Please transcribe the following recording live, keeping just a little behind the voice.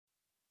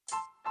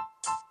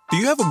Do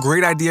you have a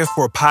great idea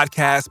for a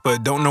podcast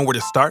but don't know where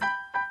to start?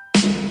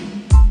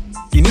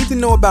 You need to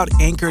know about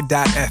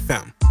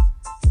Anchor.fm.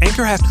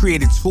 Anchor has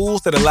created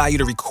tools that allow you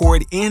to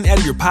record and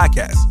edit your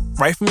podcast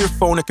right from your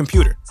phone or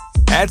computer.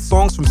 Add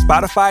songs from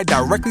Spotify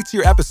directly to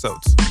your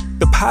episodes.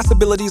 The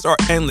possibilities are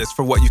endless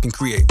for what you can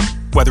create,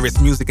 whether it's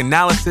music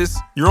analysis,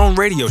 your own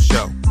radio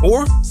show,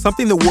 or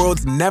something the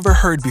world's never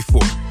heard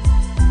before.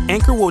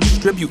 Anchor will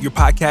distribute your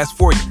podcast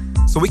for you,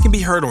 so it can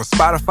be heard on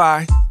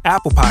Spotify,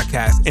 Apple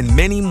Podcasts, and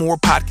many more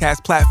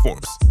podcast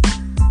platforms.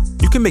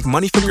 You can make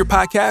money from your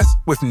podcast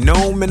with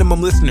no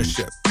minimum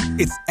listenership.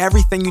 It's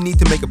everything you need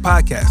to make a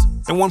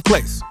podcast in one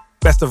place.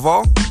 Best of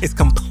all, it's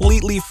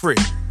completely free.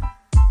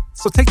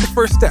 So take the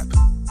first step.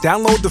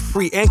 Download the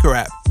free Anchor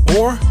app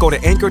or go to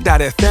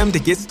anchor.fm to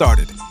get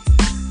started.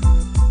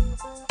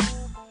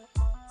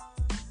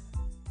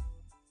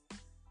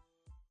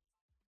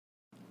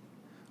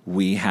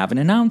 We have an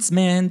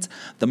announcement.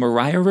 The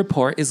Mariah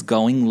Report is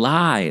going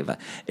live.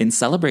 In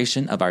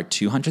celebration of our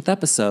 200th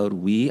episode,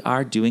 we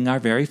are doing our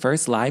very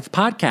first live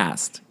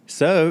podcast.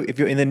 So, if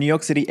you're in the New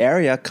York City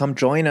area, come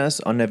join us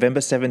on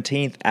November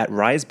 17th at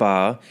Rise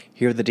Bar.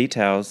 Here are the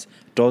details.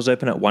 Doors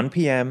open at 1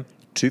 p.m.,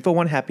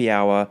 2-for-1 happy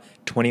hour,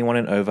 21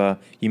 and over.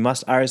 You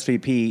must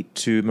RSVP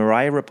to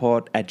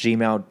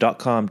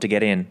mariahreport@gmail.com to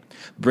get in.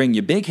 Bring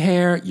your big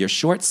hair, your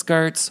short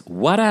skirts,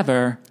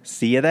 whatever.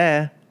 See you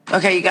there.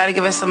 Okay, you gotta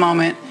give us a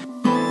moment.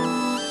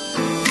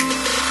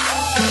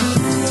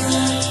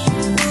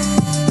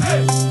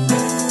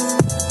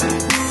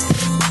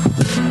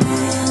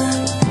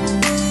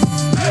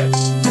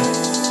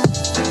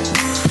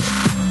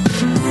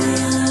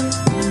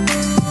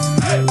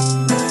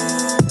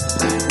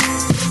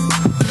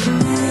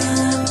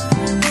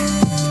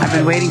 I've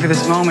been waiting for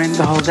this moment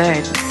the whole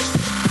day.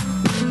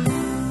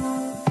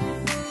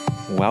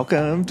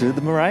 Welcome to the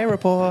Mariah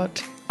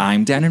Report.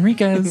 I'm Dan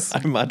Enriquez.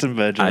 I'm Martin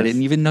Burgess. I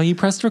didn't even know you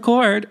pressed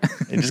record.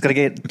 You just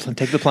gotta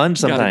take the plunge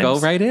sometimes. Gotta go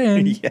right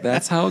in. Yeah.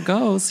 That's how it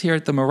goes here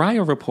at the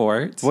Mariah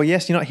Report. Well,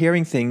 yes, you're not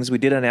hearing things. We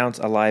did announce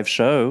a live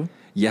show.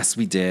 Yes,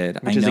 we did.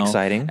 Which is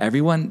exciting.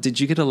 Everyone, did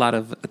you get a lot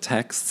of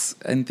texts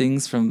and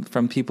things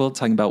from people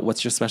talking about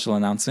what's your special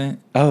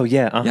announcement? Oh,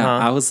 yeah. Uh-huh. Yeah,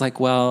 I was like,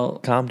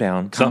 well... Calm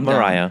down. It's Calm not down.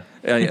 Mariah.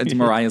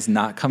 Mariah's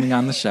not coming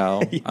on the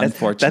show,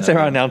 unfortunately. That's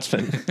our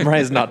announcement.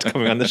 Mariah's not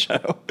coming on the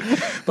show.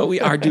 But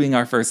we are doing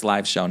our first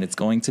live show, and it's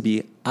going to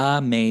be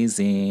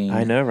amazing.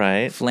 I know,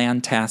 right?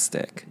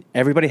 Fantastic.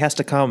 Everybody has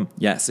to come.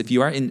 Yes, if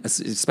you are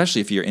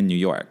especially if you're in New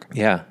York.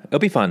 Yeah, it'll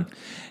be fun.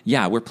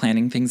 Yeah, we're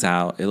planning things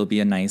out. It'll be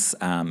a nice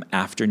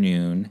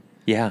afternoon.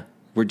 Yeah.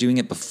 We're doing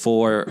it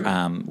before.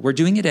 We're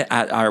doing it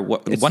at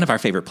one of our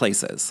favorite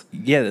places.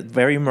 Yeah,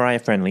 very Mariah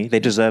friendly.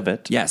 They deserve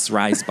it. Yes,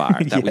 Rise Bar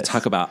that we Yes.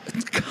 talk about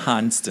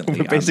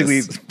constantly. We're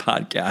basically on this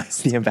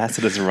podcast. The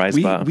ambassadors of Rise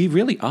Bar. We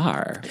really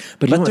are,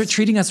 But they're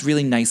treating us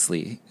really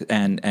nicely,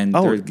 and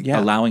they're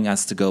allowing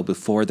us to go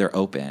before they're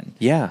open.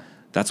 Yeah,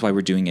 that's why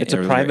we're doing it. It's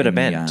a private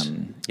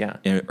event.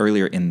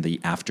 Earlier in the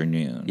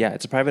afternoon. Yeah,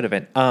 it's a private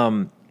event.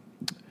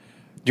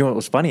 You know what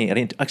was funny? I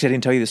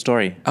didn't tell you the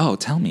story. Oh,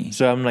 tell me.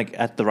 So I'm like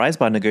at the Rise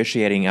Bar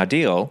negotiating our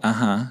deal.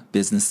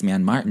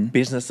 Businessman Martin.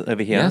 Business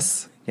over here.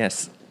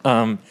 Yes.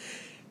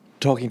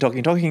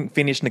 Talking.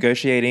 Finished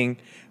negotiating.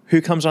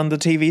 Who comes on the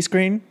TV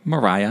screen?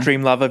 Mariah.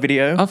 Dream Lover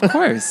video. Of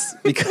course,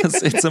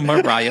 because it's a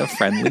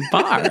Mariah-friendly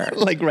bar.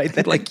 Like right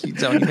there. Like you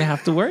don't even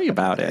have to worry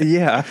about it.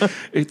 Yeah.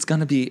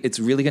 It's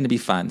really gonna be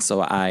fun.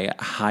 So I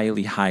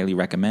highly, highly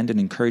recommend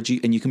and encourage you.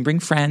 And you can bring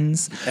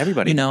friends.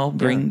 Everybody.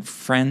 Bring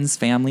friends,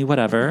 family,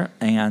 whatever.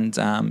 And,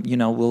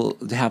 we'll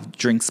have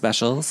drink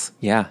specials.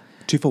 Yeah.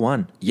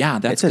 2-for-1. Yeah,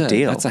 that's it's a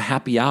deal. That's a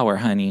happy hour,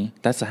 honey.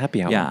 That's a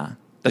happy hour. Yeah.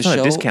 That's not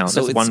a discount.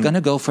 So that's it's going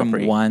to go from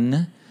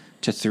 1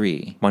 to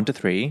 3. 1 to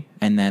 3.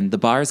 And then the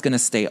bar is going to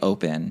stay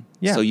open.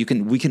 Yeah. So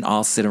we can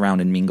all sit around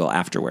and mingle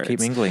afterwards. Keep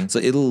mingling. So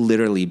it'll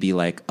literally be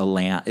like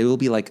it will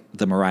be like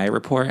the Mariah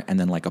Report and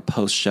then like a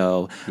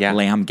post-show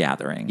lamb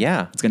gathering.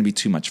 Yeah. It's going to be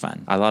too much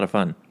fun. A lot of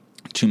fun.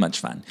 Too much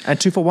fun. And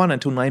 2-for-1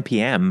 until 9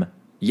 p.m.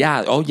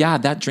 Yeah. Oh, yeah.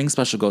 That drink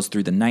special goes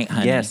through the night,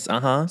 honey. Yes.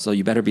 So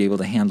you better be able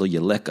to handle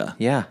your liquor.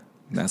 Yeah.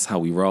 That's how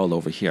we roll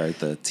over here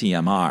at the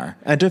TMR.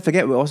 And don't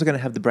forget, we're also going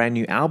to have the brand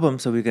new album,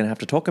 so we're going to have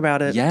to talk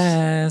about it.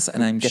 Yes,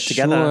 and I'm Get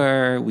sure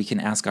together. we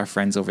can ask our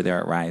friends over there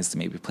at Rise to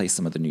maybe play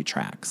some of the new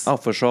tracks. Oh,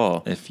 for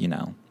sure. If,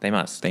 They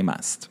must. They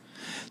must.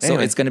 Anyway.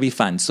 So it's going to be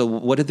fun. So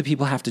what do the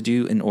people have to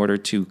do in order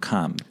to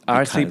come?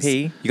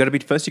 RSVP. You got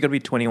to be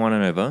 21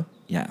 and over.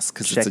 Yes,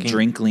 because it's a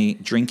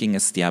drinking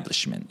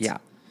establishment. Yeah.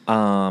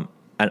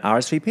 And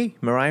RSVP,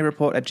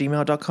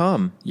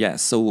 mariahreport@gmail.com.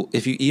 Yes. So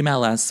if you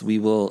email us, we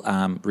will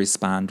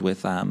respond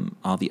with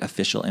all the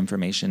official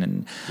information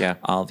and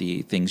all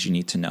the things you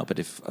need to know. But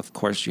if, of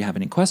course, you have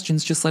any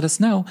questions, just let us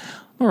know.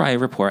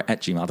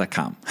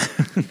 mariahreport@gmail.com.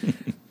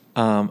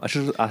 I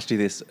should have asked you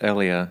this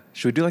earlier.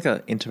 Should we do like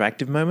an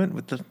interactive moment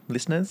with the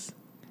listeners?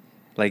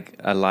 Like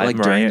a live like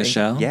Mariah during the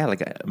show? Yeah,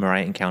 like a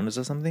Mariah Encounters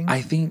or something?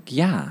 I think,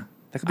 yeah.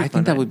 That could be I fun,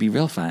 think that right? would be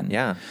real fun.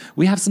 Yeah.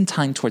 We have some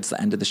time towards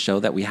the end of the show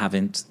that we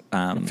haven't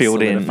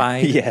Filled in.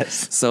 solidified.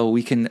 Yes. So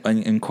we can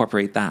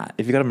incorporate that.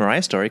 If you got a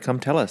Mariah story, come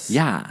tell us.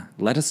 Yeah.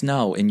 Let us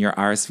know in your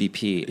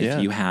RSVP Yeah.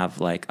 if you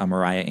have like a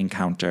Mariah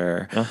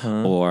encounter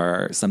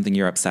or something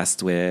you're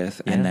obsessed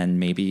with. And then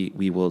maybe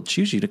we will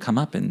choose you to come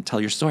up and tell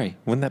your story.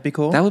 Wouldn't that be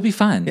cool? That would be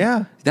fun.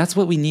 Yeah. That's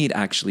what we need,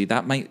 actually.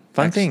 That might...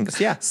 Fun actually- things,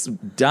 yeah.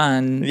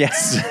 Done.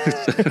 Yes.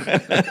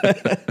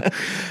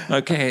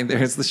 Okay,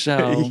 there's the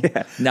show.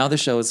 Yeah. Now the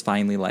show is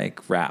finally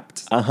like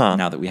wrapped.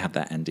 Now that we have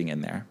that ending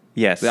in there.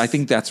 Yes. I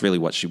think that's really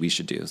what we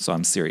should do. So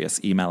I'm serious.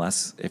 Email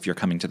us if you're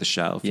coming to the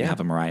show. If you Yeah. have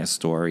a Mariah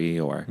story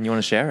or You want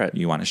to share it?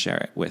 you want to share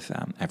it with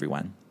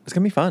everyone. It's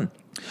going to be fun.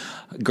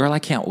 Girl, I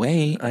can't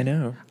wait. I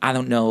know. I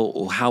don't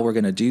know how we're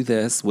going to do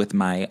this with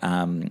my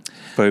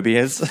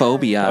Phobias.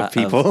 phobia of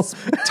people. of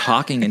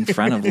talking in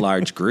front of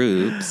large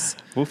groups.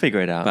 We'll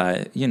figure it out.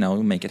 But,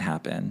 we'll make it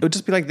happen. It'll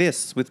just be like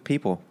this with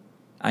people.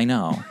 I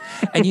know.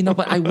 And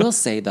but I will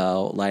say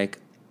though, like,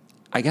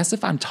 I guess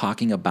if I'm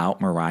talking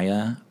about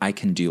Mariah, I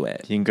can do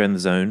it. You can go in the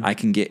zone. I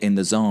can get in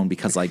the zone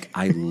because like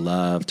I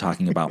love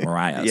talking about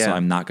Mariah. Yeah. So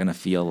I'm not going to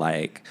feel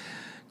like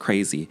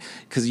crazy.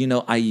 Because,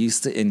 I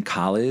used to, in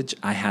college,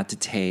 I had to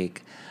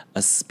take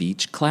a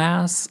speech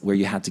class where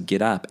you had to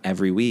get up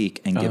every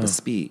week and give a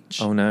speech.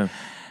 Oh, no.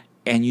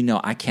 And,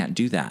 I can't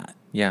do that.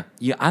 Yeah.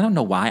 I don't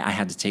know why I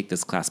had to take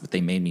this class, but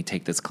they made me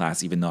take this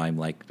class even though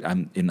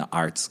I'm in the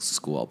arts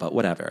school, but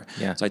whatever.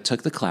 Yeah. So I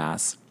took the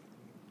class.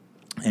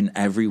 And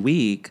every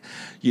week,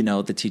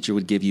 the teacher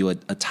would give you a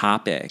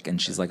topic.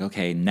 And she's like,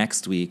 okay,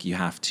 next week you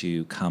have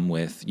to come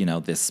with,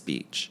 this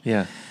speech.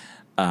 Yeah.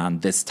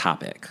 This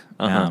topic.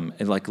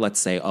 And like, let's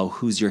say,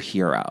 who's your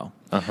hero?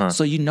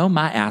 So,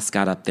 my ass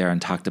got up there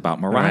and talked about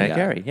Mariah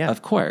Carey, yeah.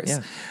 Of course.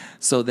 Yeah.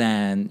 So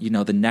then,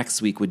 the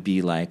next week would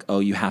be like,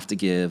 you have to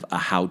give a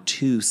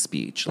how-to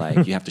speech.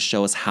 Like, you have to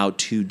show us how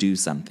to do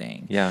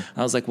something. Yeah.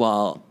 I was like,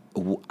 well,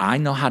 I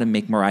know how to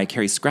make Mariah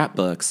Carey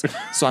scrapbooks,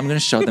 so I'm going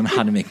to show them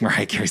how to make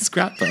Mariah Carey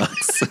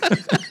scrapbooks.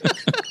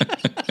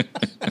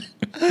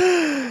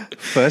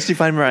 First, you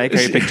find Mariah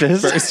Carey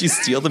pictures. First, you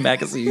steal the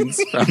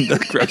magazines from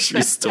the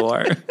grocery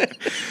store.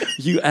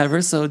 You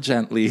ever so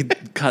gently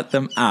cut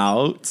them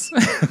out.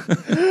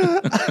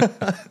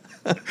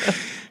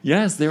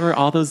 Yes, there were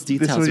all those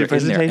details was your were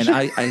in there. And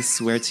presentation? I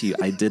swear to you,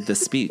 I did the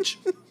speech.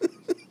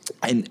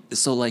 And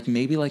so, like,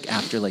 maybe, like,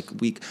 after,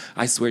 like, week,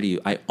 I swear to you,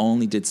 I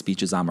only did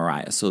speeches on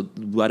Mariah. So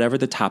whatever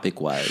the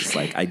topic was,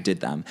 like, I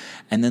did them.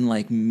 And then,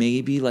 like,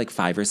 maybe, like,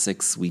 5 or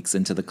 6 weeks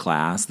into the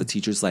class, the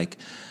teacher's like,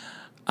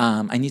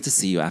 I need to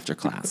see you after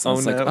class. I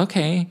was like,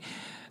 okay.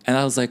 And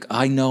I was like,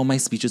 I know my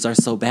speeches are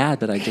so bad,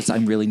 but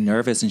I'm really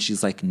nervous. And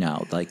she's like,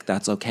 no, like,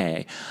 that's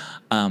okay.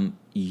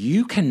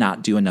 You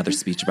cannot do another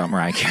speech about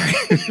Mariah Carey.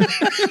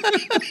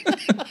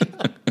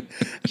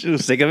 She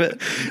was sick of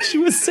it. She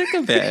was sick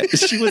of it.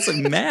 She was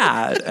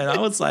mad. And I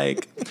was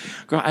like,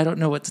 girl, I don't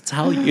know what to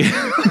tell you.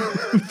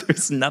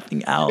 There's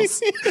nothing else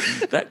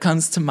that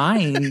comes to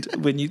mind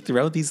when you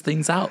throw these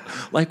things out.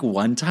 Like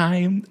one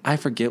time, I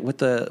forget what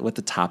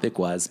the topic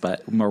was,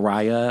 but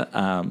Mariah,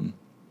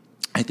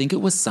 I think it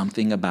was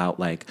something about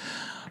like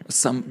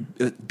some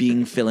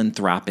being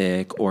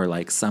philanthropic or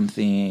like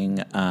something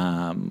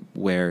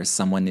where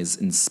someone is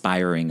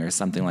inspiring or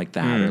something like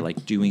that, or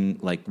like doing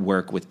like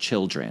work with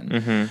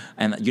children.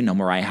 And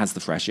Mariah has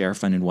the Fresh Air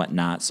Fund and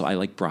whatnot, so I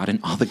like brought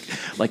in all the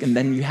like, and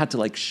then you had to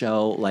like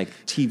show like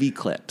TV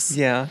clips.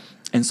 Yeah.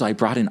 And so I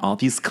brought in all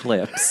these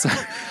clips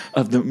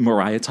of the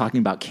Mariah talking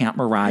about Camp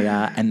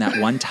Mariah, and that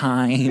one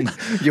time.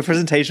 Your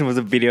presentation was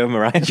a video of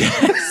Mariah.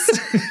 Yes.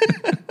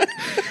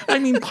 I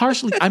mean,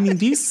 partially. I mean,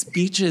 these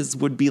speeches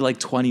would be like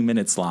 20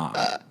 minutes long.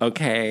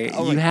 Okay,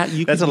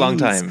 That's a long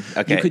time.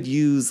 Okay, you could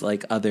use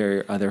like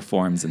other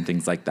forms and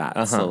things like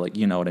that. So like,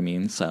 you know what I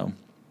mean. So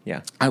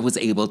yeah, I was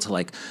able to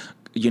like,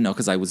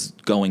 because I was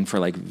going for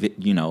like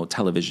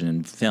television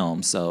and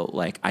film, so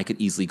like I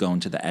could easily go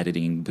into the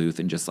editing booth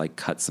and just like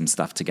cut some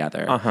stuff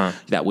together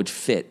that would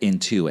fit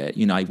into it.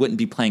 I wouldn't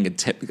be playing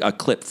a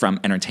clip from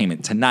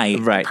Entertainment Tonight,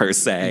 right, per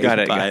se. Got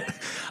it. But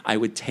I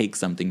would take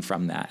something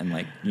from that and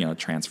like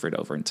transfer it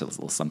over into a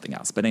little something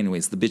else. But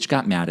anyways, the bitch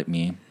got mad at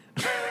me.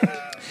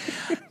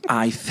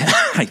 I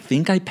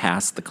think I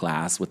passed the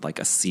class with like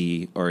a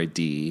C or a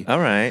D. All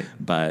right,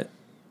 but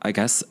I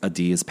guess a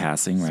D is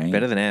passing, right?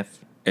 Better than F.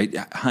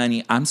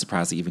 Honey, I'm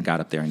surprised I even got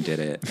up there and did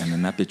it. And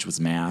then that bitch was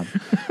mad.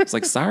 I was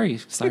like, sorry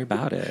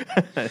about it.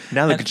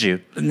 Now look at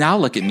you. Now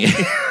look at me.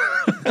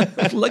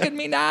 Look at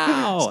me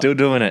now. Still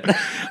doing it.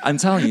 I'm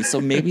telling you. So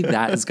maybe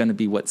that is going to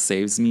be what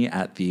saves me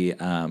at the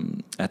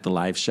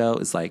live show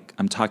is like,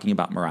 I'm talking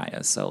about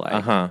Mariah. So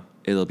like,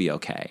 it'll be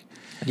okay.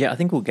 Yeah, I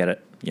think we'll get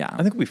it. Yeah.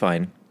 I think we'll be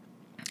fine.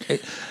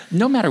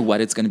 No matter what,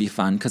 it's going to be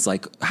fun. Because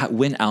like,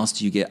 when else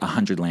do you get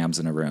 100 lambs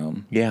in a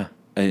room? Yeah.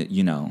 It's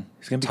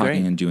gonna be talking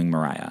great. and doing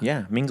Mariah.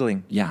 Yeah,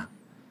 mingling. Yeah.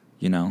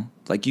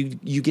 Like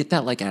you get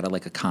that like at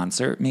a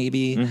concert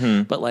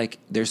maybe, but like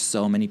there's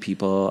so many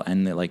people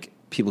and like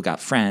people got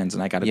friends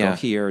and I got to go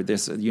here.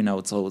 This,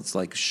 so it's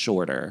like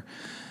shorter.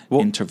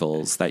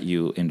 intervals that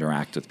you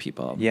interact with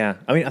people. Yeah.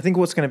 I mean, I think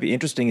what's going to be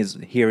interesting is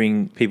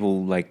hearing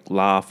people like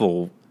laugh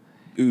or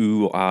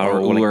ooh or ah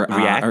or like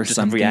react or just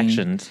something.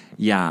 reactions.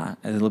 Yeah,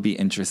 it'll be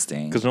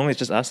interesting. Because normally it's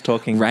just us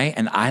talking. Right?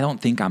 And I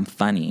don't think I'm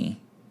funny.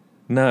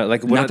 No,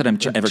 like Not that I'm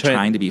ever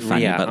trying to be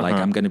funny, yeah, but like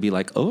I'm going to be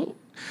like, oh.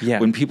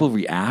 Yeah. When people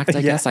react,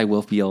 I guess I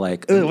will feel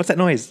like, what's that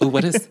noise? Oh,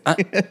 what is?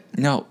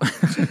 No.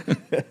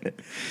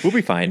 We'll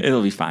be fine.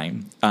 It'll be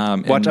fine.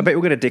 Watch, I bet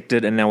we'll get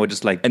addicted, and now we're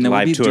just like and then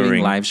live we'll be touring.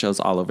 doing live shows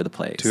all over the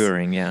place.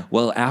 Touring, yeah.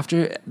 Well,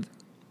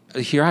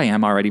 here I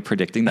am already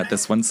predicting that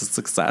this one's a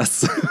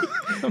success.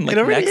 I'm like, it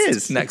already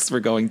is. Next,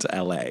 we're going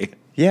to LA.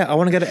 Yeah, I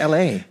want to go to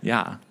LA.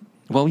 Yeah.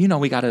 Well,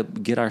 we got to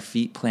get our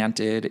feet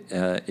planted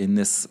in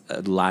this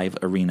live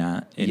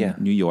arena in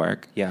New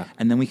York. Yeah.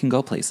 And then we can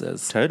go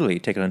places. Totally.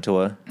 Take it on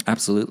tour.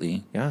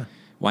 Absolutely. Yeah.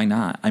 Why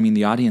not? I mean,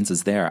 the audience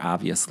is there,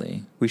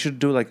 obviously. We should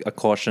do like a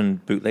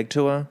caution bootleg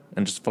tour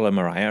and just follow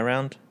Mariah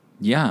around.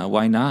 Yeah,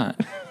 why not?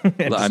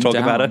 And just talk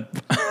about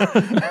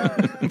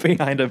her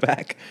behind her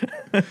back.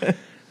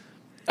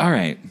 All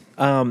right.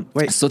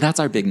 Wait. So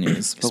that's our big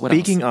news. But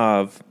Speaking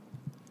of...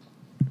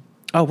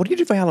 Oh, what did you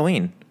do for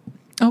Halloween?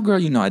 Oh,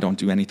 girl, I don't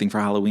do anything for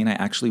Halloween. I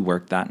actually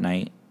worked that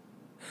night.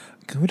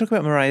 Can we talk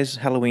about Mariah's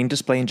Halloween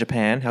display in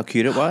Japan? How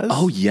cute it was?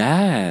 Oh,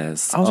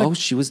 yes.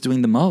 She was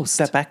doing the most.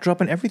 That backdrop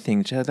and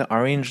everything. She had the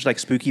orange, like,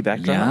 spooky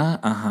backdrop. Yeah,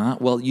 uh-huh.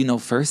 Well,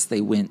 first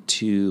they went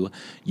to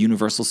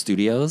Universal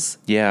Studios.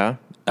 Yeah.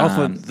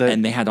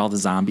 And they had all the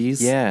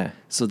zombies. Yeah.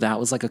 So that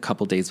was like a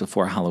couple days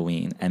before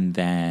Halloween. And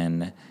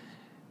then...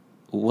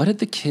 What did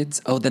the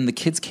kids... Oh, then the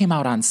kids came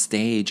out on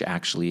stage,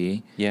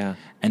 actually. Yeah.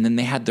 And then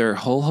they had their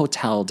whole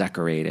hotel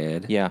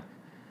decorated. Yeah.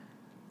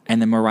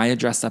 And then Mariah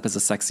dressed up as a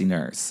sexy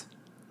nurse.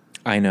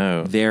 I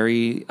know.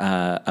 Very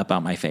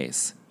about my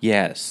face.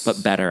 Yes.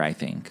 But better, I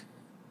think.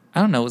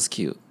 I don't know. It was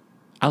cute.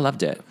 I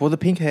loved it. Well, the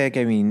pink hair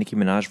gave me Nicki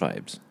Minaj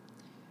vibes.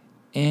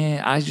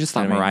 I just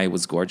thought Mariah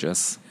was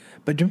gorgeous.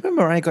 But do you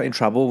remember Mariah got in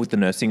trouble with the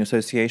Nursing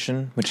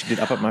Association when she did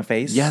Up Up My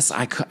Face? Yes,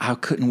 I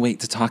couldn't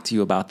wait to talk to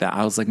you about that.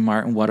 I was like,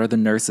 Martin, what are the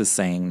nurses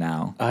saying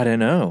now? I don't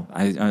know.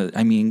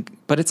 I mean,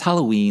 but it's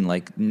Halloween.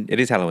 Like,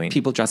 it is Halloween.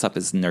 People dress up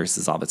as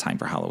nurses all the time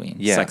for Halloween.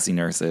 Yeah. Sexy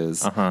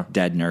nurses,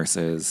 dead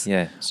nurses.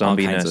 Yeah,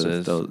 zombie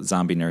nurses.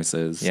 Zombie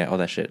nurses. Yeah, all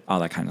that shit.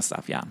 All that kind of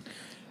stuff, yeah.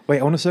 Wait,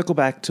 I want to circle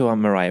back to our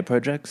Mariah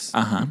projects.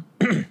 Uh-huh.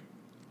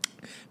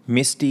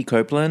 Misty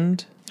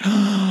Copeland.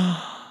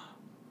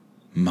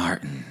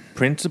 Martin.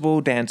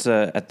 Principal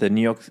dancer at the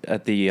New York,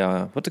 what's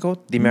it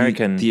called? The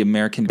American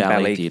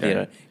Ballet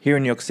Theater. Here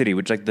in New York City,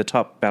 which is like the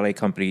top ballet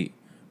company,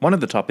 one of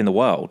the top in the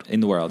world.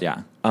 In the world,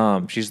 yeah.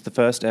 She's the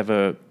first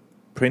ever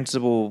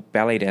principal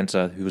ballet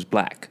dancer who was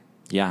black.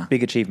 Yeah.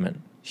 Big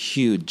achievement.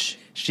 Huge.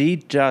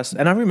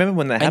 And I remember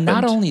when that happened.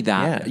 And not only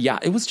that,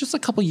 it was just a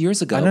couple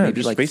years ago, I know,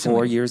 maybe like recently.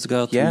 4 years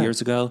ago, 3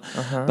 years ago.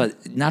 Uh-huh.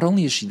 But not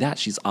only is she that,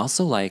 she's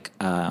also like,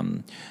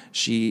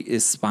 she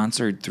is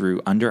sponsored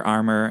through Under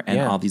Armour and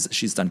all these,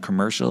 she's done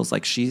commercials.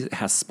 Like she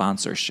has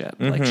sponsorship.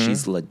 Mm-hmm. Like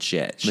she's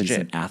legit. She's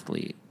an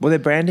athlete. Well, they're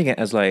branding it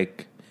as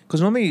like,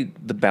 because normally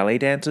the ballet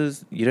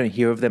dancers, you don't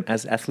hear of them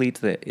as athletes.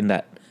 They're in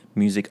that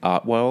music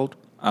art world.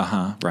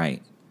 Uh-huh,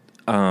 right.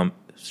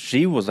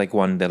 She was like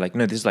one, they're like,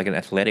 no, this is like an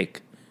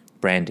athletic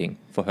branding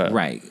for her.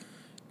 Right.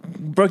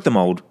 Broke the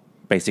mold,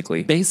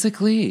 basically.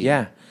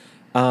 Yeah.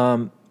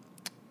 So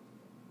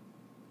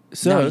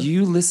now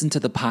you listen to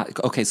the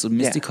Okay, so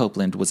Misty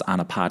Copeland was on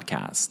a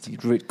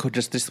podcast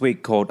just this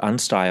week called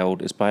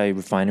Unstyled. It's by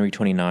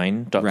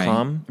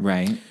refinery29.com.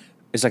 Right.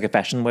 It's like a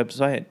fashion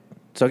website.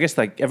 So I guess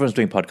like everyone's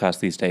doing podcasts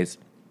these days.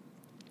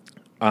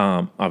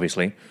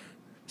 Obviously.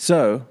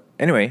 So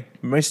anyway,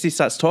 Misty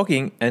starts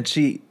talking and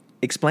she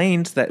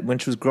explains that when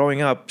she was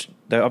growing up,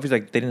 they obviously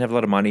they didn't have a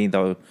lot of money.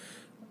 Though,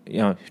 she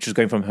was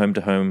going from home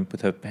to home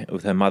with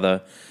her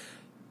mother.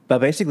 But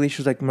basically, she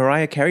was like,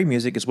 Mariah Carey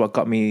music is what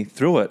got me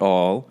through it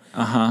all.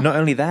 Uh-huh. Not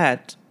only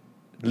that,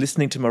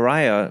 listening to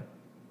Mariah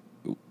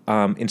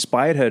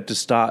inspired her to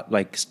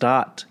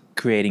start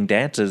creating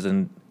dances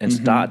and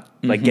start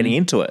getting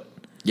into it.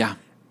 Yeah.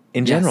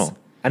 In general.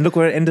 And look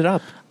where it ended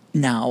up.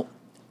 Now,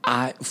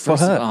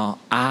 first of all,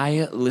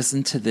 I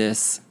listened to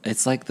this.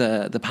 It's like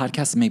the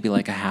podcast is maybe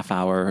like a half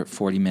hour,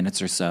 40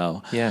 minutes or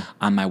so. Yeah.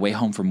 On my way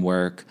home from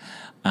work.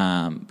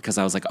 Because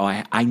I was like,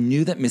 I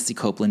knew that Misty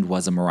Copeland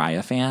was a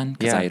Mariah fan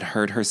because I had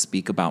heard her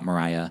speak about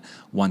Mariah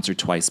once or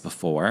twice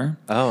before.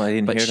 Oh, I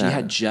didn't hear that. But she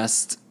had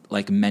just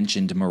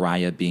mentioned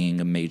Mariah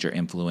being a major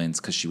influence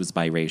because she was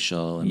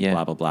biracial and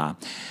blah, blah, blah.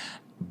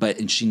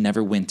 And she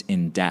never went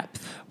in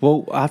depth.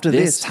 Well, after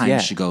this time,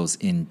 she goes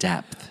in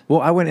depth.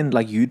 Well, I went and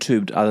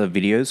YouTubed other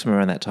videos from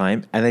around that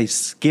time, and they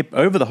skip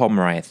over the whole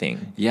Mariah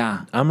thing.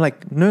 Yeah, I'm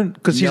like, no,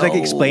 because she's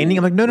explaining.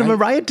 I'm like, no,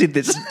 Mariah did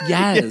this.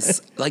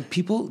 Yes,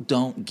 people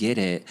don't get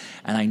it,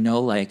 and I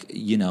know,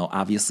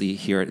 obviously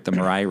here at the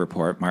Mariah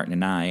Report, Martin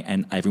and I,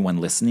 and everyone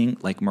listening,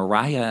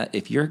 Mariah,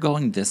 if you're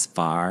going this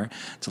far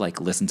to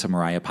listen to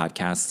Mariah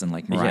podcasts and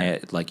Mariah,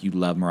 you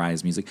love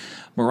Mariah's music,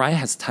 Mariah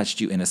has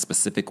touched you in a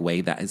specific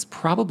way that is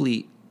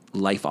probably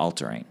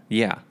life-altering.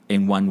 Yeah.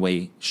 In one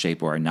way,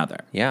 shape, or another.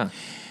 Yeah.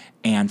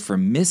 And for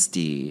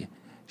Misty,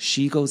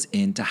 she goes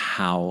into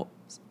how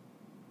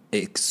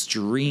I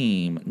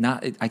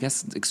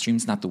guess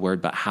extreme's not the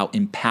word, but how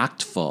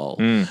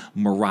impactful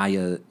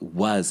Mariah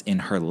was in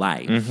her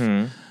life.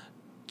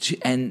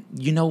 And,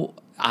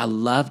 I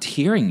loved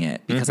hearing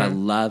it because I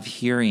love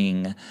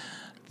hearing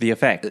the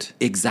effect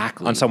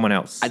exactly on someone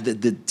else.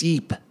 The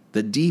deep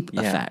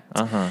effect.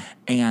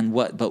 And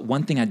but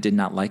one thing I did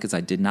not like is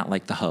I did not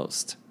like the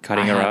host.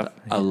 Cutting her off.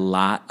 A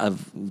lot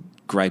of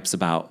gripes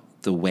about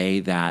the way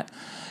that,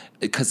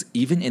 because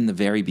even in the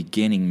very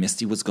beginning,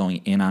 Misty was going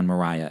in on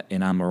Mariah,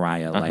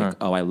 like,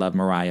 oh, I love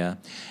Mariah.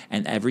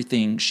 And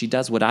everything, she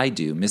does what I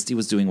do. Misty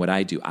was doing what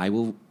I do. I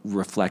will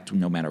reflect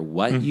no matter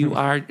what you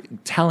are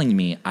telling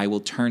me, I will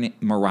turn it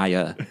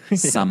Mariah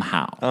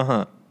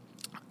somehow.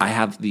 I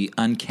have the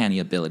uncanny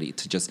ability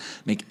to just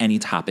make any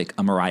topic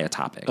a Mariah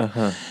topic.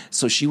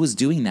 So she was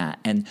doing that.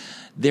 And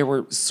there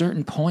were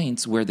certain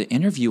points where the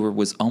interviewer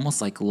was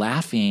almost like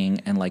laughing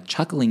and like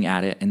chuckling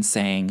at it and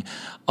saying,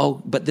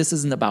 oh, but this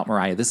isn't about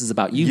Mariah. This is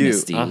about you.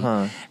 Misty.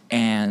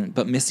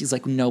 But Misty's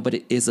like, no, but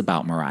it is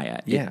about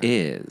Mariah. Yeah. It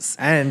is.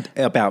 And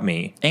about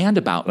me. And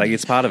about me. Like,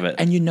 it's part of it.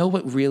 And you know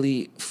what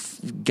really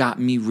got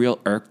me real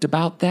irked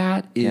about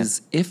that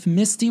is if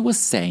Misty was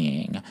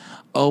saying,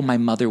 oh, my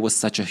mother was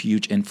such a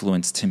huge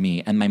influence to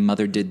me, and my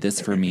mother did this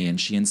for me, and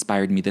she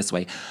inspired me this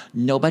way,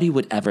 nobody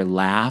would ever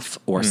laugh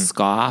or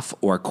scoff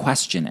or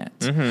question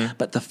it.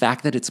 But the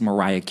fact that it's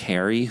Mariah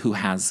Carey who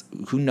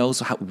knows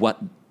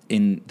what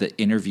in the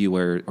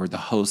interviewer or the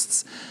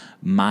host's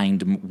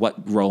mind, what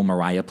role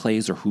Mariah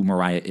plays or who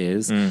Mariah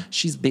is,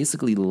 she's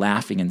basically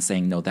laughing and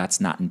saying, no,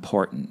 that's not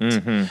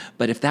important.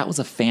 But if that was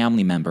a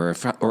family member,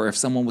 or if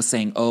someone was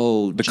saying,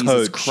 oh, the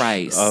Jesus coach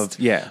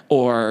Christ,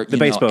 or the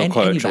baseball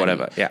coach anybody, or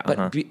whatever,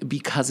 but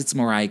because it's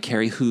Mariah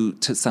Carey, who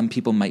to some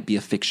people might be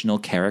a fictional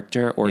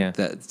character, or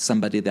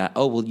somebody that,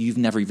 oh, well, you've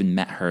never even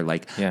met her,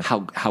 like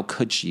how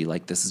could she?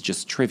 Like, this is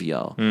just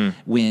trivial.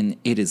 When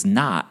it is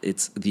not,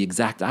 it's the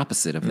exact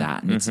opposite of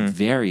that, and it's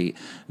very,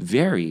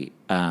 very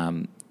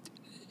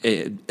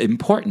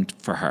important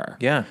for her.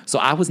 Yeah. So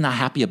I was not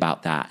happy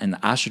about that, and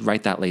I should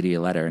write that lady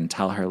a letter and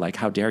tell her, like,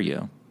 how dare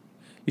you?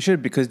 You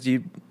should, because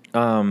you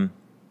kind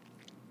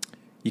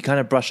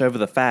of brush over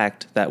the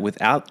fact that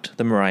without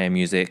the Mariah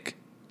music,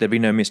 there'd be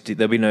no Misty,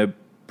 there'd be no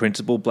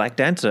principal black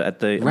dancer at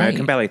the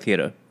American Ballet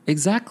Theatre.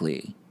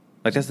 Exactly.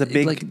 Like, that's the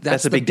big,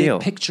 that's a big deal.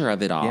 Picture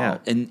of it all. Yeah.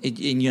 And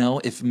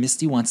if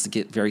Misty wants to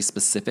get very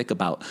specific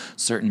about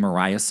certain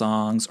Mariah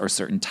songs or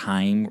certain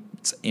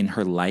times in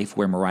her life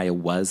where Mariah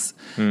was,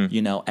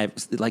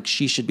 like,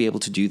 she should be able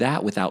to do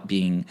that without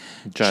being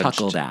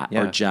chuckled at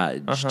or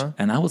judged.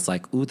 And I was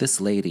like, ooh, this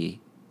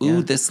lady.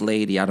 Ooh, this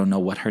lady. I don't know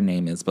what her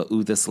name is, but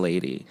ooh, this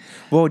lady.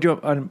 Well,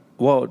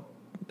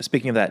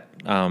 speaking of that,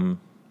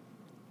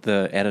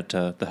 the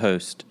editor, the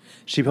host,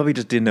 she probably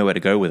just didn't know where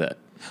to go with it.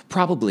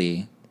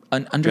 Probably.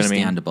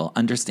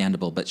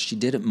 Understandable, but she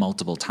did it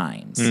multiple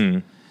times.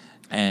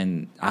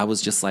 And I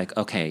was just like,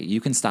 okay, you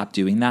can stop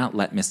doing that.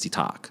 Let Misty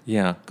talk.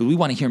 Yeah. Because we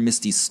want to hear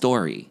Misty's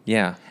story.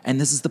 Yeah. And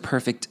this is the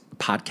perfect,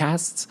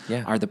 podcasts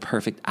are the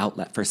perfect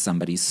outlet for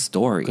somebody's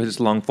story. Because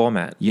it's long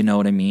format. You know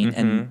what I mean?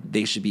 And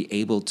they should be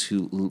able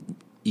to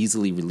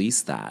easily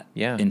release that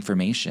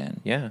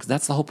information. Yeah. Because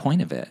that's the whole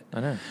point of it. I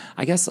know.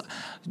 I guess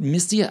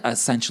Misty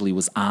essentially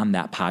was on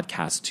that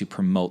podcast to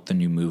promote the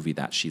new movie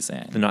that she's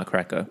in. The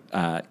Nutcracker.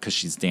 Because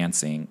she's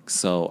dancing.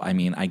 So, I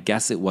mean, I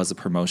guess it was a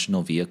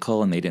promotional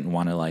vehicle and they didn't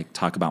want to, like,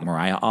 talk about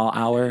Mariah all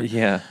hour.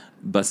 Yeah.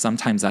 But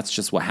sometimes that's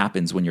just what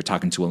happens when you're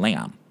talking to a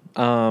lamb.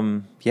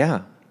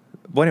 Yeah.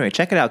 Well, anyway,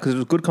 check it out because it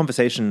was a good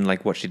conversation,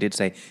 like what she did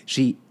say.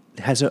 She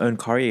has her own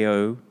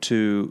choreo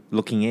to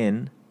Looking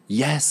In.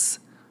 Yes.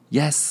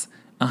 Yes.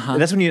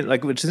 That's when you,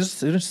 like,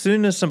 as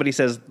soon as somebody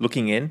says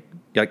Looking In,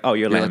 you're like, oh,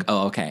 you're like,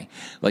 oh, okay.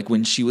 Like,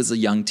 when she was a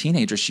young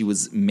teenager, she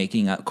was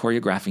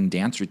choreographing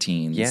dance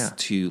routines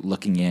to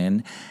Looking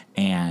In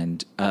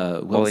and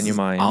All in Your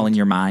Mind. All in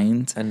Your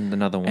Mind. And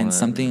another one. And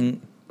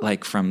something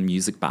like from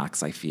Music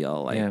Box, I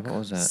feel. Like, what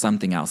was that?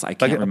 Something else. I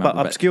can't remember.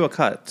 But obscure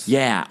cuts.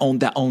 Yeah,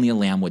 that only a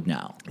lamb would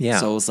know. Yeah.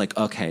 So it was like,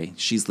 okay,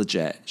 she's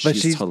legit.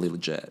 She's totally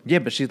legit. Yeah,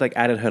 but she's, like,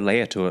 added her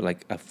layer to it,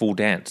 like a full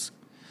dance.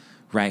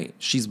 Right.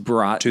 She's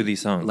brought to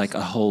these songs, like,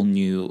 a whole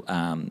new,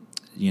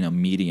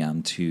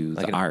 medium to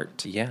the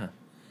art. Yeah.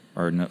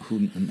 Or a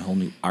whole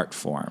new art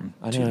form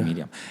to the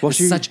medium. Well,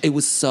 it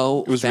was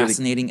so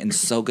fascinating really and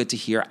so good to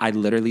hear.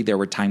 There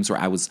were times where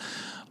I was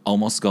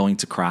almost going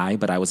to cry,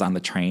 but I was on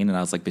the train and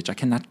I was like, bitch, I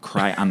cannot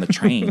cry on the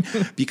train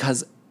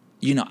because,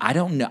 I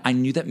don't know. I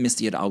knew that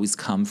Misty had always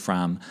come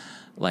from,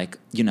 like,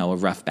 a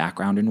rough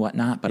background and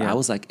whatnot. But I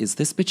was like, is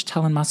this bitch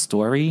telling my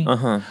story?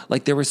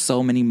 Like, there were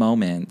so many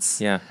moments.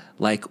 Yeah.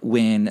 Like,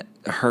 when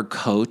her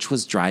coach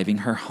was driving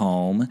her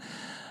home,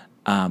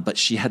 but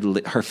she had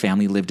her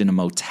family lived in a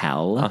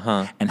motel,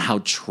 and how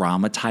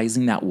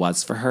traumatizing that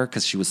was for her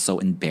because she was so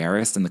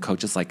embarrassed. And the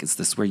coach is like, is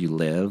this where you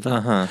live?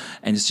 And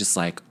it's just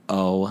like,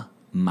 oh,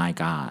 my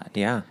God.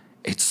 Yeah.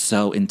 It's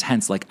so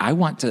intense. Like, I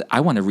want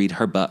to read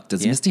her book.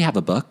 Does Misty have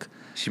a book?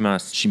 She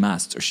must. She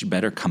must, or she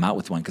better come out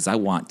with one because I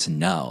want to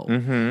know.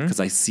 Because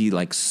I see,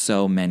 like,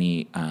 so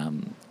many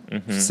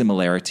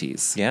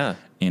similarities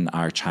in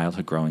our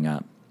childhood growing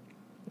up.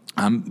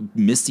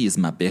 Misty is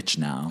my bitch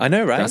now. I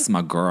know, right? That's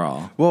my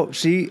girl. Well,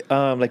 she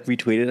like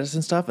retweeted us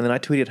and stuff, and then I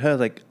tweeted her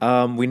like,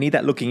 we need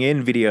that looking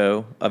in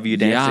video of you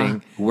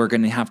dancing. Yeah, we're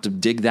gonna have to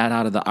dig that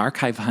out of the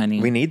archive,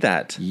 honey. We need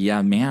that.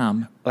 Yeah,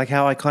 ma'am. Like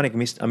how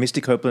iconic a Misty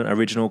Copeland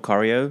original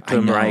choreo to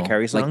a Mariah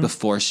Carey song. Like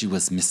before she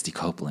was Misty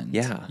Copeland.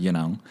 Yeah. You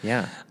know?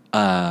 Yeah.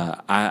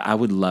 I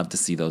would love to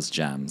see those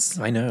gems.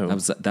 I know.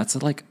 That's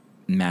like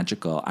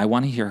magical. I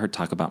want to hear her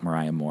talk about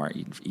Mariah more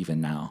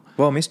even now.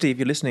 Well, Misty, if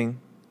you're listening,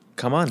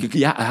 come on.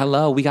 Yeah,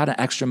 hello. We got an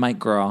extra mic,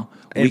 girl.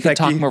 We can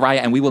talk Mariah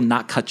and we will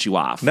not cut you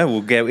off. No,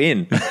 we'll go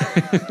in.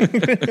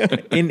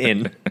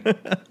 in.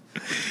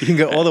 You can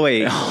go all the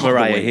way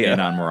Mariah here. In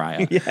on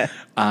Mariah. Yeah.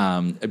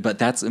 But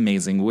that's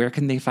amazing. Where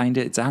can they find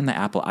it? It's on the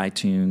Apple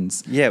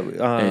iTunes. Yeah.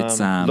 It's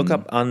look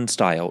up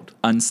Unstyled.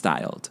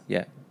 Unstyled.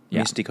 Yeah.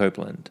 Misty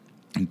Copeland.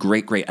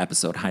 Great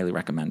episode. Highly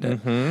recommend it.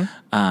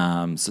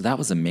 So that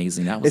was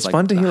amazing. That was it's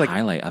fun to hear,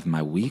 highlight of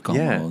my week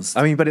almost.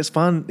 I mean, but it's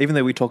fun, even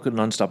though we talk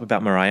nonstop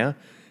about Mariah,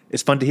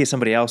 it's fun to hear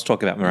somebody else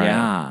talk about Mariah.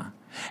 Yeah.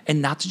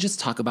 And not to just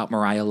talk about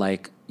Mariah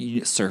like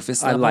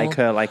surface level. I like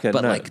her,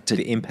 but like to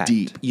the impact.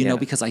 Deep, you know,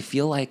 because I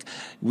feel like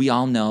we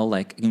all know,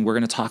 like, and we're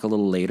going to talk a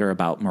little later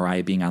about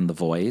Mariah being on The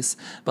Voice,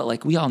 but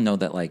like we all know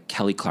that like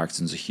Kelly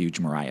Clarkson's a huge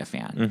Mariah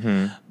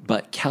fan.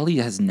 But Kelly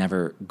has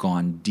never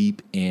gone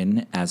deep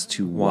in as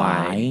to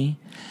why.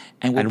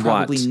 And we'll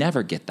probably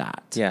never get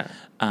that. Yeah.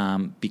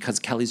 Because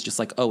Kelly's just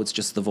like, oh, it's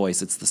just The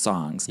Voice, it's the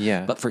songs.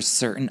 Yeah. But for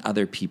certain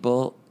other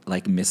people,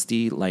 like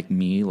Misty, like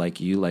me, like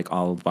you, like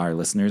all of our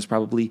listeners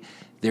probably,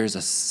 there's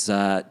a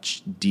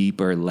such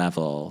deeper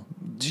level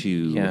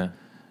to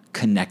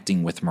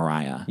connecting with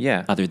Mariah.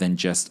 Yeah. Other than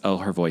just, oh,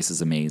 her voice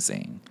is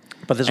amazing.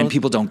 But there's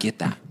people don't get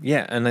that.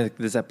 Yeah, and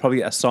there's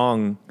probably a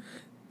song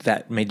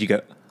that made you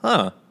go,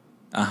 huh.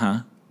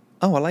 Uh-huh.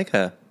 Oh, I like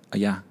her.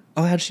 Yeah.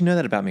 Oh, how did she know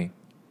that about me?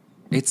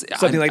 It's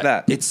something like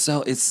that.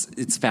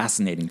 It's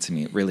fascinating to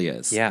me. It really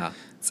is. Yeah.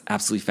 It's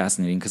absolutely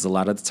fascinating because a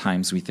lot of the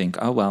times we think,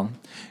 oh, well,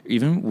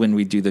 even when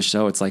we do the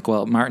show, it's like,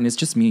 well, Martin, it's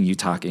just me and you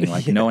talking.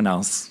 Like no one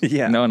else.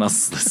 No one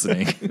else is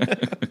listening.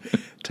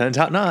 Turns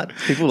out not.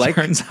 People like.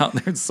 Turns out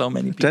there's so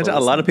many people. Turns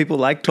out a lot of people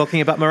like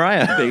talking about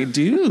Mariah. They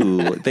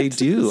do. They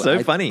do.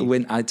 So funny.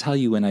 When I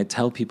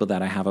tell people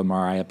that I have a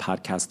Mariah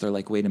podcast, they're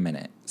like, wait a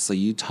minute. So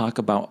you talk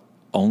about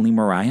only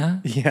Mariah?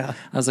 Yeah.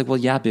 I was like, well,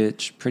 yeah,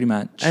 bitch, pretty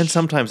much. And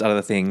sometimes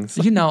other things.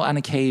 You know, on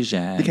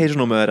occasion.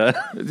 Occasional murder.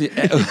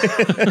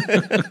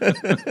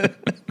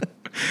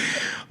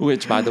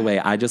 Which, by the way,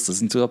 I just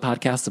listened to a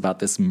podcast about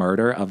this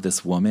murder of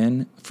this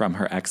woman from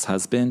her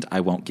ex-husband. I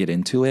won't get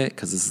into it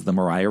because this is the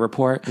Mariah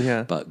Report.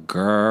 Yeah. But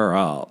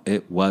girl,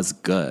 it was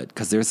good.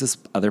 Because there's this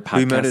other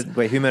podcast.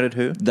 Who murdered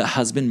who? The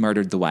husband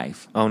murdered the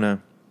wife. Oh, no.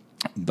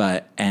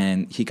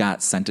 And he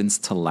got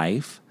sentenced to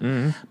life.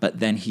 But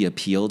then he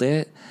appealed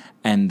it.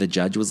 And the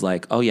judge was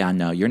like, "Oh yeah,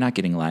 no, you're not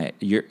getting life.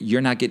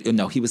 You're not getting."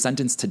 No, he was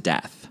sentenced to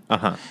death.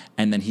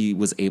 And then he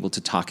was able to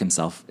talk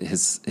himself.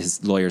 His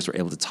lawyers were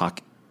able to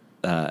talk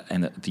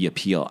and the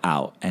appeal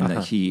out, and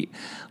that he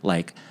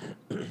like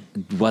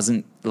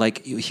wasn't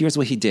like. Here's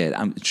what he did.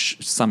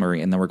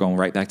 Summary, and then we're going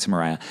right back to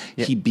Mariah.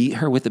 Yeah. He beat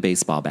her with a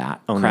baseball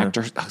bat, cracked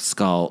her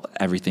skull,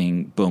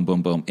 everything. Boom,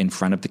 boom, boom, in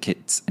front of the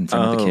kids.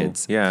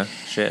 Yeah,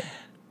 shit.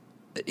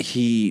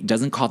 He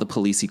doesn't call the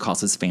police. He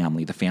calls his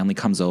family. The family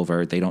comes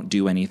over. They don't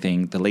do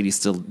anything. The lady's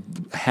still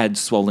head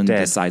swollen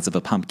the size of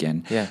a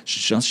pumpkin. Yeah.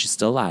 She's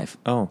still alive.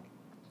 Oh.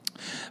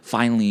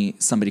 Finally,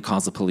 somebody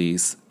calls the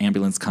police.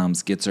 Ambulance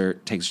comes, gets her,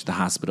 takes her to the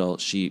hospital.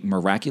 She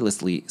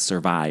miraculously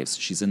survives.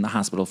 She's in the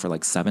hospital for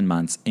like 7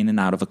 months, in and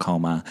out of a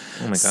coma.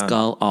 Oh my God.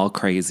 Skull all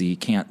crazy,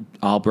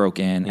 all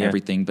broken,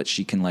 everything. But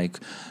she can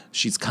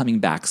she's coming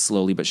back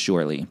slowly but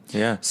surely.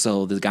 Yeah.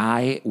 So the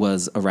guy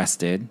was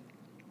arrested.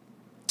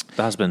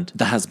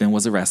 The husband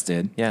was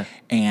arrested. Yeah.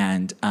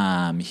 And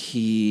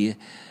he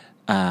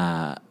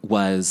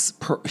was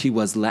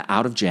let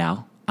out of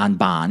jail on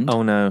bond.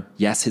 Oh, no.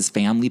 Yes, his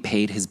family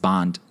paid his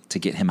bond to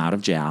get him out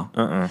of jail.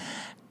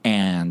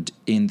 And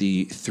in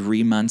the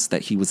 3 months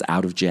that he was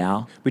out of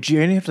jail... But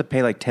you only have to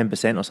pay like 10%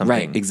 or something.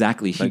 Right,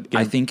 exactly.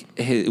 I think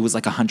it was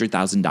like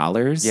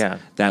 $100,000. Yeah.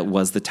 That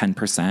was the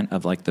 10%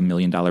 of like the $1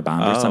 million bond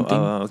or something.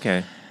 Oh,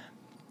 okay.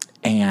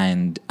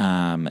 And...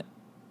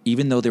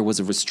 even though there was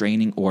a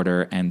restraining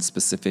order and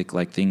specific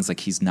like things like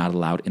he's not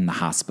allowed in the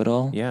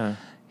hospital. Yeah.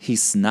 He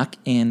snuck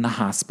in the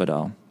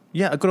hospital.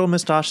 Yeah, a good old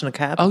mustache and a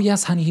cap. Oh,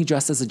 yes, honey. He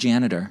dressed as a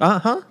janitor.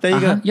 There you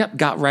go. Yep,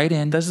 got right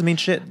in. Doesn't mean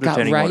shit.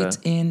 Got right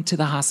into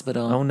the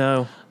hospital. Oh,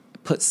 no.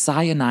 Put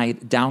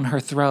cyanide down her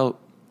throat,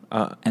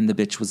 and the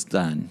bitch was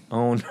done.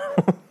 Oh, no.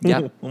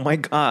 Yep. Oh, my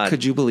God.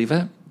 Could you believe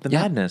it? The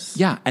madness.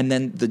 Yeah, and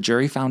then the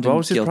jury found him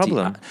guilty. What was his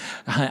problem?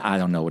 I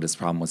don't know what his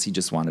problem was. He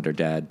just wanted her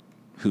dead.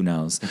 Who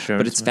knows?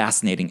 But it's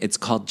fascinating. It's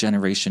called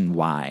Generation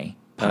Y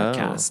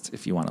podcast,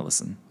 if you want to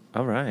listen.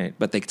 All right.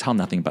 But they tell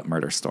nothing but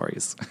murder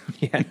stories.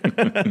 Yeah.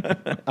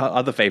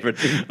 Other favorite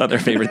thing. Other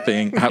favorite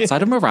thing.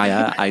 Outside of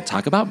Mariah, I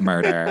talk about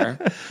murder.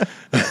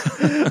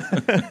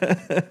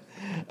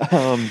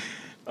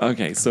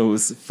 Okay, so it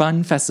was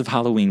fun, festive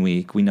Halloween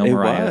week. We know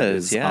Mariah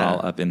is yeah.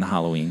 all up in the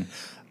Halloween.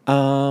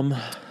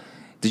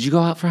 Did you go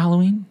out for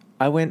Halloween?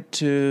 I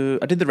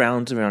did the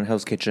rounds around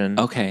Hell's Kitchen.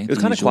 Okay, It was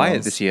the kind of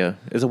quiet usuals. this year.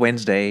 It was a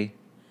Wednesday.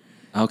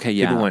 Okay,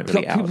 yeah. People weren't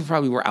really out. People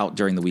probably were out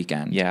during the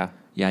weekend. Yeah.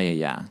 Yeah.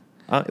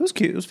 It was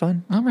cute. It was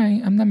fun. All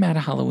right, I'm not mad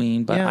at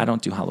Halloween, but Yeah. I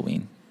don't do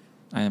Halloween.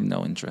 I have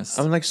no interest.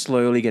 I'm like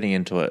slowly getting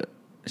into it.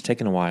 It's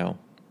taken a while.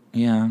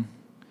 Yeah.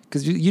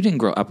 Because you didn't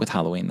grow up with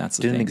Halloween. That's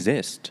the Didn't thing.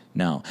 exist.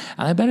 No.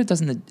 And I bet it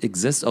doesn't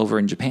exist over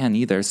in Japan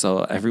either. So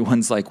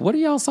everyone's like, what are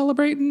y'all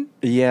celebrating?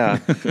 Yeah.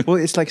 Well,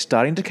 it's like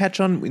starting to catch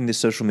on in the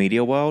social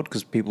media world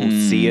because people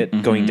see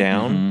it going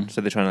down.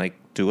 So they're trying to like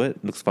do it.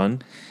 It looks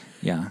fun.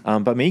 Yeah.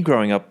 But me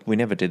growing up, we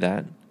never did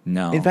that.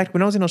 No. In fact,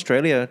 when I was in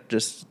Australia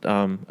just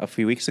a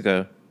few weeks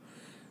ago,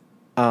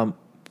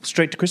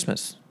 straight to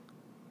Christmas.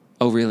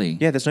 Oh, really?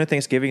 Yeah, there's no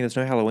Thanksgiving. There's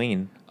no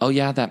Halloween. Oh,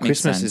 yeah, that makes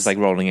Christmas sense. is like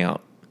rolling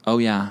out. Oh,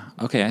 yeah.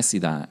 Okay, I see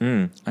that.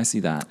 I see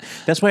that.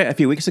 That's why a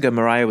few weeks ago,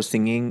 Mariah was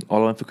singing All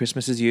I Want for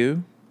Christmas Is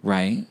You.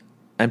 Right?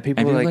 And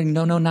people And were people like, are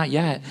like, no, not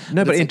yet.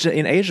 no, but it's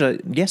in Asia,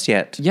 yes,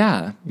 yet.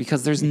 yeah,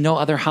 because there's no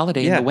other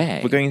holiday in the way.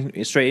 We're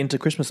going straight into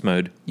Christmas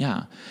mode.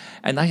 Yeah.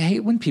 And I hate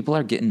when people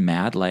are getting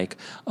mad, like,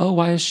 oh,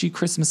 why is she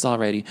Christmas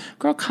already?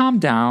 Girl, calm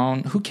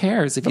down. Who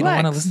cares? If you don't want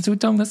to Relax. listen to it,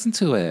 don't listen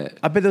to it.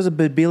 I bet there's a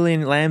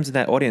billion lambs in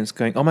that audience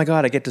going, oh my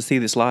God, I get to see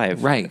this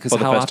live. Right, because for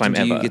the how first often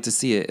time do you ever. get to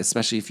see it,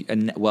 especially if you,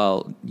 and,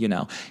 well, you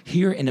know,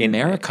 here in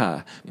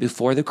America,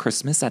 before the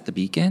Christmas at the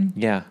Beacon,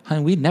 Yeah.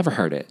 honey, we'd never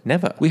heard it.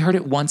 Never. We heard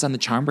it once on the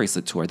Charm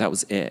Bracelet tour. That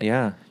was it.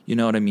 Yeah. You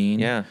know what I mean?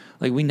 Yeah.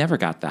 Like, we never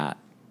got that.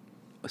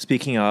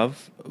 Speaking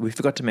of, we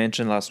forgot to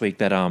mention last week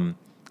that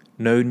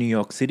no New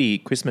York City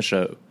Christmas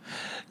show.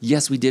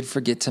 Yes, we did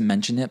forget to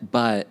mention it,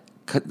 but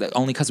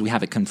only because we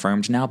have it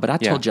confirmed now. But I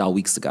told y'all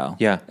weeks ago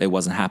it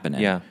wasn't happening.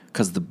 Yeah.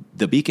 Because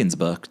the Beacon's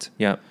booked.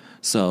 Yeah.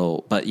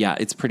 So, but yeah,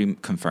 it's pretty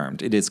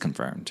confirmed. It is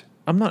confirmed.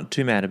 I'm not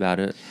too mad about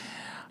it.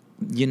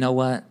 You know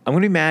what? I'm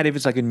going to be mad if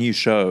it's like a new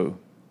show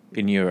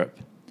in Europe.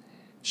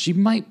 She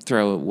might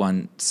throw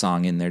one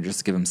song in there just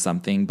to give him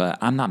something, but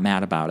I'm not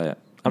mad about it.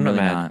 I'm not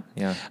really mad.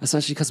 Yeah.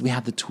 Especially because we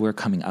have the tour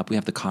coming up. We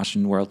have the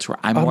Caution World Tour.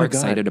 I'm Oh more my God.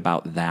 excited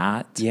about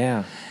that.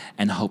 Yeah.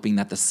 And hoping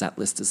that the set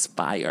list is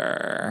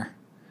fire.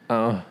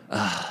 Oh.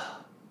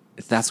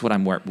 That's what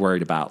I'm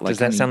worried about. Like, Does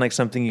that sound like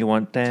something you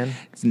want, Dan?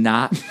 It's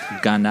not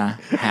gonna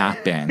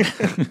happen.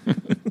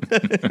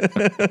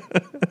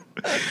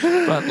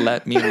 But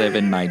let me live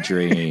in my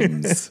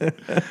dreams.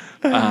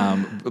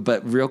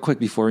 But real quick,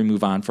 before we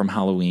move on from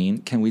Halloween,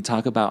 can we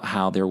talk about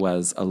how there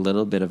was a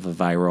little bit of a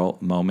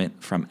viral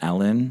moment from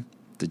Ellen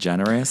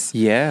DeGeneres?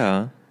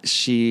 Yeah.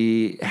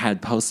 She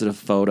had posted a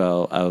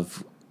photo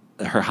of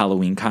her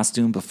Halloween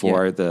costume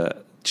before the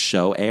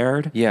show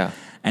aired. Yeah.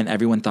 And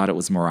everyone thought it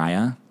was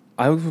Mariah.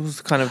 I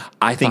was kind of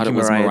I thought it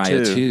was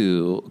Mariah too.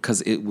 too,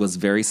 because it was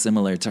very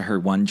similar to her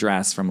one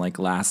dress from like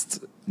last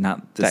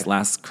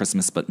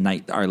Christmas, but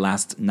our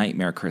last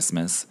Nightmare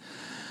Christmas.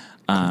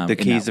 The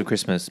Keys of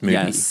Christmas movie.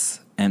 Yes,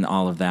 and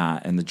all of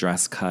that, and the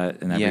dress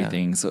cut and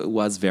everything. So it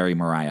was very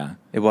Mariah.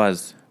 It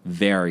was.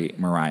 Very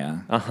Mariah.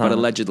 Uh-huh. But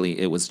allegedly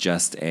it was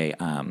just a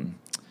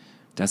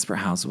Desperate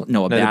Housewife.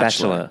 No, The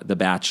Bachelor. Bachelor. The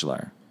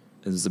Bachelor.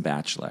 It was a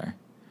Bachelor.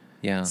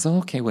 Yeah. So,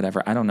 okay,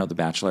 whatever. I don't know The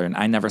Bachelor, and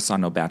I never saw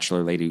no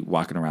Bachelor lady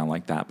walking around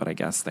like that, but I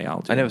guess they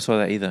all do. I never saw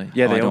that either.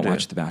 Yeah, Oh, they I all don't do.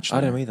 watch The Bachelor.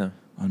 I don't either.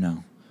 Oh,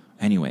 no.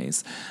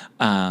 Anyways.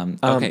 Okay.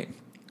 What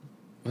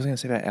was I going to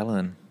say about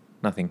Ellen?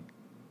 Nothing.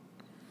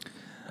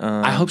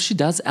 I hope she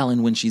does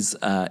Ellen when she's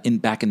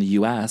back in the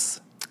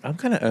U.S. I'm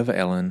kind of over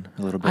Ellen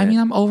a little bit. I mean,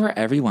 I'm over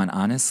everyone,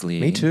 honestly.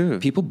 Me too.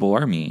 People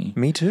bore me.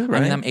 Me too, I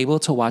right? mean, I'm able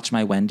to watch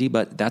my Wendy,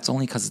 but that's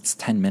only because it's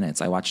 10 minutes.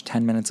 I watch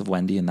 10 minutes of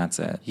Wendy, and that's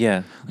it.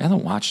 Yeah. I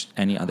don't watch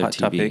any other Hot TV.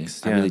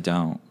 Topics, I yeah. really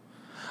don't.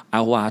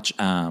 I'll watch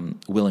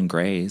Will and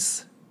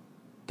Grace.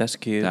 That's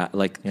cute.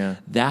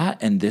 That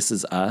and This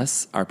Is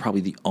Us are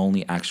probably the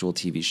only actual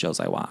TV shows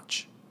I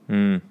watch.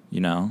 You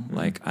know?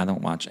 Like, I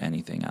don't watch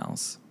anything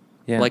else.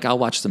 Yeah. Like, I'll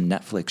watch some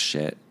Netflix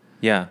shit.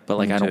 Yeah. But,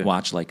 like, me I don't too.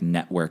 watch, like,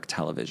 network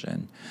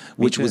television.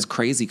 Which was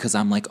crazy because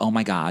I'm like, oh,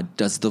 my God,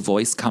 does The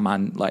Voice come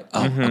on? Like,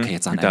 oh, okay,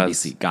 it's on It does.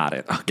 NBC. Got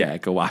it. Okay, I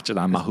go watch it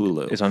on my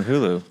Hulu. It's on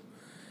Hulu.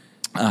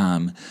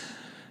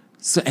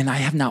 So, and I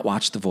have not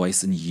watched The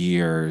Voice in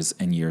years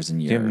and years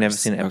and years. You've never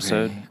seen an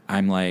episode? Okay.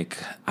 I'm like,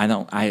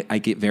 I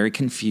get very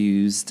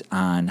confused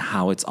on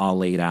how it's all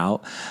laid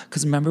out.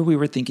 Because remember, we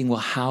were thinking, well,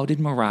 how did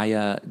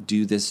Mariah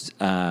do this,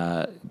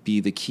 be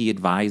the key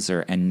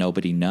advisor and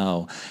nobody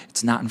know?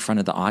 It's not in front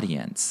of the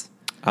audience.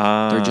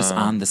 They're just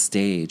on the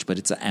stage, but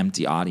it's an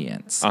empty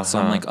audience. So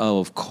I'm like, oh,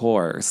 of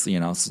course, you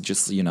know, so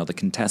just, you know, the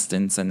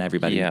contestants and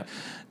everybody, Yeah.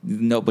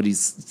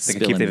 nobody's They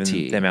can spilling keep the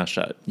tea. their mouth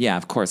shut. Yeah,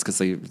 of course, because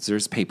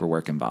there's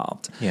paperwork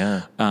involved.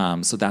 Yeah.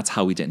 So that's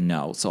how we didn't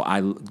know. So I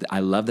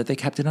love that they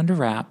kept it under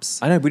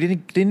wraps. I know. We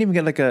didn't even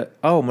get like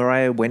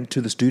Mariah went to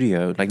the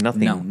studio. Like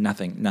nothing. No,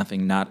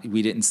 nothing.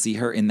 We didn't see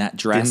her in that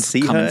dress see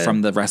coming her.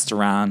 from the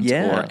restaurant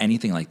Yeah. or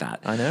anything like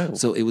that. I know.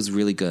 So it was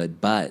really good.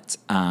 But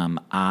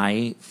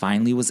I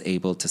finally was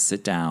able to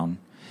sit down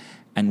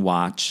and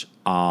watch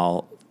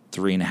all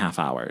 3.5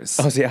 hours.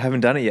 Oh, see, I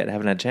haven't done it yet. I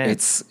haven't had a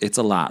chance. It's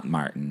a lot,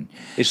 Martin.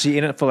 Is she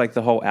in it for like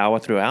the whole hour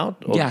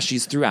throughout? Or? Yeah,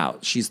 she's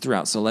throughout.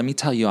 So let me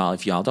tell you all,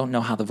 if y'all don't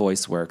know how The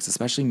Voice works,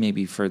 especially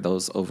maybe for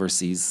those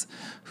overseas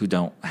who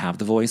don't have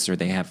The Voice or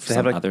they have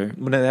other.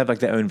 No, they have like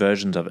their own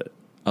versions of it.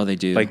 Oh, they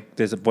do? Like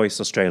there's a Voice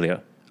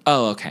Australia.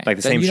 Oh, okay. Like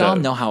the same show. You all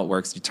know how it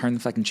works. You turn the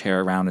fucking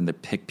chair around and they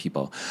pick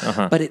people.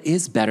 But it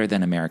is better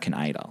than American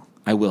Idol,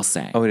 I will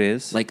say. Oh, it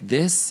is? Like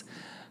this,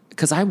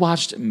 because I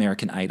watched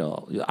American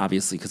Idol,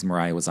 obviously because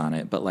Mariah was on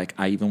it, but like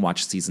I even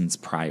watched seasons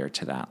prior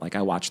to that. Like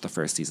I watched the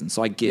first season,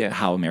 so I get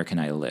how American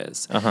Idol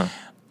is.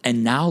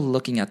 And now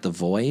looking at The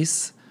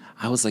Voice,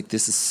 I was like,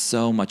 this is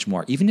so much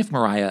more. Even if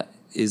Mariah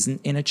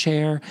isn't in a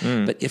chair,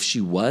 but if she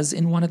was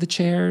in one of the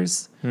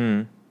chairs...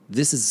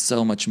 This is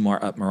so much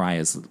more up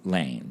Mariah's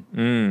lane,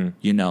 than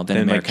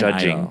American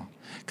Idol.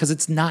 Because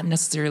it's not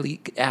necessarily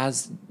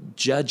as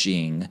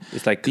judging.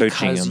 It's like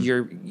coaching them.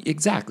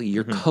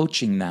 You're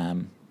coaching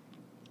them.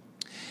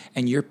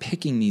 And you're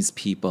picking these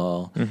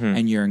people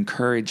and you're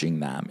encouraging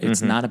them.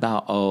 It's not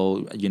about,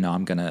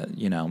 I'm going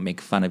to, make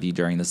fun of you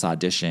during this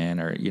audition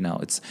or,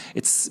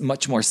 it's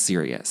much more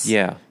serious.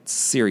 Yeah. It's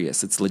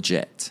serious. It's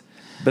legit.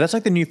 But that's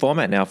like the new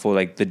format now for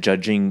like the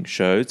judging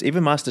shows.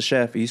 Even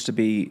MasterChef, it used to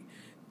be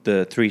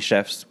the 3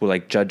 chefs were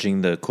like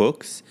judging the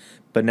cooks,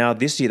 but now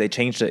this year they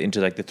changed it into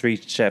like the 3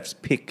 chefs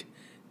pick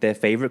their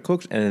favorite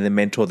cooks and then they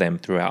mentor them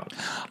throughout.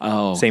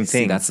 Oh, same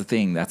thing. That's the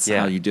thing. That's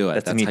how you do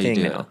it. That's how you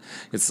do it.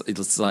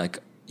 It's like,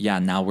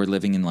 now we're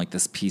living in like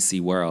this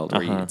PC world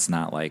where it's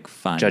not like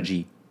fun.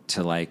 Judgy.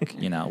 To like,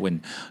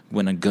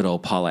 when a good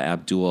old Paula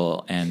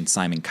Abdul and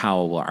Simon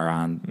Cowell are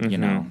on,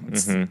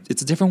 it's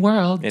a different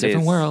world.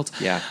 World.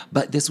 Yeah.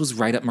 But this was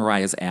right up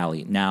Mariah's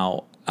alley.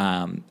 Now,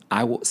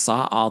 I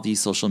saw all the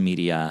social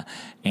media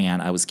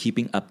and I was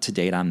keeping up to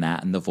date on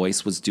that. And The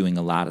Voice was doing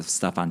a lot of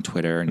stuff on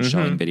Twitter and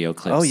showing video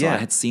clips. Oh, yeah. So I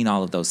had seen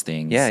all of those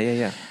things.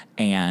 Yeah.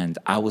 And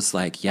I was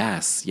like,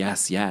 yes.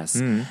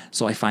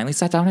 So I finally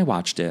sat down and I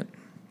watched it.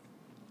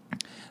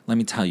 Let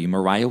me tell you,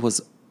 Mariah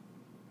was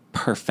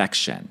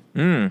perfection.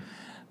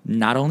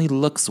 Not only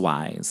looks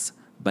wise,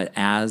 but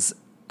as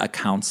a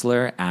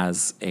counselor,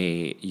 as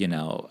a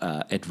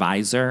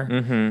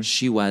advisor,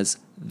 she was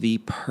the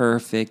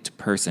perfect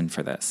person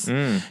for this.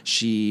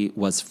 She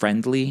was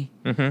friendly.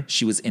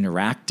 She was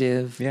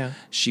interactive. Yeah.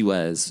 She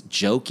was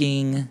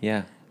joking.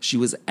 Yeah. She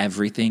was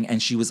everything.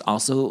 And she was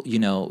also,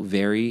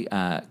 very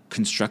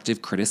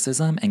constructive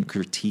criticism and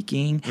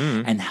critiquing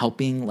and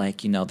helping.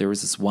 Like, there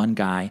was this one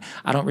guy,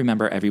 I don't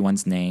remember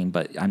everyone's name,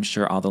 but I'm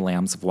sure all the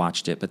lambs have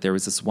watched it. But there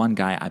was this one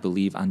guy, I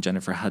believe, on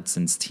Jennifer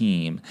Hudson's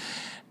team.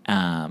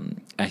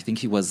 I think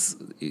he was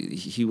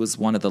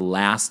one of the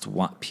last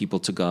people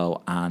to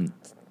go on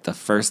the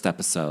first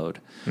episode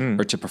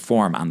or to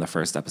perform on the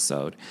first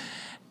episode.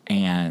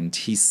 And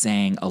he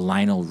sang a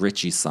Lionel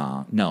Richie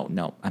song.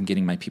 No, I'm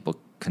getting my people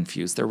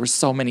confused. There were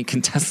so many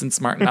contestants,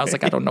 Martin. I was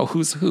like, I don't know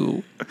who's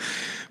who.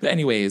 But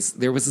anyways,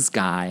 there was this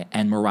guy,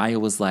 and Mariah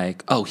was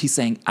like, oh, he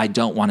sang I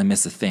Don't Want to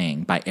Miss a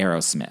Thing by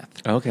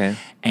Aerosmith. Okay.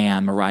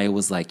 And Mariah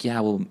was like, yeah,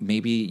 well,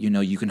 maybe,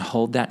 you can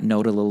hold that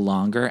note a little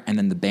longer, and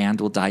then the band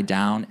will die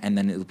down, and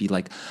then it'll be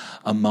like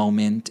a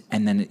moment,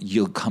 and then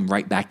you'll come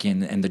right back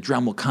in, and the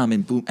drum will come,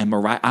 and boom, and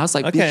Mariah, I was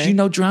like, bitch, you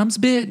know drums,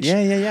 bitch?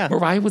 Yeah.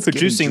 Mariah was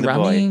producing the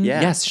boy. Yeah.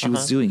 Yes, she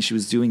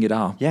was doing it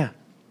all. Yeah.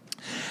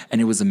 And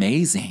it was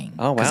amazing.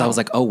 Oh, wow. Because I was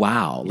like, oh,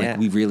 wow. Like,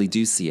 we really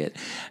do see it.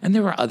 And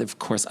there were, of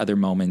course, other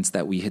moments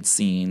that we had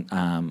seen,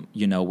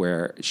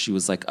 where she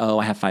was like, oh,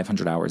 I have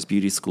 500 hours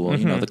beauty school,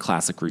 the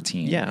classic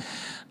routine. Yeah.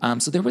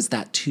 So there was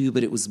that too,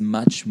 but it was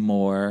much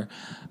more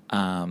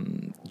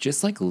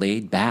just like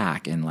laid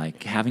back and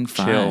like having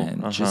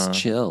fun, just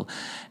chill.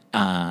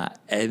 And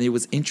it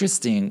was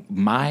interesting.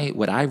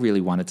 What I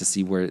really wanted to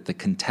see were the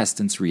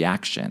contestants'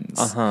 reactions.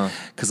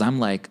 Because I'm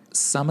like,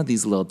 some of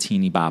these little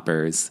teeny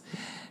boppers,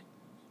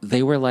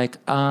 they were like,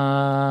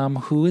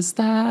 who is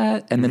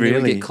that? And then they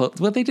would get close.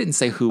 Well, they didn't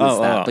say who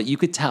was that, but you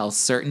could tell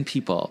certain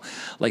people,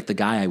 like the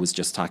guy I was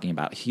just talking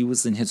about, he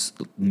was in his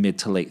mid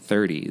to late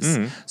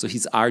 30s. So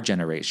he's our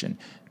generation.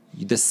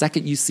 The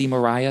second you see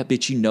Mariah,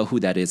 bitch, you know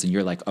who that is, and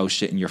you're like, oh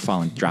shit, and you're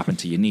dropping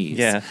to your knees.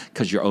 Yeah.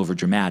 Because you're over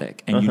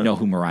dramatic, and you know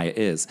who Mariah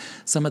is.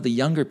 Some of the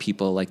younger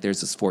people, like there's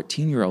this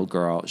 14-year-old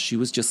girl, she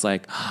was just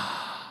like,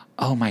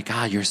 oh my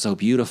God, you're so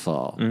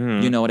beautiful.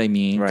 You know what I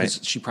mean? Right.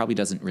 Because she probably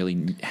doesn't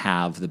really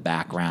have the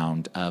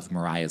background of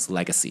Mariah's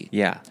legacy.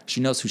 Yeah.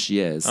 She knows who she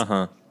is.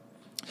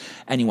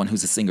 Anyone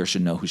who's a singer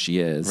should know who she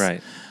is.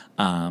 Right.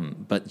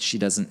 But she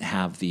doesn't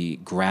have the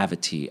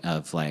gravity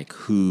of like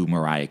who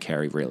Mariah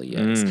Carey really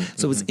is.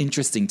 So it was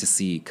interesting to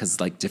see because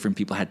like different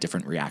people had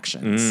different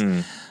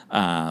reactions.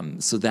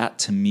 So that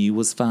to me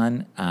was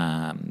fun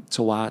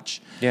to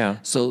watch. Yeah.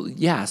 So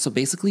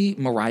basically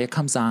Mariah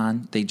comes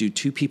on. They do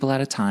 2 people at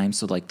a time.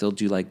 So like they'll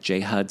do like J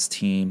Hud's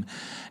team,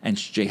 and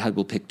J Hud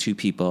will pick 2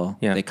 people.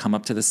 Yeah. They come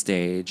up to the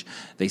stage.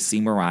 They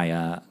see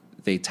Mariah.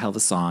 They tell the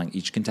song.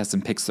 Each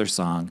contestant picks their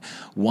song.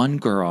 One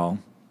girl,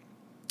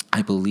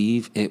 I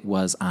believe it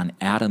was on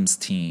Adam's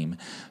team,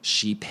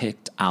 she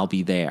picked I'll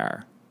Be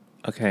There.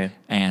 Okay.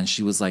 And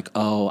she was like,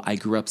 oh, I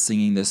grew up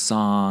singing this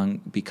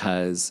song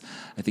because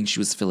I think she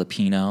was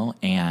Filipino.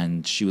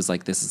 And she was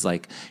like, this is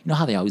like, you know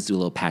how they always do a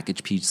little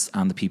package piece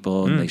on the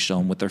people and they show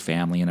them with their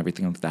family and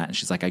everything like that. And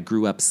she's like, I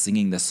grew up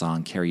singing this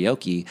song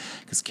karaoke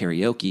because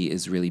karaoke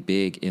is really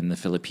big in the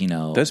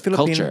Filipino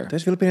culture.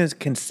 Those Filipinos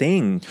can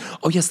sing.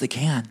 Oh, yes, they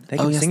can. They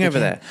can sing over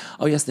there.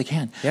 Oh, yes, they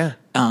can. Yeah.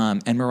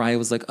 And Mariah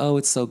was like, oh,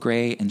 it's so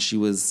great. And she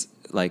was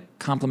like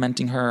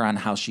complimenting her on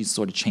how she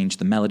sort of changed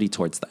the melody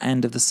towards the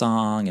end of the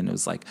song. And it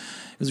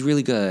was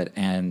really good.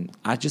 And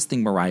I just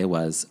think Mariah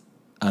was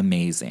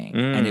amazing.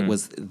 And it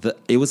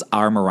was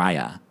our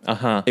Mariah.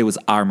 Uh-huh. It was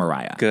our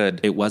Mariah. Good.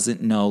 It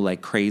wasn't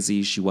like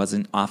crazy. She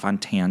wasn't off on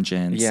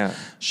tangents. Yeah.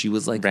 She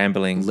was like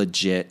rambling.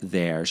 Legit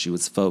there. She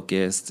was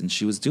focused and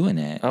she was doing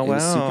it. Oh, it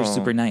was super,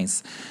 super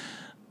nice.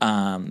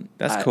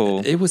 That's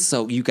cool. It was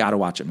you got to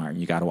watch it, Martin.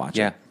 You got to watch it.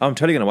 Yeah. Oh, I'm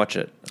totally going to watch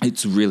it.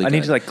 It's really good. I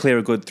need to clear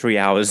a good 3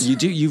 hours. You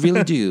do. You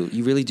really do.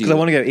 You really do. Because I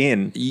want to go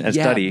in and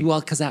study. Well,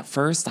 because at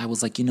first I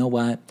was like, you know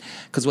what?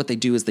 Because what they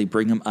do is they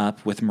bring them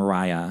up with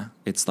Mariah.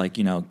 It's like,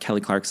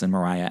 Kelly Clarkson,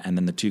 Mariah, and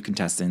then the two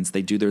contestants.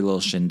 They do their little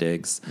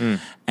shindigs.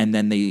 And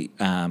then they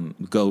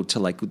go to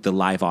the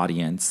live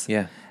audience.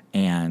 Yeah.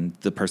 And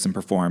the person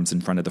performs in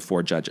front of the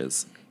 4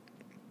 judges.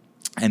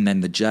 And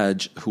then the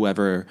judge,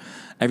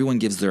 everyone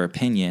gives their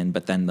opinion,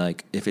 but then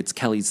if it's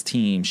Kelly's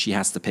team, she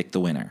has to pick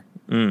the winner.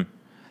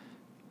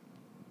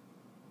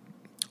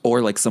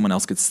 Or someone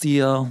else could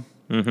steal,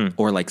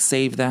 or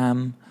save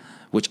them,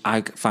 which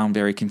I found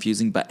very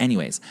confusing. But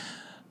anyways,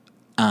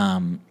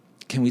 can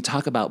we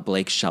talk about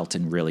Blake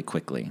Shelton really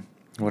quickly?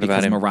 What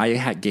about him? Because Mariah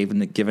had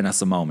given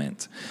us a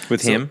moment.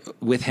 With him?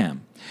 With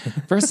him.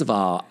 First of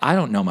all, I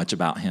don't know much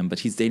about him, but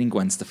he's dating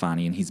Gwen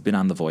Stefani and he's been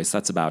on The Voice.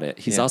 That's about it.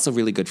 He's also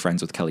really good friends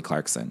with Kelly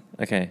Clarkson.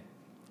 Okay.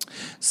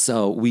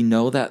 So we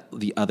know that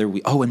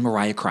and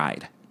Mariah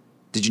cried.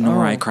 Did you know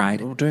Mariah cried?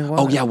 Doing what?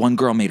 Oh, yeah, one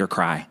girl made her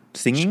cry.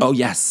 Singing? Oh,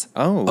 yes.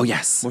 Oh,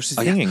 yes. What's she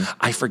singing? Yeah.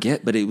 I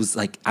forget, but it was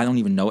I don't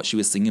even know what she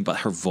was singing, but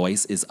her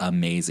voice is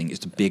amazing.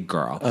 It's a big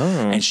girl.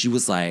 Oh. And she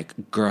was like,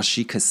 girl,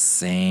 she could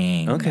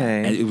sing.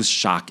 Okay. And it was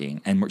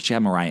shocking. And she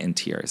had Mariah in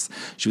tears.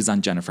 She was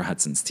on Jennifer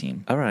Hudson's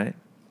team. All right.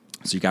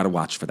 So you got to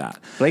watch for that.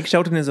 Blake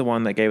Shelton is the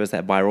one that gave us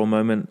that viral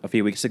moment a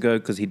few weeks ago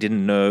because he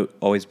didn't know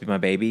Always Be My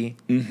Baby.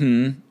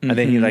 And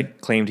then he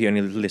claimed he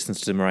only listens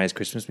to Mariah's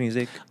Christmas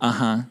music.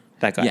 Uh-huh.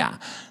 That guy. Yeah.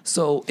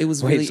 So it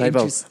was really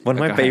interesting. One of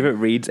my favorite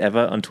reads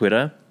ever on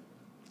Twitter,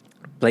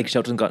 Blake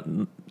Shelton got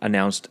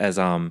announced as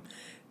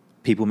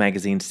People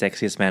Magazine's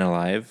Sexiest Man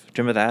Alive.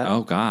 Do you remember that?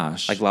 Oh,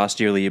 gosh. Last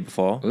year or the year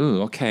before.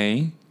 Ooh,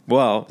 okay.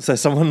 Well, so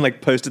someone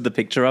posted the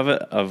picture of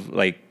it, of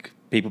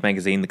People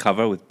Magazine, the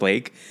cover with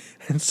Blake,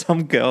 and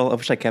some girl, I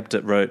wish I kept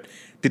it, wrote,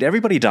 "Did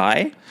everybody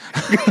die?"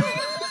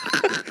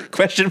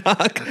 Question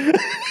mark.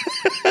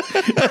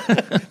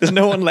 There's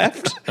no one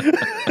left.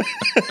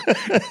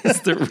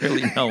 Is there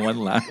really no one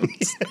left?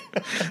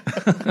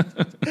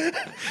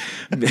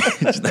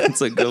 Bitch,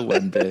 that's a good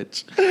one,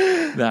 bitch.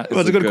 That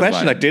was a good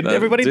question. One. Did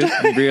everybody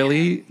die?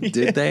 Really?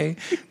 Did they?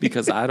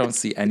 Because I don't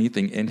see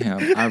anything in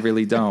him. I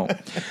really don't.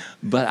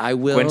 But I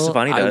will. Gwen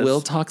Stefani does. I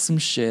will talk some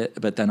shit,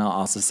 but then I'll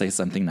also say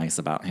something nice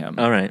about him.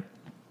 All right.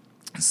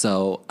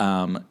 So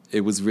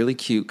it was really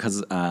cute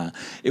because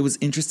it was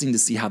interesting to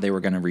see how they were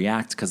going to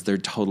react because they're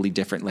totally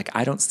different.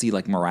 I don't see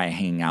Mariah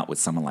hanging out with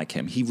someone like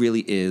him. He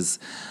really is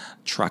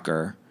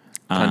trucker.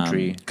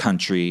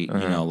 Country,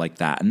 like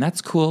that. And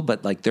that's cool,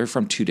 but they're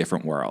from two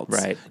different worlds.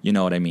 Right. You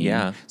know what I mean?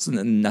 Yeah. So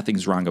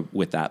nothing's wrong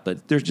with that,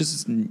 but they're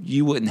just,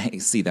 you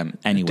wouldn't see them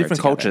anywhere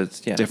Different together.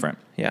 cultures. Yeah. Different.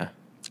 Yeah.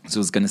 So it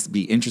was going to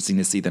be interesting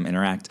to see them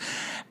interact.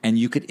 And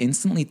you could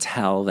instantly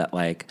tell that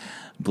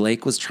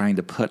Blake was trying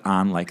to put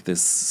on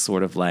this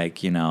sort of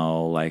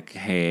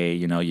hey,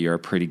 you're a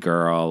pretty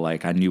girl.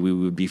 I knew we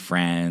would be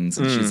friends.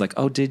 And she's like,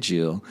 oh, did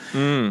you?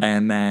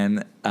 And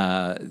then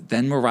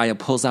Mariah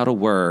pulls out a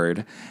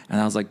word. And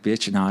I was like,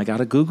 bitch, now I got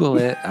to Google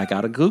it.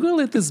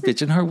 This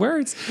bitch and her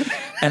words.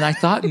 And I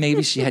thought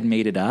maybe she had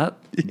made it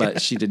up, but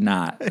she did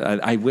not.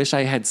 I wish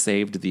I had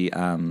saved the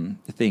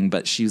thing,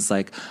 but she's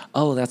like,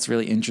 oh, that's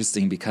really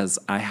interesting because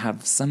I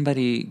have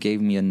somebody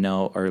gave me a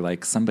note or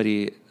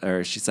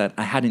she said,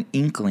 I had an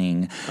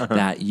inkling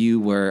that you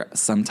were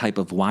some type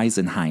of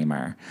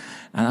Weisenheimer.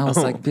 And I was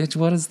like, bitch,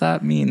 what does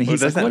that mean? And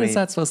he's like, what is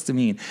that supposed to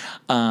mean?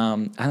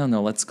 I don't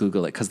know. Let's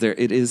Google it because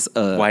it is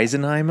a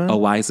Weisenheimer? A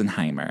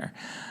Weisenheimer.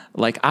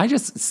 I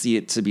just see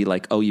it to be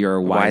oh, you're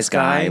a wise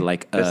guy,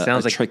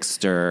 a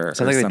trickster,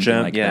 sounds or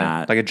something like yeah,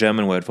 that. like a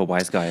German word for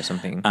wise guy or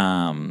something.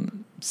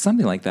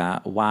 Something like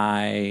that.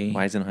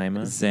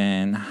 Weisenheimer?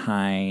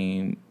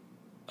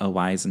 A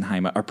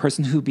Weisenheimer, a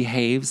person who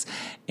behaves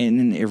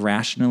in an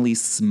irrationally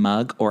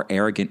smug or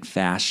arrogant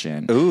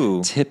fashion.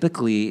 Ooh.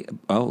 Typically,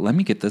 let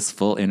me get this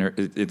full.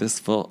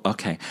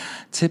 Okay.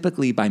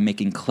 Typically by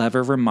making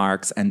clever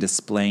remarks and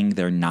displaying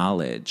their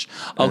knowledge.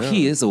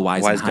 He is a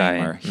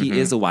Weisenheimer. He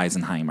is a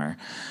Weisenheimer.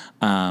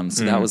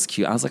 So that was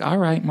cute. I was like, all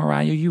right,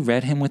 Mariah, you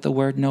read him with a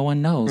word no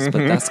one knows,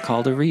 but that's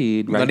called a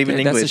read, right? Not even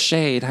there. That's a English.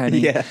 shade, honey.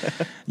 Yeah.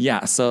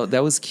 Yeah, so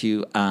that was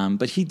cute.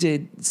 But he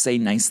did say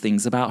nice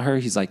things about her.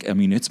 He's like, I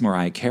mean, it's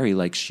Mariah Carey.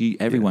 Like,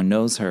 everyone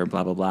knows her,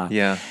 blah, blah, blah.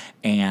 Yeah.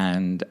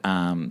 And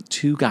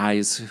two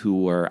guys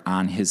who were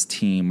on his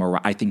team,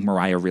 I think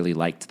Mariah really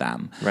liked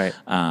them. Right.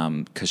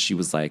 Because she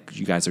was like,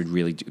 you guys are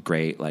really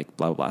great, like,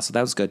 blah, blah, blah. So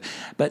that was good.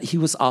 But he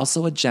was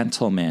also a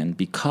gentleman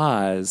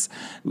because,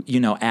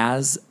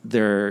 as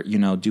they're,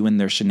 doing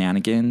their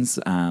shenanigans,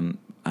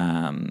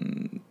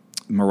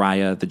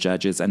 Mariah, the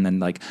judges, and then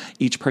like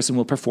each person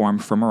will perform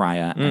for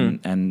Mariah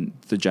and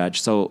the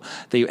judge. So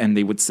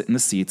they would sit in the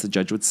seats. The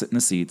judge would sit in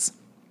the seats.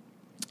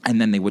 And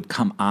then they would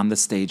come on the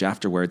stage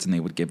afterwards and they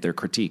would give their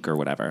critique or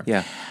whatever.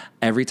 Yeah.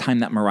 Every time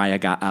that Mariah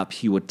got up,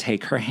 he would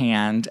take her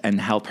hand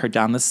and help her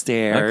down the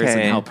stairs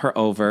and help her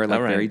over, like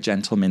very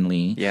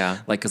gentlemanly. Yeah.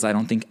 Like, because I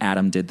don't think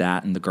Adam did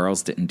that and the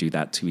girls didn't do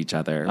that to each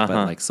other. But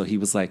like, so he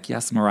was like,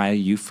 yes, Mariah,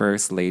 you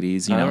first,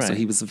 ladies. You know, right. So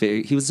he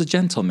was a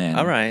gentleman.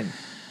 All right.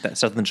 That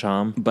Southern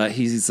charm. But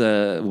he's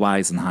a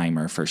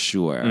Weisenheimer for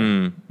sure.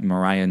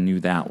 Mariah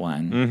knew that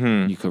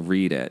one. You could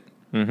read it.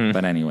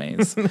 But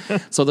anyways,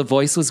 so the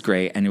voice was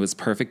great and it was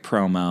perfect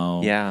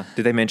promo. Yeah.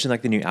 Did they mention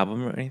like the new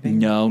album or anything?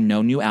 No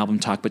new album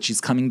talk, but she's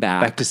coming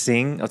back. Back to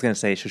sing? I was going to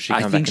say, should she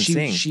come back and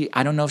sing?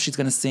 I don't know if she's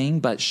going to sing,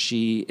 but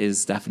she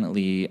is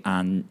definitely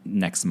on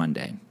next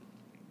Monday.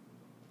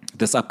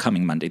 This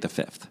upcoming Monday, the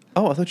 5th.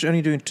 Oh, I thought you were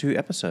only doing 2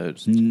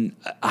 episodes.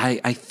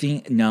 I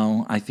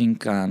think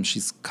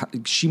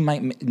she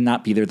might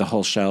not be there the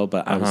whole show,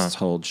 but I was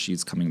told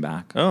she's coming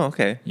back. Oh,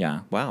 okay. Yeah.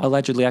 Wow.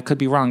 Allegedly, I could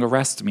be wrong.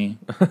 Arrest me.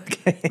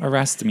 Okay.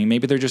 Arrest me.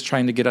 Maybe they're just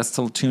trying to get us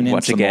to tune in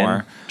Watch some again.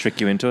 more.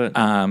 Trick you into it.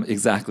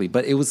 Exactly.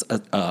 But it was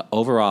a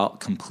overall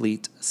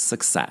complete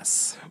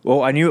success.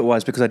 Well, I knew it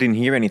was because I didn't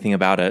hear anything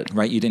about it.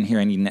 Right? You didn't hear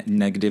any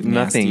negative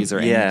Nothing. nasties or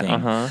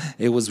anything.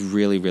 It was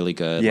really, really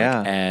good. Yeah.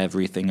 Like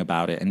everything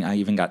about it. And I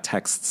even got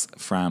texts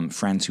from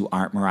friends who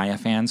aren't Mariah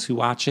fans who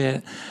watch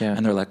it. Yeah.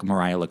 And they're like,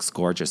 Mariah looks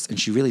gorgeous. And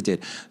she really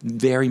did.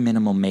 Very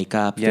minimal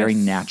makeup, very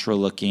natural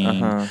looking.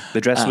 The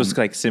dress was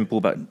like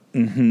simple but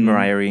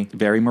Mariah-y.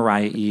 Very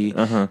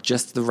Mariah-y.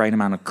 Just the right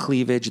amount of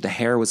cleavage. The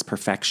hair was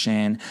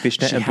perfection.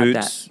 Fishnet she and had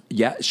boots.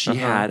 She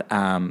had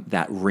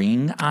that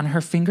ring on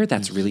her finger.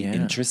 That's really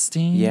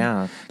interesting.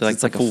 Yeah. Like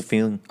it's like full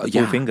finger.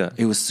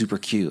 It was super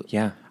cute.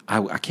 Yeah.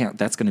 I can't.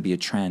 That's going to be a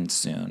trend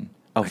soon.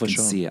 Oh, for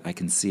sure. I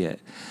can see it.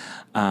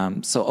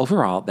 So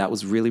overall, that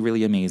was really,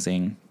 really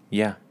amazing.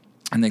 Yeah.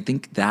 And I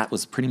think that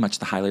was pretty much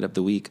the highlight of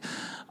the week,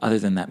 other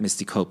than that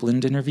Misty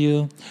Copeland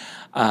interview.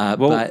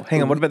 Well,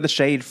 hang on. What about the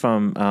shade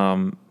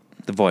from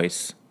The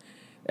Voice?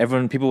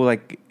 People were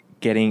like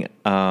getting,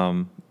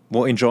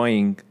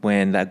 enjoying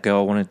when that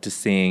girl wanted to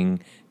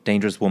sing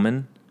Dangerous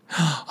Woman.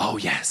 Oh,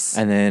 yes.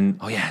 And then...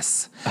 Oh,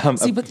 yes.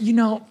 See, but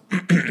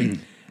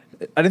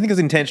I don't think it was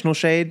intentional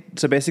shade.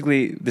 So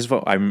basically, this is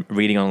what I'm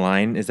reading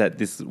online, is that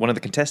one of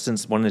the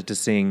contestants wanted to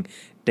sing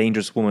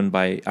Dangerous Woman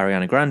by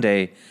Ariana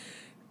Grande,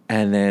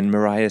 and then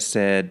Mariah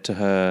said to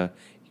her,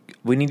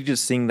 we need you to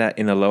sing that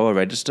in a lower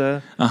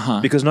register,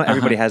 because not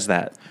everybody has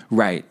that.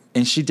 Right.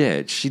 And she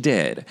did.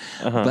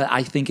 But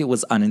I think it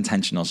was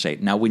unintentional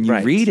shade. Now, when you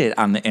read it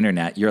on the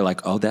internet, you're like,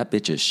 oh, that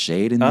bitch is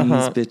shading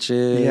these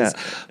bitches. Yeah.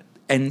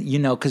 And,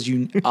 because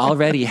you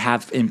already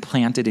have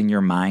implanted in your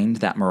mind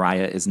that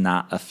Mariah is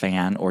not a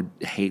fan or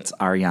hates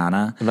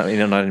Ariana.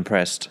 I'm not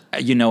impressed.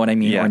 You know what I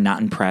mean? Yeah. Or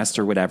not impressed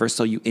or whatever.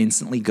 So you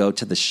instantly go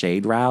to the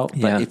shade route.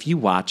 But if you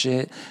watch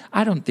it,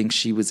 I don't think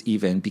she was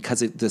even, because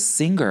the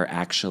singer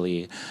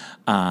actually,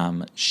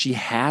 she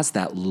has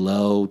that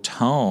low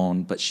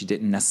tone, but she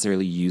didn't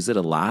necessarily use it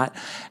a lot.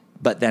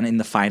 But then in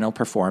the final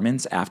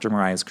performance, after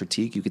Mariah's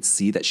critique, you could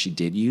see that she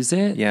did use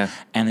it. Yeah.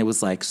 And it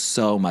was like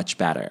so much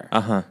better.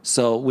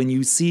 So when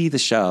you see the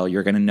show,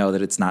 you're going to know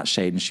that it's not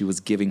shade. And she was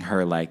giving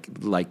her like,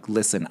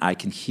 listen, I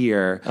can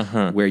hear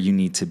where you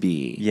need to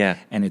be. Yeah.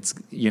 And it's,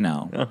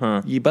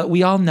 but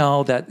we all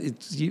know that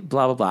it's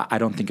blah, blah, blah. I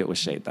don't think it was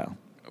shade though.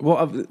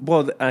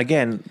 Well,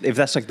 again, if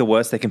that's like the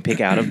worst they can pick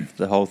out of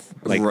the whole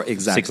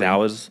 6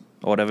 hours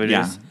or whatever it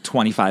is.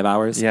 25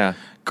 hours. Yeah.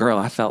 Girl,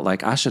 I felt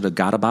like I should have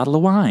got a bottle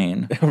of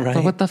wine. Right.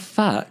 But what the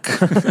fuck?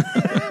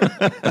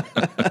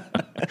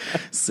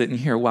 Sitting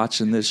here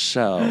watching this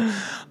show.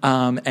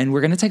 And we're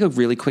going to take a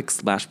really quick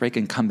splash break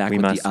and come back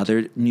the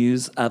other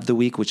news of the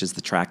week, which is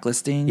the track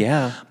listing.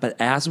 Yeah. But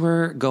as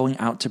we're going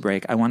out to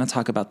break, I want to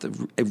talk about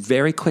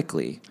very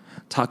quickly,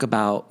 talk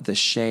about the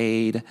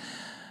shade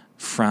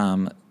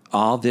from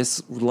all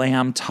this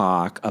lamb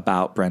talk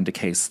about Brenda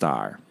K.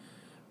 Starr.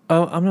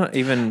 Oh, I'm not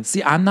even...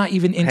 See, I'm not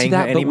even into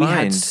that, but we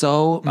had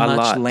so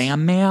much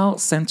lamb mail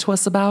sent to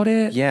us about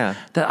it. Yeah.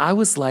 That I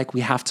was like,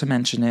 we have to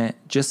mention it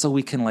just so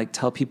we can like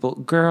tell people,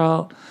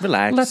 girl,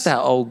 relax. Let that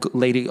old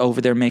lady over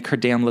there make her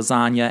damn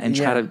lasagna and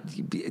try to...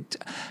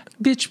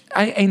 Bitch,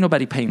 ain't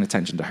nobody paying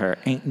attention to her.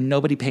 Ain't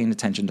nobody paying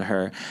attention to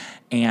her.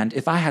 And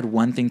if I had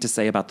one thing to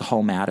say about the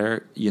whole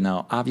matter,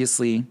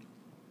 obviously,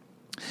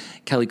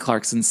 Kelly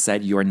Clarkson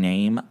said your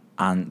name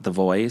on The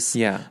Voice.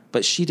 Yeah.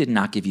 But she did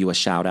not give you a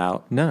shout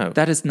out. No.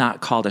 That is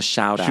not called a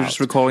shout out. She was just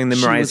recalling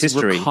Mariah's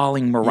history. She was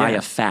recalling Mariah Yeah.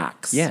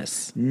 facts.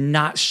 Yes.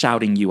 Not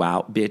shouting you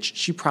out, bitch.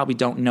 She probably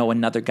don't know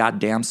another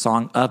goddamn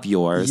song of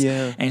yours.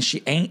 Yeah. And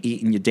she ain't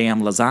eating your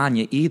damn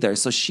lasagna either.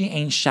 So she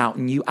ain't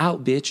shouting you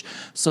out, bitch.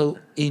 So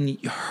in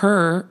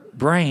her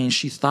brain,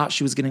 she thought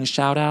she was getting a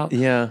shout out.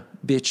 Yeah.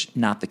 Bitch,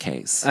 not the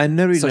case. And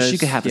nobody so knows. she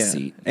could have yeah. a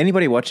seat.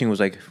 Anybody watching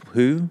was like,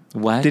 who?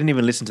 What? Didn't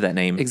even listen to that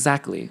name.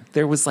 Exactly.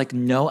 There was like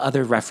no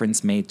other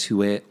reference made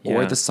to it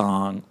or Yeah. the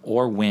song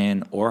or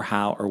when or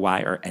how or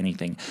why or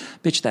anything.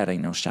 Bitch, that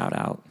ain't no shout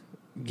out.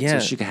 Yeah.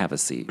 So she could have a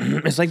seat.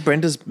 It's like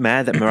Brenda's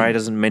mad that Mariah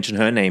doesn't mention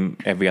her name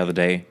every other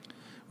day.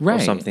 Right.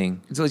 Or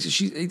something. So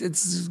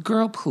it's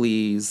girl,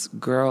 please.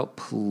 Girl,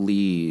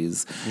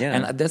 please. Yeah.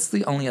 And that's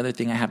the only other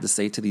thing I have to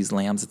say to these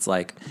lambs. It's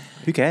like,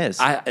 Who cares?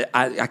 I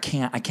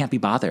can't be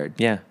bothered.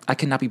 Yeah. I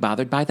cannot be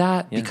bothered by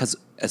that because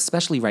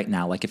especially right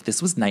now, like if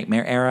this was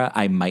Nightmare era,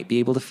 I might be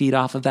able to feed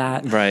off of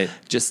that. Right.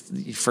 Just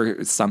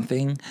for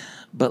something.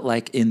 But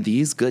like in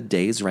these good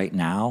days right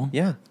now,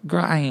 Yeah.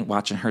 girl, I ain't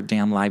watching her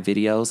damn live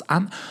videos.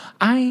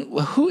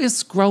 Who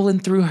is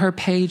scrolling through her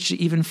page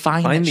to even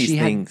find that these she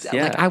things, had?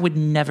 yeah. Like I would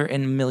never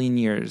in a million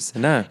years,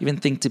 No. even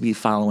think to be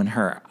following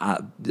her.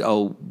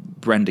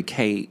 Brenda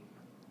K.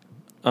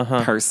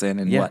 person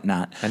and Yeah.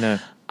 whatnot. I know.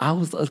 I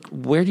was like,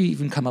 where do you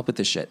even come up with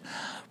this shit?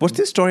 What's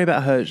this story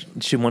about her?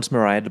 She wants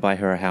Mariah to buy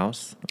her a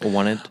house or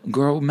wanted?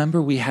 Girl,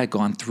 remember we had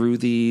gone through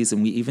these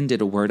and we even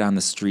did a word on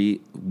the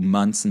street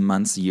months and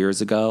months,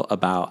 years ago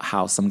about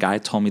how some guy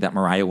told me that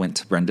Mariah went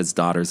to Brenda's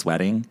daughter's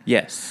wedding.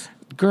 Yes.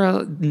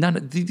 Girl, none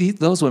of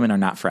those women are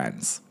not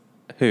friends.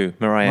 Who?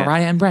 Mariah?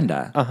 Mariah and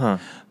Brenda. Uh-huh.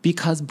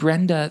 Because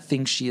Brenda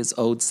thinks she is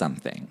owed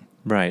something.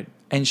 Right.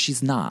 And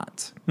she's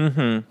not.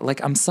 Mm-hmm.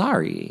 Like, I'm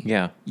sorry.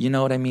 Yeah. You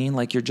know what I mean?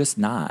 Like, you're just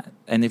not.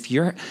 And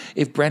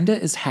if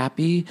Brenda is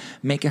happy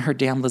making her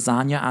damn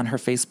lasagna on her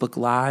Facebook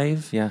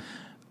Live, Yeah.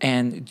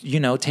 and,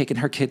 taking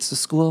her kids to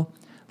school,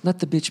 let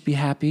the bitch be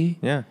happy.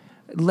 Yeah.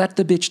 Let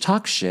the bitch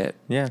talk shit.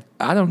 Yeah.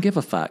 I don't give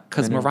a fuck.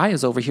 Because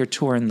Mariah's over here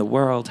touring the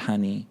world,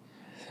 honey.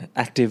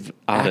 Active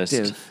artist.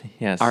 Active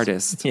Yes.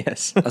 artist.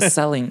 Yes. A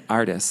selling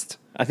artist.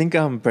 I think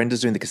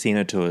Brenda's doing the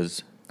casino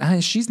tours.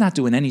 She's not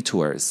doing any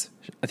tours.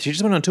 She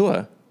just went on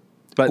tour.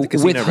 But the With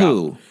casino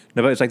who? route.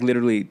 No, but it's like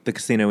literally the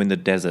casino in the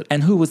desert.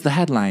 And who was the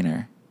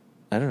headliner?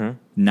 I don't know.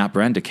 Not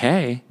Brenda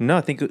K. No,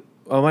 I think it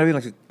might be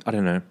like I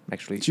don't know,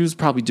 actually. She was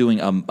probably doing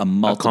a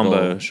multiple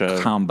combo show.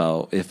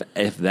 combo,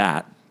 if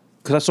that.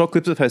 Because I saw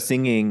clips of her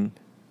singing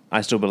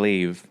I Still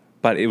Believe,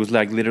 but it was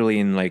like literally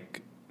in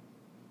like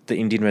the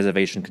Indian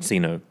Reservation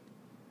casino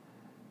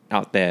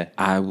out there.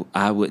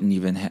 I wouldn't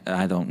even,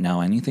 I don't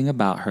know anything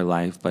about her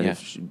life, but Yeah.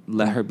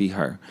 let her be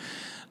her.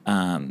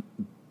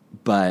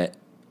 But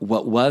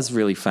what was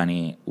really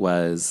funny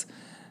was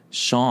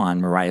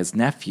Sean, Mariah's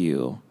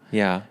nephew,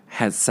 Yeah.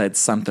 had said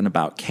something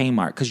about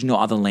K-Mart, because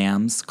all the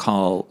lambs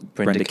call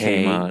Brenda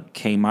K-Mart.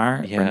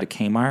 K-Mart, Yeah. Brenda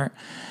K-Mart.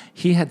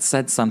 He had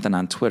said something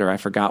on Twitter, I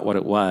forgot what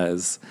it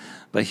was,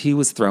 but he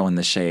was throwing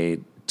the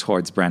shade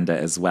towards Brenda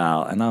as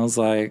well. And I was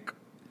like,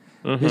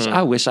 bitch,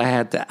 I wish I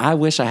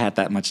had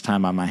that much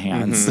time on my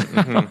hands.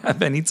 I don't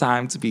have any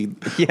time to be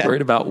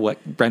worried about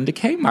what Brenda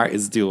K-Mart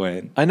is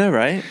doing. I know,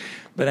 right?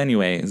 But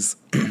anyways,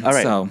 All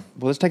right. so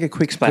Well, let's take a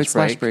quick splash quick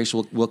splash break.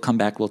 break. We'll come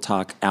back. We'll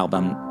talk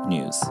album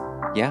news.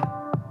 Yeah.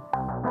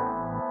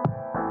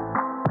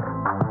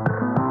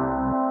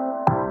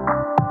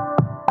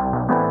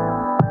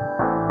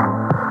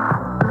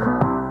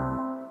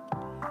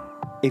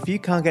 If you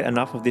can't get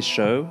enough of this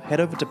show, head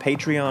over to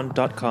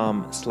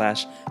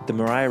patreon.com/The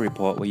Mariah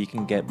Report, where you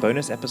can get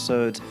bonus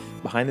episodes,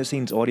 behind the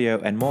scenes audio,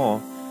 and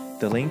more.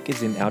 The link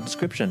is in our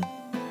description.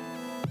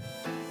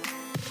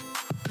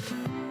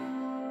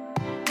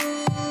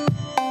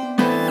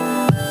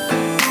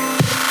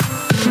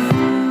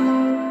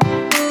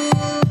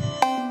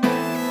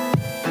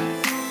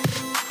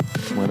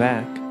 We're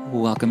back.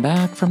 Welcome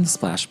back from the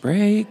splash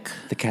break.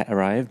 The cat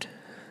arrived.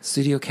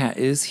 Studio Cat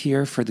is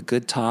here for the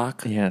good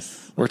talk.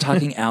 Yes. We're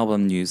talking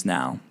album news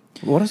now.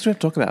 What else do we have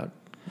to talk about?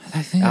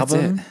 I think that's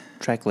Album, it.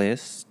 track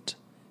list.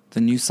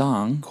 The new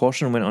song.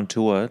 Caution went on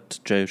tour to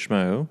Joe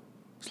Schmo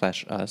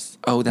 /us.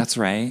 Oh, that's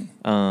right.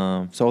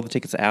 So all the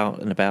tickets are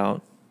out and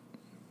about.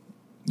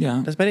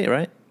 Yeah. That's about it,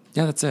 right?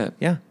 Yeah, that's it.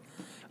 Yeah.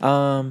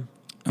 And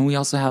we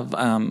also have,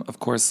 of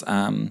course,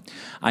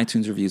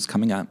 iTunes reviews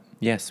coming up.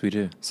 Yes, we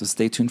do. So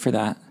stay tuned for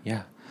that.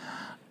 Yeah.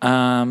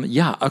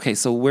 Yeah. Okay.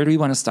 So where do we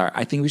want to start?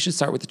 I think we should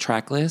start with the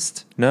track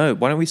list. No,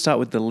 why don't we start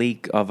with the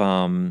leak of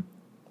No.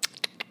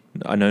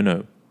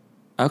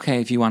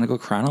 Okay. If you want to go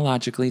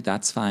chronologically,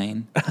 that's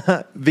fine.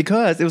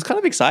 Because it was kind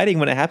of exciting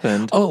when it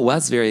happened. Oh, it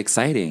was very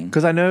exciting.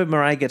 Because I know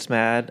Mariah gets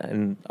mad,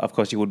 and of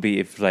course you would be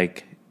if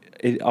like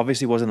it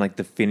obviously wasn't like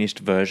the finished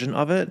version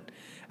of it.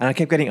 And I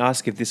kept getting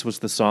asked if this was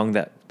the song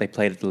that they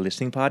played at the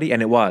listening party,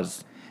 and it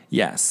was.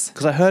 Yes.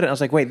 Because I heard it, I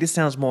was like, wait, this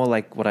sounds more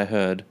like what I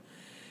heard.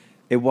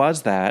 It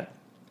was that.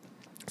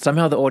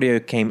 Somehow the audio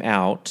came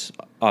out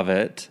of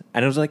it,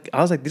 and it was like,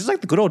 I was like, this is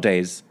like the good old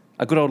days.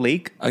 A good old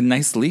leak. A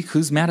nice leak.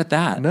 Who's mad at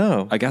that?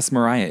 No. I guess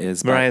Mariah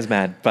is. Mariah's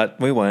mad, but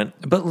we weren't.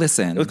 But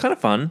listen. It was kind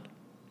of fun.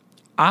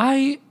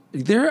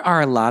 There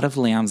are a lot of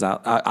lambs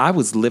out. I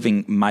was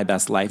living my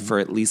best life for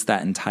at least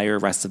that entire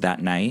rest of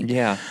that night.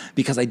 Yeah.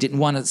 Because I didn't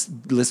want to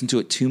listen to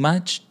it too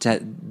much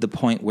to the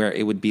point where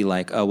it would be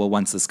like, oh, well,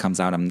 once this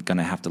comes out, I'm going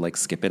to have to like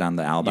skip it on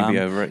the album. You'd be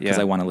over it, yeah. Because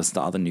I want to listen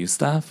to all the new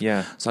stuff.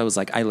 Yeah. So I was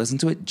like, I listened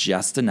to it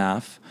just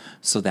enough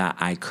so that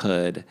I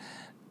could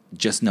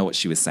just know what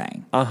she was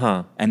saying.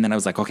 Uh-huh. And then I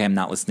was like, okay, I'm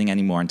not listening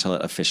anymore until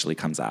it officially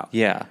comes out.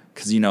 Yeah.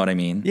 Because you know what I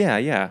mean? Yeah,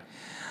 yeah.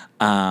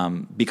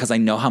 Because I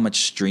know how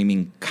much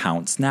streaming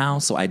counts now,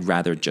 so I'd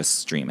rather just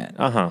stream it.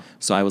 Uh-huh.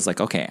 So I was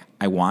like, okay,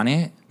 I want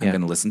it. I'm Yeah.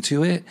 going to listen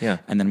to it. Yeah.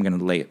 And then I'm going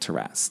to lay it to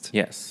rest.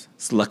 Yes.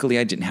 So luckily,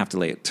 I didn't have to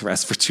lay it to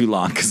rest for too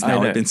long because I now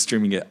know. I've been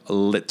streaming it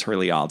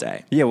literally all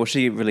day. Yeah, well,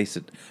 she released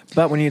it.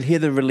 But when you hear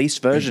the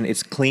released version,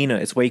 it's cleaner.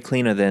 It's way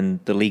cleaner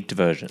than the leaked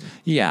version.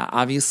 Yeah,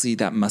 obviously,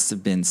 that must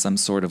have been some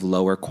sort of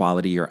lower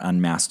quality or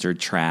unmastered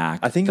track.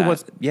 I think it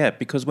was, yeah,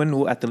 because when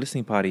we were at the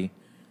listening party,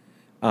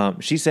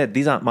 she said,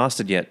 these aren't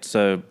mastered yet,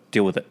 so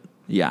deal with it.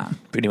 Yeah.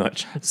 Pretty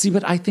much. See,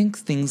 but I think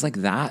things like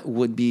that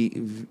would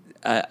be,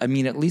 I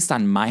mean, at least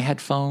on my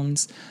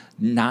headphones,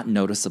 not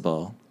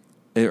noticeable.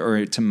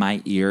 Or to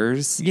my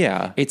ears.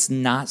 Yeah. It's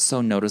not so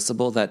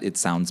noticeable that it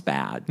sounds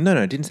bad. No,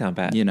 it didn't sound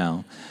bad. You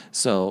know?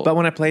 So. But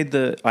when I played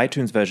the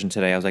iTunes version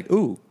today, I was like,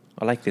 ooh,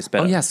 I like this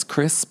better. Oh, yes.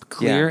 Crisp,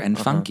 clear, Yeah, and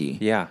funky.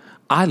 Yeah.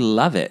 I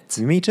love it.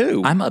 Me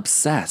too. I'm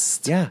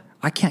obsessed. Yeah.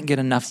 I can't get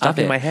enough Stuck of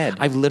in it. my head.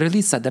 I've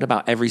literally said that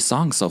about every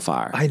song so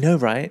far. I know,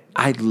 right?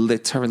 I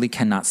literally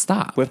cannot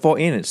stop. We're 4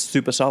 in. It's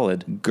super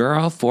solid.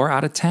 Girl, 4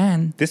 out of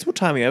 10. This will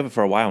tie me over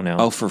for a while now.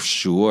 Oh, for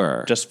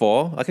sure. Just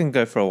 4? I can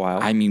go for a while.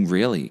 I mean,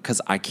 really,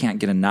 because I can't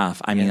get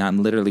enough. I mean,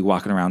 I'm literally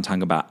walking around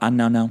talking about,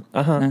 no.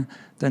 Uh-huh.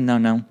 No.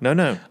 No.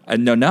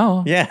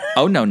 No. Yeah.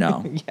 Oh,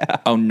 no. Yeah.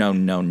 Oh,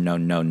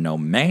 no,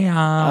 ma'am.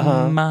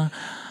 Uh-huh.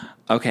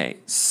 Okay,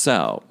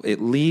 so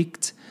it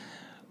leaked,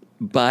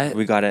 but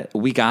We got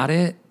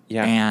it.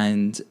 Yeah.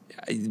 And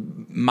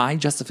my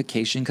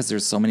justification, because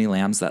there's so many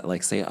lambs that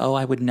like say, oh,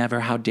 I would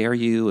never, how dare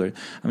you? Or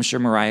I'm sure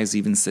Mariah's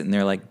even sitting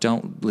there like,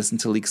 don't listen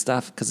to leaked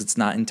stuff because it's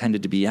not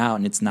intended to be out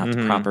and it's not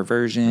the proper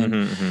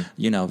version.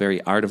 You know,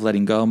 very art of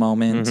letting go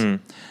moment.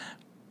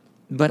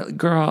 But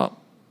girl,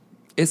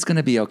 it's going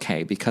to be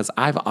okay because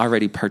I've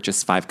already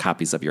purchased 5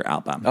 copies of your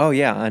album. Oh,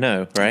 yeah, I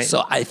know, right?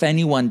 So if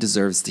anyone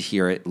deserves to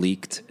hear it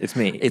leaked, It's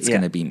me. It's Yeah.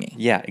 going to be me.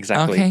 Yeah,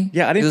 exactly. Okay.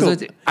 Yeah, I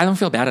don't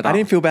feel bad at all. I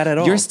didn't feel bad at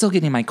all. You're still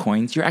getting my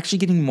coins. You're actually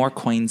getting more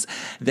coins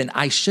than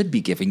I should be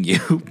giving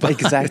you. but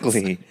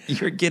Exactly.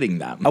 You're getting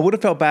them. I would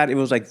have felt bad if it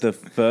was like the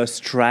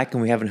first track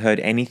and we haven't heard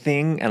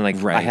anything and like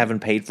I Right.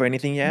 haven't paid for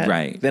anything yet.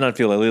 Right. Then I'd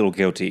feel a little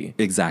guilty.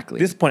 Exactly.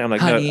 At this point, I'm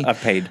like, Honey, no,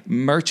 I've paid.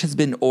 Merch has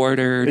been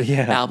ordered.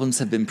 Yeah. Albums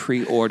have been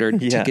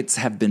pre-ordered. Yeah. Tickets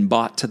have been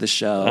bought to the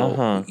show.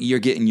 Uh-huh. You're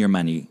getting your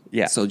money.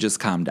 Yeah. So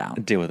just calm down.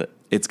 Deal with it.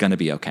 It's going to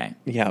be okay.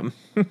 Yeah.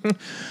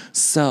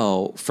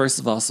 So, first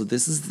of all,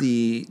 this is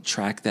the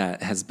track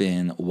that has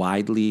been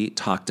widely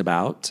talked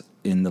about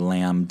in the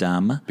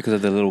Lambdom. Because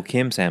of the little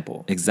Kim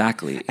sample.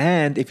 Exactly.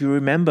 And if you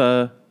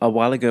remember, a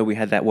while ago we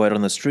had that word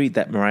on the street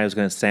that Mariah was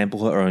going to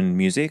sample her own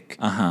music.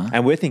 Uh-huh.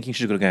 And we're thinking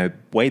she's going to go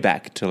way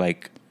back to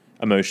like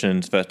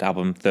Emotions, first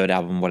album, third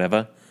album,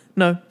 whatever.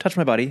 No, Touch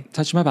My Body.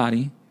 Touch My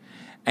Body.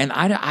 And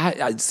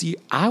I see,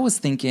 I was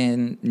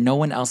thinking no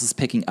one else is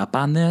picking up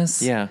on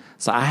this. Yeah.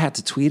 So I had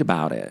to tweet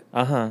about it.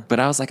 Uh-huh. But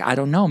I was like, I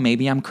don't know.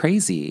 Maybe I'm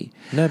crazy.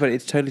 No, but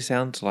it totally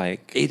sounds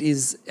like... It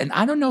is, and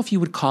I don't know if you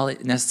would call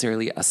it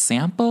necessarily a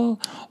sample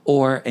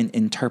or an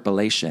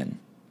interpolation.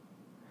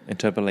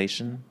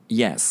 Interpolation?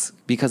 Yes,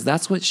 because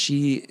that's what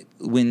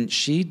when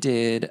she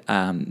did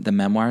the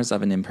Memoirs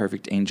of an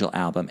Imperfect Angel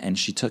album, and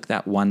she took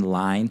that one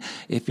line,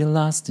 if you're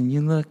lost and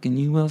you look and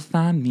you will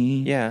find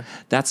me. Yeah.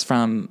 That's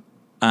from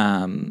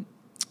Cyndi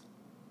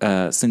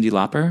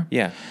Lauper.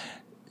 Yeah.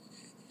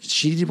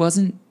 She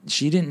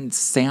didn't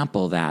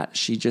sample that.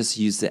 She just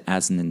used it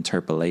as an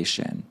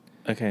interpolation.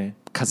 Okay.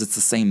 Because it's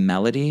the same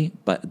melody,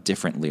 but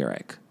different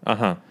lyric.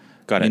 Uh-huh.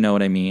 Got it. You know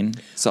what I mean?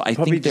 So I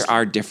Probably think there just-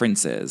 are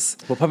differences.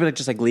 Well, probably like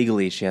just like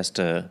legally she has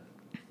to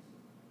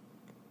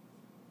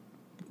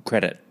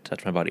credit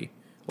Touch My Body.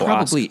 Or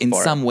Probably ask in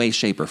for it. some way,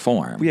 shape, or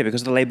form. Well, yeah,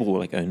 because the label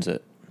like owns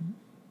it.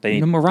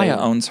 Mariah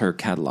they- owns her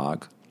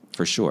catalog,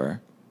 for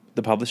sure.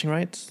 the publishing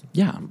rights?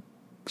 Yeah.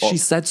 Oh. She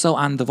said so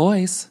on The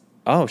Voice.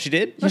 Oh, she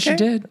did? Yes, she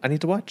did. I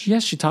need to watch.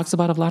 Yes, she talks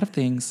about a lot of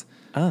things.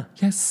 Ah.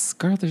 Yes,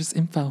 girl, there's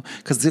info.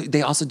 Because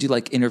they also do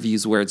like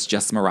interviews where it's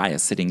just Mariah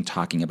sitting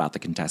talking about the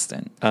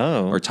contestant.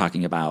 Oh. Or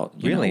talking about,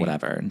 you know, Really?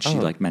 whatever. And she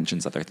Oh. like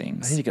mentions other I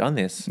things. need to get on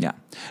this. Yeah.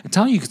 I'm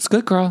telling you, it's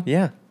good, girl.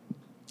 Yeah.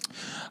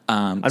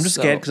 I'm just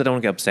scared because I don't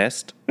want to get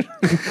obsessed.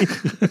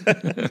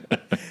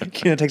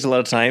 It takes a lot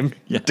of time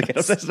to get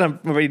obsessed. I'm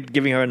already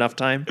giving her enough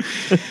time.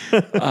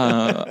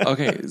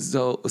 Okay,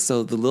 so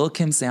the Lil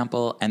Kim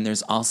sample, and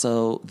there's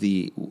also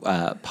the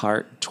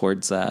part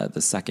towards the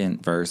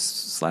second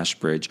verse /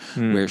 bridge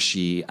where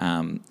she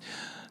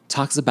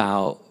talks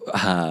about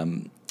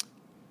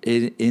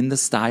in the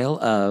style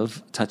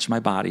of Touch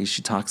My Body.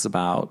 She talks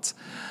about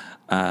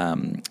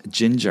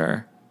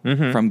Ginger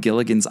from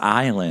Gilligan's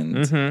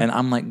Island. And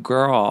I'm like,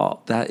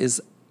 girl, that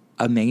is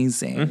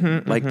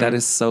amazing. That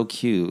is so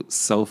cute,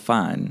 so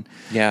fun.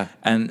 Yeah.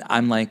 And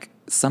I'm like,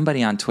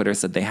 somebody on Twitter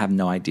said they have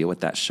no idea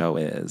what that show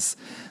is.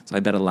 So I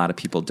bet a lot of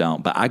people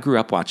don't. But I grew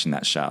up watching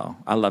that show.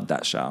 I loved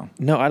that show.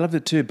 No, I loved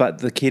it too. But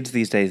the kids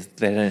these days,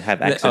 they don't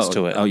have access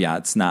to it. Oh yeah,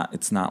 it's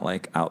not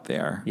like out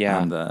there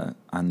on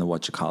the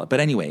what you call it. But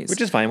anyways,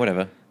 which is fine.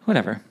 Whatever.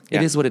 Yeah.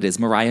 It is what it is.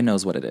 Mariah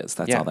knows what it is.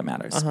 That's all that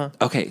matters.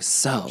 Okay,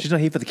 so she's not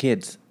here for the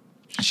kids.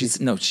 She's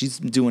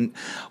doing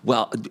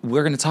well.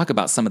 We're going to talk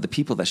about some of the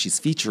people that she's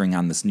featuring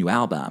on this new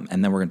album,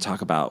 and then we're going to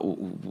talk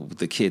about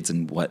the kids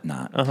and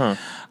whatnot.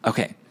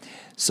 Okay,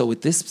 so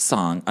with this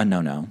song, A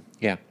No-No,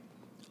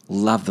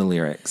 love the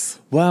lyrics.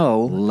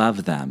 Well,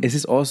 love them. Is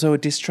this also a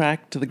diss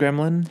track to the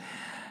Gremlin?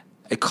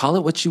 Call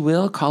it what you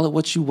will, call it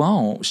what you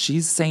won't.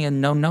 She's saying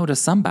no to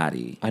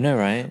somebody. I know,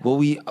 right?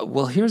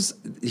 Well, here's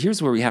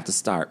where we have to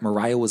start.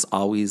 Mariah was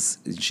always,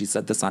 she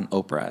said this on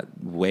Oprah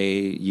way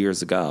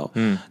years ago,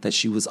 that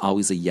she was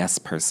always a yes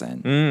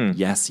person.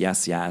 Yes,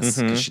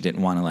 because she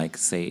didn't want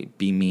to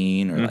be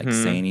mean or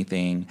say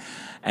anything.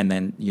 And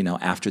then,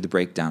 after the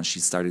breakdown, she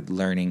started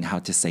learning how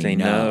to say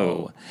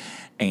no.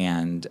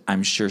 And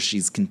I'm sure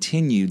she's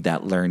continued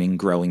that learning,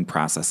 growing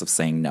process of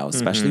saying no,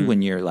 especially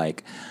when you're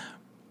like,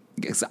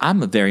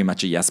 I'm very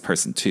much a yes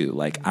person too.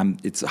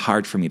 It's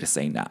hard for me to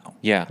say no.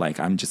 Yeah.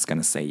 I'm just going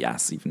to say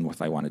yes, even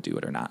if I want to do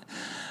it or not.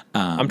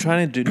 I'm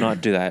trying to not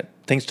do that.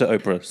 Thanks to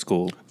Oprah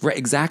School. Right.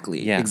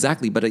 Exactly. Yeah.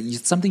 Exactly. But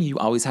it's something you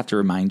always have to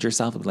remind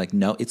yourself of,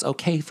 no, it's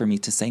okay for me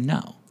to say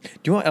no. Do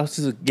you know what else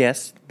is a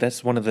yes?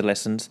 That's one of the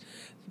lessons.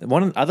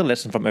 One other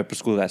lesson from Oprah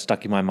School that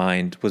stuck in my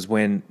mind was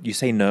when you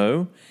say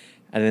no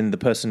and then the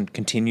person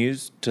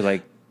continues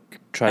to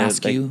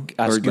ask you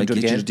to get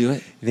you to do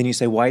it. Then you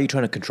say, "Why are you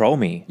trying to control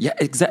me?" Yeah,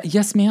 exactly.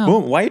 Yes, ma'am.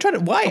 Boom. Why are you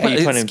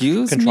trying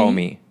to control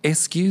me?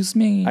 Excuse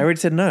me. I already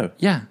said no.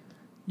 Yeah.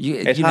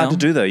 It's hard to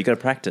do though. You got to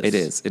practice. It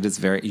is. It is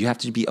very. You have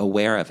to be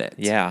aware of it.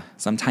 Yeah.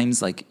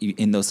 Sometimes,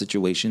 in those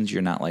situations,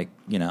 you're not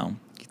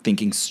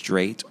thinking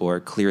straight or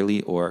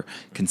clearly or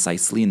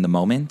concisely in the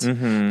moment.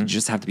 You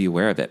just have to be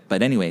aware of it.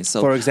 But anyway, so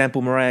for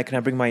example, Mariah, can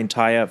I bring my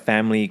entire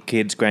family,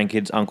 kids,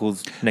 grandkids,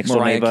 uncles, next door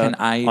Mariah, neighbor can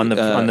I, on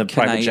the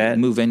private jet?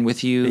 Move in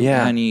with you,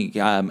 honey?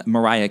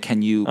 Mariah,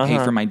 can you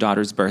pay for my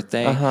daughter's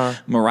birthday?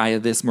 Mariah,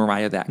 this,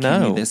 Mariah, that.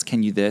 Can you this?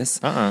 Can you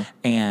this?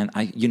 And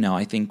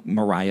I think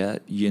Mariah,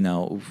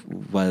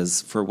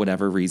 was for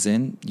whatever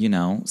reason,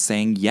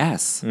 saying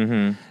yes.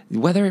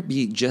 Whether it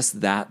be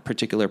just that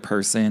particular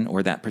person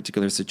or that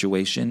particular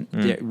situation,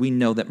 we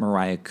know that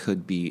Mariah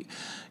could be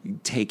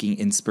taking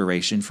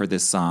inspiration for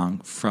this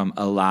song from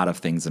a lot of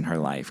things in her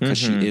life because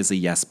she is a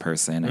yes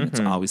person, and it's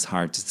always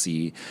hard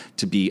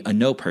to be a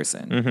no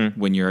person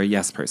when you're a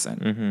yes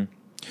person.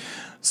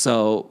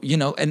 So,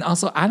 and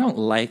also I don't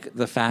like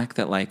the fact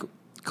that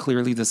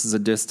clearly this is a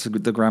diss to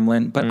the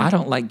Gremlin, but I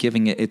don't like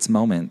giving it its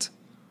moment.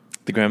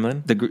 The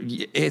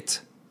Gremlin?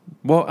 It.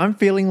 Well, I'm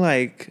feeling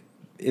like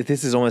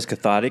this is almost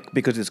cathartic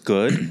because it's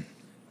good.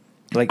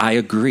 I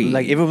agree.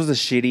 If it was a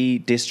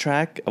shitty diss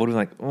track, I would have been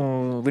like,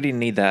 oh, we didn't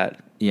need that.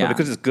 Yeah. But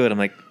because it's good, I'm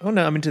like, oh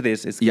no, I'm into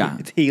this. It's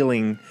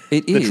healing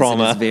the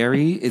trauma.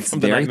 It's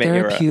very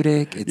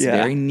therapeutic. Era. It's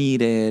very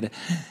needed,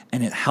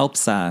 and it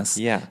helps us.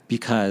 Yeah.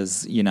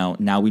 Because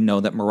now we know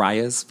that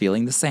Mariah's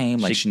feeling the same.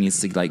 She needs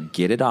to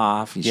get it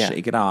off,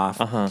 shake it off.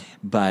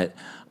 But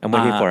I'm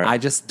waiting for it. I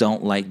just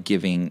don't like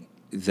giving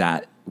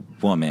that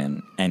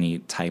woman any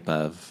type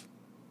of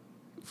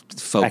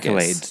focus.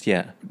 Accolades,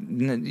 yeah.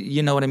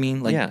 You know what I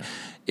mean?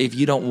 If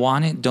you don't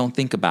want it, don't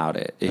think about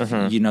it. If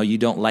you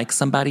don't like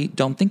somebody,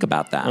 don't think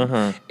about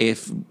that.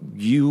 If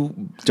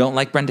you don't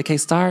like Brenda K.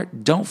 Starr,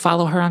 don't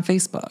follow her on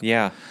Facebook.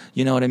 Yeah.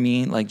 You know what I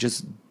mean?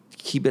 Just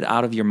keep it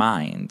out of your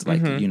mind.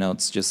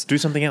 It's just do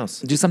something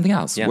else. Do something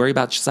else. Yeah. Worry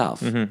about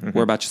yourself.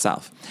 Worry about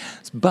yourself.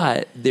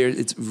 But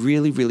it's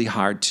really, really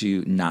hard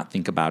to not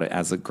think about it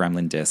as a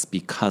Gremlin diss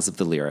because of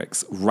the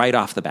lyrics right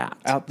off the bat.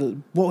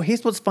 Well,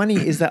 here's what's funny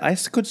is that I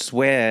could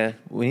swear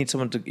we need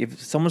someone to,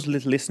 if someone's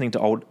listening to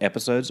old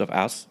episodes of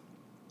us,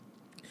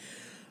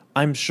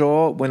 I'm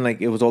sure when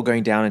it was all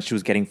going down and she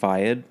was getting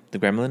fired, the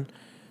Gremlin,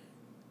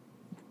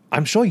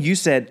 I'm sure you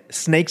said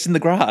snakes in the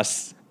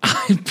grass.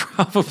 I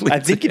probably I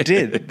think you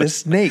did. The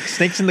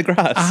snakes in the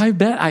grass. I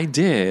bet I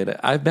did.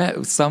 I bet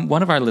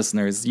one of our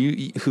listeners,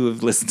 you who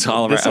have listened to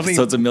all of our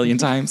episodes a million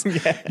times,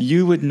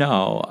 you would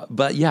know.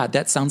 But yeah,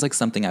 that sounds like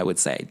something I would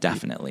say,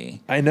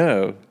 definitely. I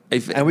know.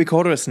 And we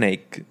called her a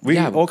snake. We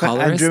all call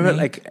her a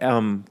snake.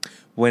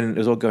 When it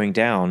was all going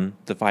down,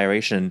 the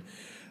firation,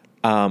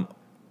 all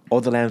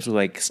the lambs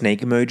were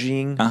snake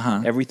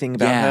emojiing everything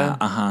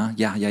about her.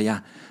 Yeah.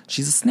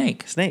 She's a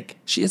snake.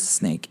 She is a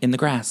snake in the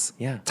grass.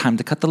 Yeah. Time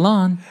to cut the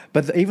lawn.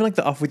 But even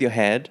the off with your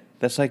head,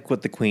 that's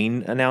what the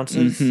Queen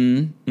announces.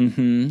 So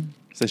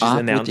she's off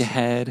announced. with your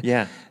head.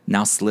 Yeah.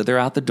 Now slither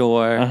out the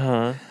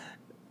door.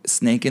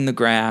 Snake in the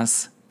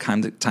grass.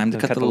 Time to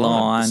cut the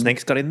lawn. The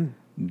snake's got in.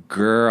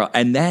 Girl.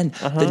 And then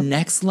the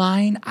next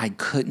line, I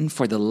couldn't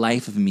for the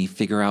life of me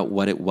figure out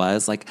what it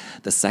was. Like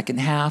the second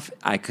half,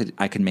 I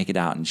could make it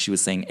out. And she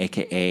was saying,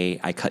 AKA,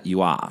 I cut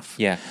you off.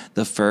 Yeah.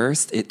 The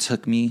first, it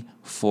took me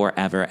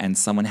forever. And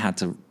someone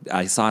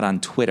I saw it on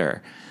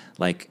Twitter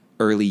like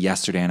early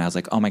yesterday. And I was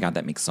like, oh my God,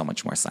 that makes so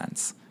much more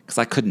sense. Because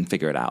I couldn't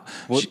figure it out.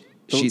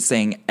 She's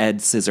saying Ed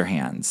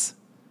Scissorhands.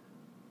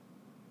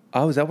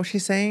 Oh, is that what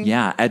she's saying?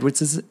 Yeah. I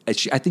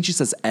think she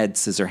says Ed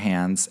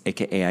Scissorhands,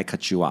 AKA, I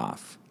cut you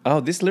off. Oh,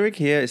 this lyric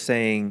here is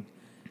saying,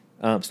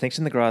 snakes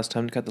in the grass,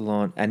 time to cut the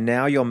lawn, and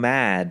now you're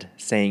mad,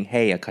 saying,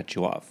 hey, I cut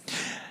you off.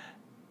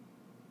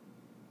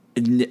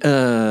 See,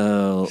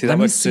 that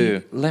works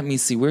too. Let me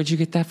see. Where'd you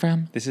get that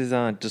from? This is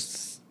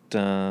just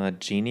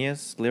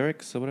Genius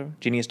lyrics or whatever.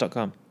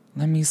 Genius.com.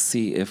 Let me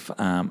see if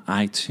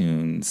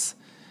iTunes.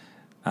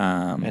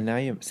 And now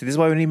you see, this is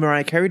why we need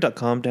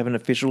MariahCarey.com to have an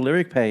official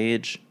lyric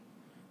page.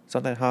 It's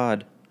not that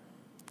hard.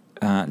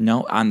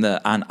 No, on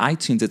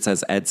iTunes it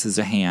says Ed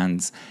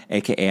Scissorhands,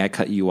 AKA I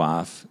cut you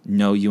off.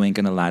 No, you ain't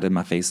gonna lie to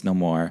my face no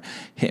more.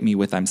 Hit me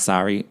with I'm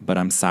sorry, but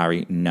I'm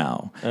sorry,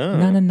 no. Oh.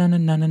 Na na na na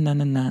na na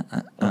na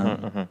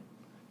na.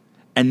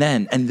 And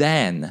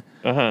then.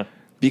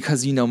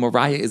 Because,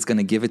 Mariah is going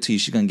to give it to you.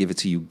 She's going to give it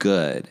to you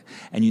good.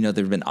 And,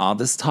 there's been all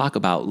this talk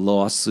about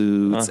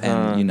lawsuits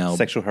and,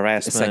 sexual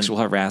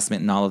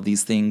harassment and all of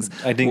these things.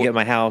 I didn't get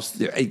my house.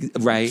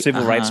 Right.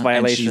 Civil rights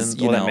violations.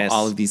 And she's,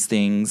 all of these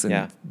things.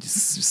 And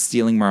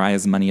stealing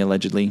Mariah's money,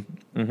 allegedly.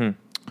 Mm-hmm.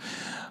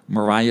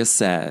 Mariah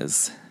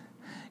says,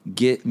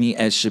 get me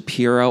Ed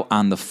Shapiro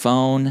on the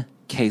phone.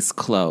 Case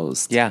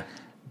closed. Yeah.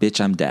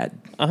 Bitch, I'm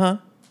dead.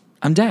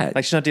 I'm dead.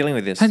 Like, she's not dealing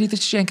with this. Honey,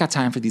 she ain't got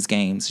time for these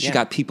games. She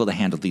got people to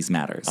handle these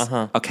matters.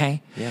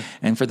 Okay? Yeah.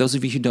 And for those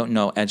of you who don't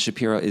know, Ed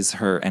Shapiro is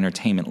her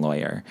entertainment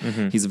lawyer.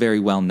 Mm-hmm. He's a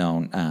very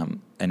well-known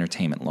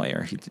entertainment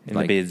lawyer. In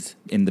the biz.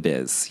 In the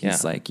biz.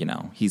 He's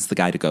he's the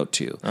guy to go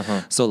to.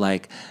 So,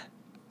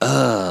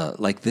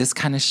 this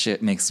kind of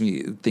shit makes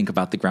me think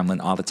about the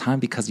Gremlin all the time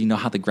because you know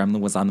how the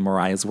Gremlin was on the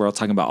Mariah's World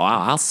talking about,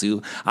 I'll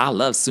sue. I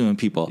love suing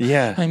people.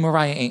 Yeah. Hey,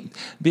 Mariah ain't...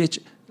 Bitch...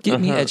 Get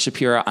me Ed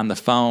Shapiro on the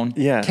phone.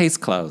 Yeah. Case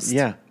closed.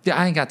 Yeah.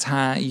 I ain't got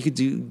time. You could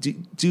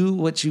do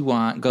what you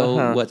want.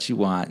 Go what you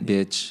want,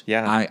 bitch.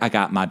 Yeah. I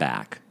got my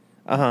back.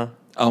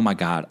 Oh my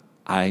God.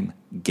 I'm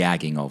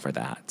gagging over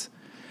that.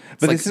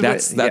 But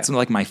that's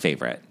like my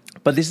favorite.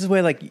 But this is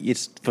where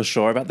it's for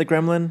sure about the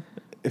Gremlin.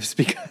 It's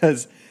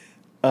because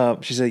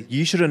she's like,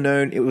 you should have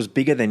known it was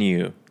bigger than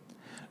you.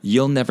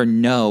 You'll never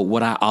know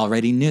what I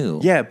already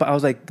knew. Yeah, but I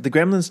was like, the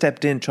Gremlin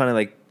stepped in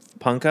trying to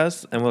punk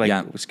us, and we're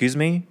like, excuse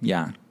me?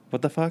 Yeah.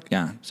 What the fuck?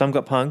 Yeah. Some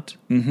got punked,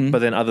 but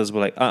then others were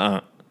like,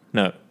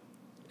 no.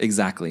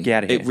 Exactly. Get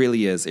out of here. It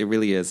really is. It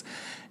really is.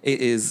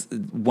 It is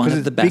one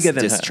of the best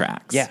diss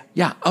tracks. Yeah.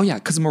 Yeah. Oh, yeah.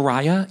 Because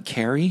Mariah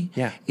Carey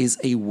is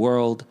a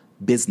world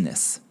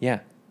business. Yeah.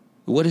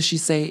 What does she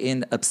say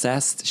in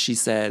Obsessed? She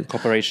said,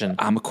 corporation.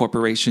 I'm a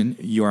corporation.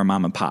 You're a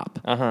mom and pop.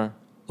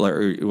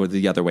 Or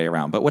the other way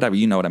around. But whatever.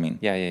 You know what I mean.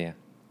 Yeah.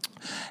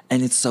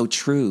 And it's so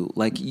true.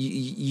 Like,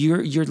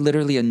 you're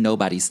literally a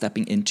nobody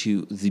stepping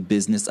into the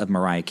business of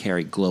Mariah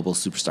Carey, global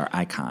superstar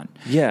icon.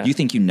 Yeah. You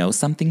think you know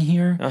something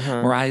here?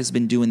 Mariah's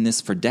been doing this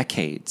for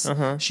decades.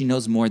 She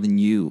knows more than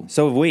you.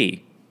 So have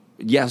we.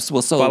 Yes,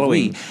 well, so have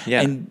we.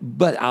 Yeah.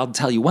 But I'll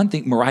tell you one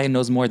thing, Mariah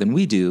knows more than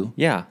we do.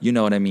 Yeah. You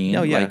know what I mean?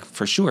 Oh, yeah. Like,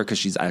 for sure, because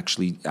she's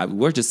actually,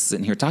 we're just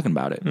sitting here talking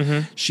about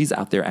it. She's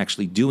out there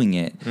actually doing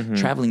it,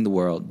 traveling the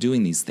world,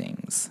 doing these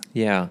things.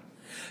 Yeah.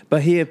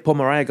 But here, poor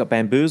Mariah got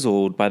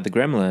bamboozled by the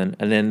Gremlin,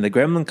 and then the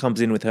Gremlin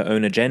comes in with her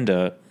own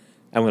agenda,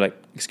 and we're like,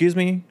 excuse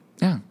me?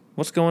 Yeah.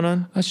 What's going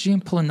on? Oh, she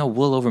ain't pulling no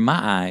wool over my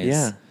eyes.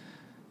 Yeah.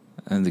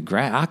 And the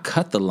grass, I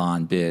cut the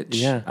lawn, bitch.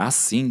 Yeah. I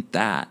seen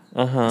that.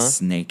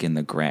 Snake in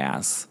the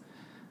grass.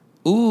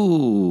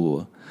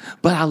 Ooh.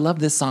 But I love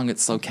this song.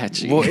 It's so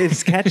catchy. Well,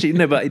 it's catchy.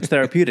 No, but it's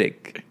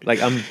therapeutic.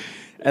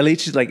 At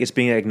least it's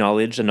being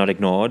acknowledged and not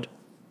ignored.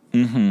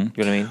 You know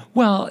what I mean?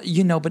 Well,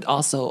 but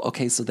also,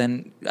 okay, so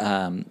then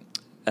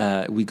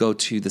we go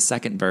to the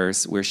second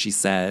verse where she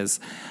says,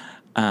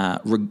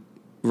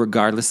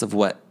 regardless of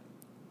what,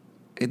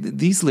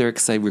 these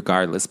lyrics say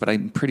regardless, but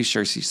I'm pretty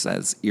sure she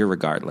says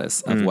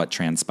irregardless of what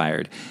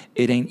transpired.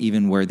 It ain't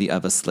even worthy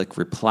of a slick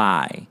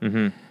reply.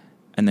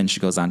 And then she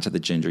goes on to the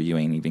ginger, you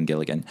ain't even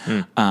Gilligan.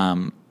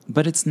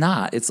 But it's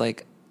not. It's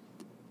like,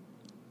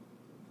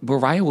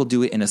 Mariah will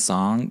do it in a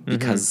song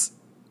because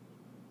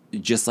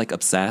just like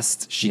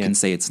Obsessed, she can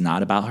say it's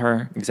not about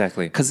her.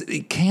 Exactly. Because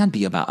it can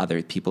be about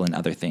other people and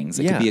other things.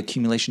 It could be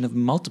accumulation of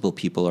multiple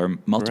people or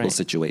multiple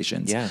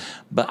situations. Yeah.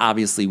 But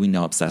obviously we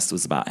know Obsessed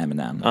was about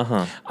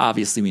Eminem.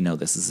 Obviously we know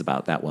this is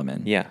about that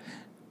woman. Yeah.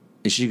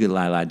 She could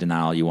lie, deny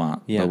all you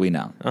want, but we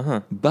know.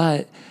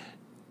 But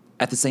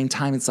at the same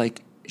time, it's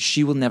like,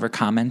 she will never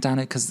comment on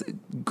it because,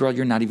 girl,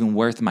 you're not even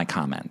worth my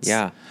comments.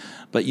 Yeah.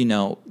 But,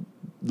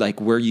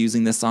 we're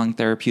using this song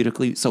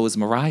therapeutically. So is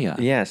Mariah.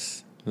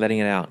 Yes. Letting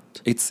it out.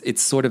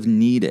 It's sort of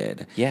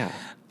needed. Yeah.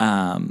 But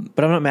I'm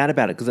not mad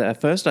about it because at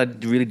first I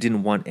really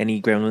didn't want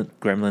any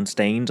Gremlin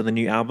stains on the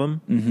new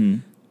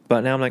album.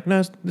 But now I'm like,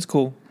 no, it's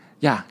cool.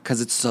 Yeah,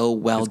 because it's so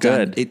well It's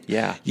done. good.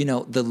 Yeah. You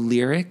know, the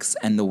lyrics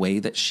and the way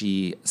that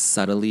she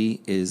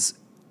subtly is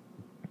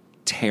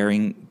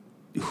tearing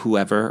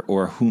whoever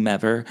or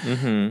whomever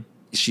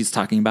she's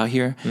talking about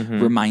here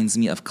reminds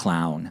me of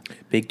Clown.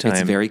 Big time.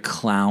 It's very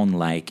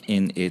Clown-like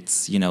in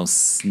its,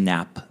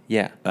 snap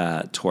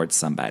towards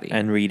somebody.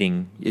 And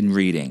reading. In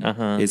reading,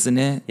 isn't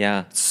it?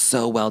 Yeah.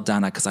 So well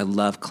done, because I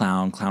love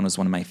Clown. Clown is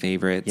one of my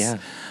favorites. Yeah.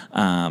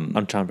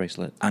 On Charm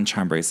Bracelet. On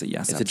Charm Bracelet,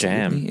 yes. It's absolutely.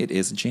 a jam. It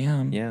is a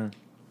jam. Yeah.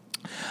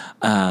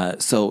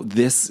 So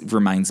this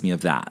reminds me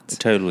of that.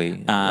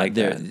 Totally. Like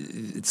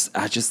that.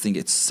 I just think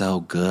it's so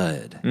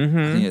good. I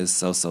think it is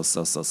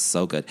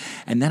so good.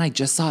 And then I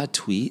just saw a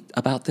tweet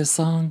about this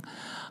song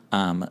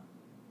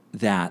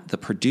that the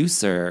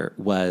producer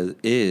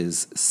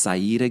is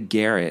Saida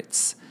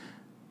Garrett's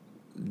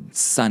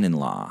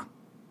son-in-law.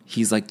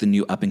 He's like the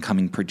new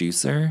up-and-coming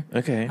producer.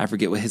 Okay. I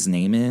forget what his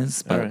name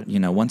is, but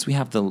right. Once we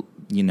have the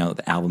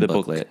album The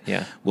book, booklet,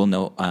 yeah. we'll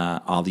know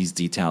all these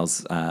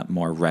details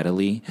more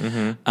readily.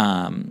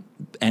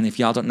 And if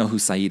y'all don't know who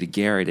Saida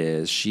Garrett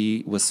is,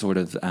 she was sort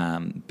of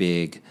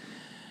big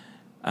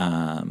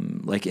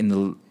like in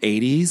the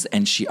 80s,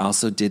 and she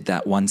also did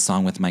that one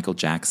song with Michael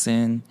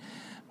Jackson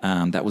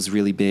that was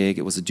really big.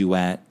 It was a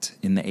duet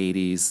in the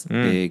 80s,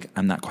 big.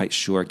 I'm not quite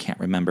sure, can't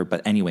remember.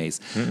 But anyways,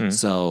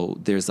 so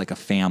there's like a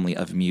family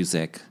of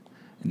music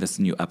in this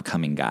new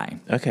upcoming guy.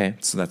 Okay.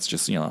 So that's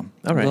just, a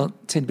right. little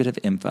tidbit of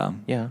info.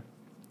 Yeah.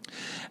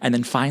 And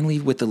then finally,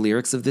 with the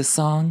lyrics of this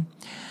song,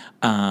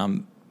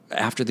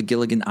 after the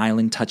Gilligan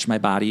Island Touch My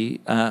Body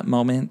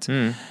moment,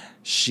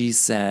 she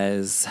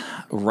says,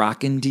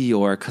 "Rockin'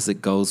 Dior 'cause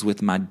it goes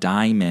with my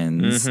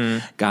diamonds.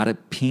 Got a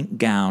pink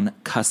gown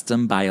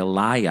custom by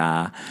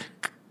Alaya.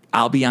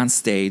 I'll be on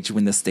stage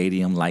when the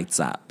stadium lights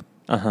up."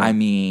 I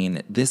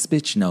mean, this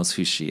bitch knows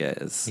who she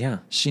is. Yeah.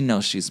 She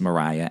knows she's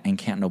Mariah, and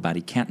can't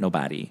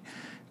nobody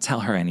tell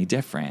her any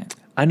different.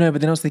 I know,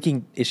 but then I was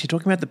thinking, is she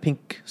talking about the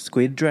pink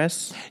squid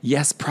dress?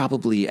 Yes,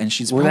 probably. And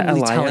she's Was that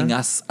probably Alaya? telling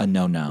us a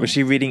no-no. Was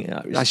she reading?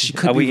 She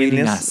could be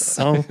reading us.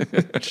 Oh,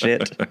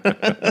 shit.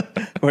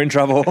 We're in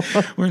trouble.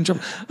 We're in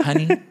trouble.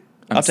 Honey,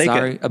 I'm take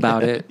sorry it.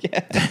 about it.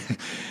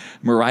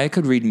 Mariah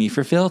could read me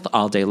for filth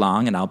all day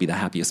long, and I'll be the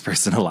happiest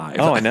person alive.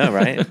 Oh, I know,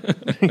 right?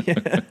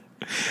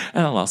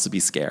 And I'll also be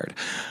scared.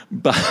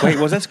 But Wait,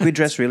 was that squid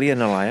dress really an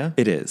Alaya?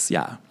 it is,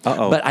 yeah.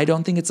 Uh-oh. But I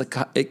don't think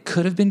it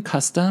could have been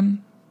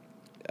custom,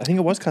 I think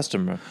it was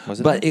custom, was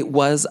it? but it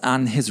was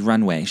on his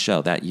runway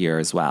show that year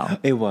as well.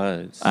 It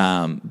was.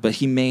 But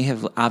he may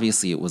have,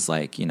 obviously it was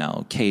like,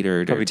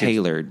 catered Probably or did.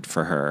 tailored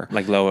for her.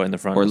 Like lower in the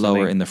front. Or something.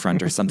 lower in the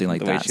front or something like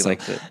The that. way she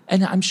likes it.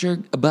 And I'm sure,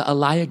 but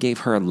Alaya gave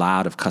her a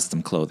lot of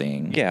custom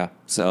clothing. Yeah.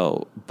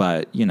 So,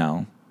 but,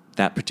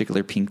 that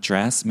particular pink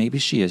dress, maybe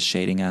she is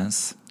shading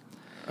us.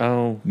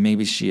 Oh,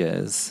 Maybe she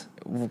is.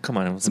 well, come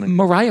on.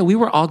 Mariah, we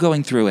were all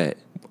going through it.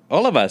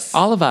 All of us.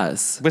 All of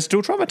us. We're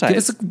still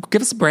traumatized.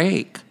 Give us a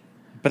break.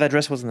 But that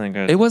dress wasn't that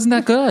good. It wasn't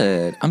that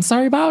good. I'm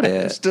sorry about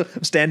it. Still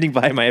standing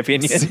by my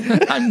opinion.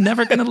 I'm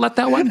never going to let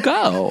that one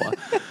go.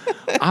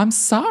 I'm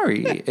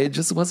sorry. It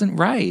just wasn't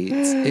right.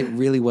 It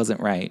really wasn't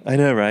right. I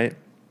know, right?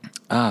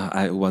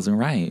 It wasn't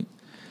right.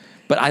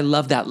 But I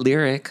love that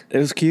lyric. It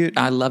was cute.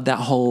 I love that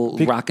whole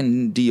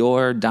rockin'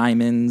 Dior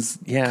diamonds,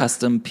 Yeah.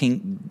 custom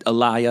pink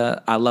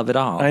Alaya. I love it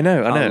all. I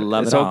know.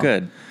 love It's it all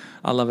good.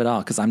 I love it all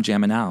because I'm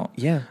jamming out.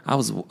 Yeah. I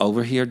was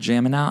over here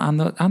jamming out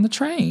on the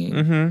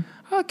train.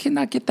 I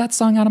cannot get that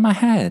song out of my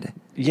head.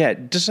 Yeah,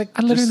 just like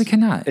I literally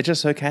cannot. It's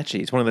just so catchy.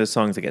 It's one of those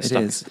songs that gets It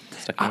is.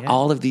 stuck in your head.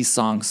 All of these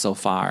songs so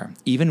far,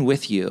 even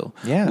With You,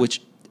 Yeah.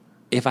 which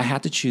if I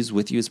had to choose,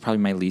 With You is probably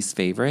my least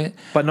favorite.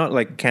 But not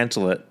like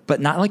cancel it.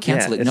 But not like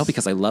cancel Yeah, it. No, it's-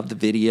 because I love the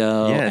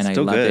video Yeah, it's and I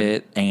still love good.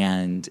 it.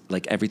 And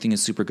like everything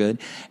is super good.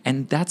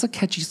 And that's a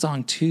catchy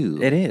song too.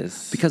 It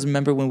is. Because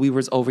remember when we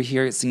were over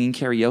here singing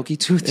karaoke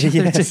to each other?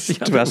 Yes, the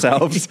to other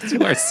ourselves. week,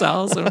 to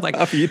ourselves. And I was like,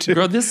 Of you too.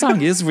 girl, this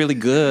song is really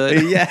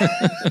good. Yeah.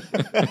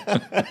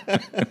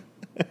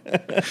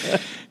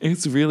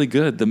 It's really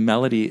good. The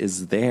melody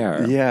is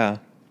there. Yeah.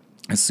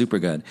 It's super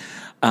good.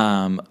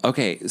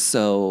 Okay,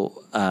 so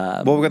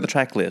Well, we've got the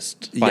track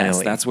list, finally.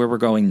 yes, that's where we're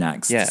going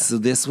next. Yeah. So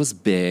this was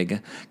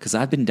big because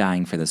I've been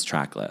dying for this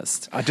track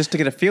list. Just to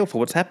get a feel for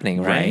what's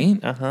happening, right?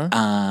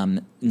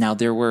 Right? Now,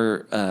 there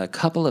were a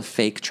couple of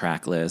fake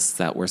track lists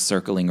that were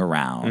circling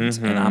around.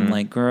 And I'm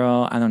like,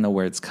 girl, I don't know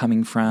where it's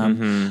coming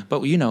from. But,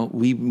 we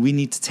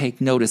need to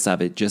take notice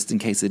of it just in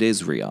case it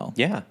is real.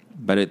 Yeah.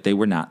 But they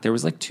were not. There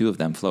was like 2 of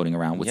them floating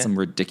around with Yeah. some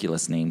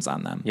ridiculous names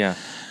on them. Yeah.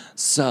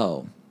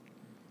 So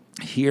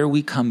here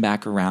we come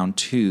back around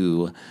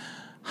to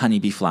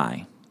Honeybee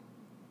Fly.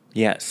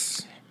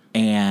 Yes.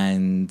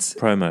 And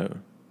Promo.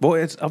 Well,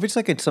 it's obviously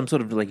like it's some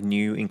sort of like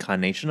new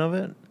incarnation of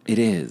it. it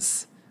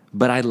is.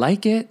 But I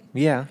like it.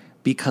 Yeah.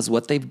 Because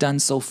what they've done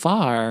so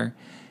far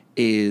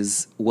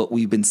is what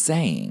we've been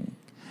saying.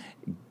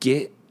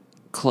 Get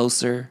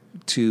closer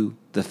to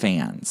the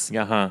fans.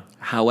 Uh-huh.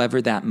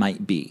 However that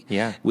might be.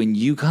 Yeah. When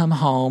you come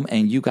home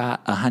and you got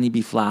a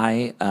Honeybee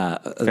Fly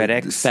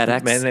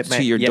FedEx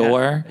to your yeah.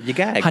 door, You're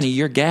gagged. honey,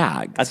 you're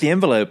gagged. At the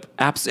envelope.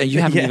 And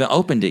you haven't Yeah. even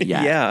opened it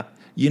yet. Yeah.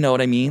 You know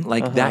what I mean?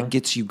 Like that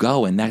gets you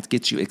going. That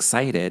gets you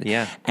excited.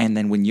 Yeah. And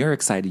then when you're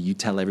excited, you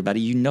tell everybody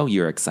you know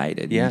you're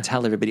excited. Yeah. You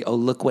tell everybody, oh,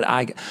 look what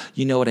I got.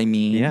 You know what I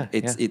mean? Yeah.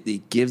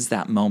 It gives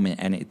that moment,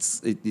 and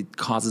it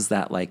causes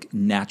that like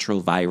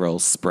natural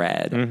viral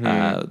spread,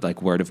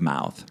 like word of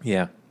mouth.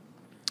 Yeah.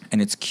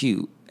 And it's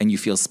cute, and you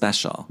feel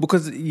special.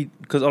 Because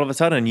all of a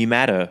sudden you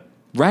matter.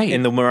 Right.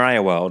 In the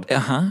Mariah world.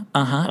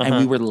 And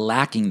we were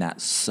lacking that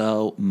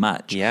so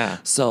much. Yeah.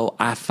 So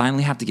I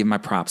finally have to give my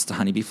props to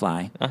Honeybee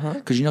Fly.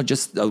 Because,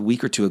 just a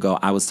week or two ago,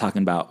 I was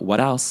talking about what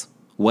else?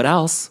 What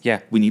else?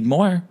 Yeah. We need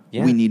more.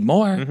 Yeah. We need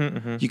more.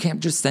 You can't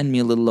just send me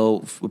a little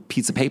old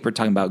piece of paper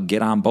talking about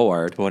get on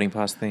board. Boarding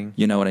pass thing.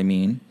 You know what I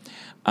mean?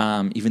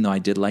 Even though I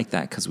did like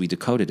that because we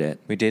decoded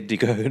it. We did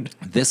decode.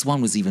 This one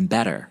was even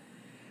better.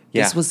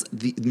 Yeah. This was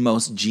the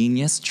most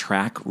genius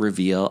track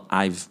reveal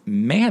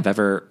may have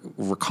ever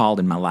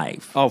recalled in my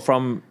life. Oh,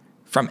 from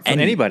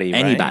anybody,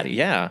 right? Anybody.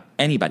 Yeah.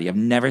 Anybody. I've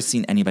never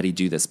seen anybody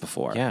do this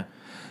before. Yeah.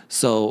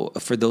 So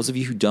for those of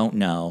you who don't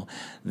know,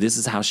 this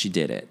is how she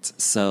did it.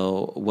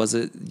 So was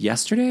it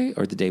yesterday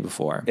or the day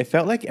before? It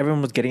felt like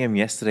everyone was getting them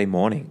yesterday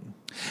morning.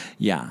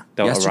 Yeah.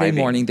 They were Yesterday arriving.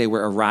 morning, they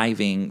were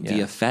arriving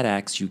via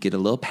FedEx. You get a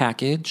little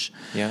package.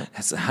 Yeah. It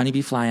has a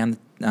Honeybee Fly and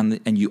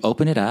you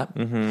open it up.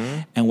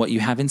 And what you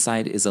have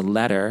inside is a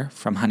letter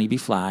from Honeybee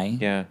Fly.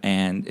 Yeah.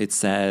 And it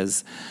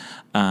says,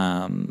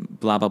 blah,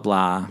 blah,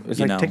 blah. It's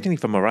like technically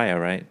from Mariah,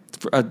 right?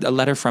 A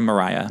letter from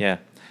Mariah. Yeah.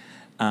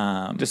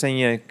 Just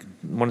saying,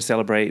 want to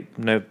celebrate.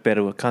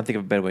 Can't think of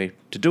a better way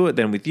to do it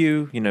than with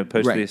you.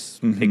 Post Right. this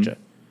picture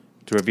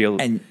to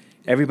reveal. And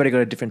everybody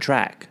got a different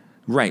track.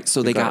 Right.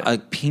 So they got got a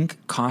pink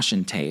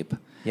caution tape.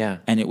 Yeah.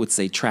 And it would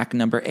say track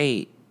number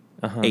 8,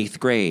 8th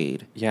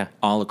grade. Yeah.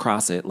 All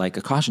across it like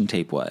a caution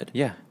tape would.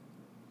 Yeah.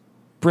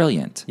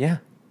 Brilliant. Yeah.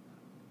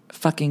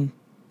 Fucking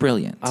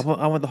brilliant. I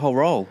want the whole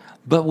roll.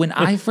 But when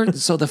I first,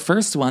 so the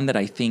first one that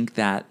I think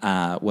that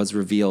was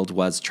revealed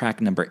was track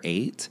number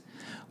 8,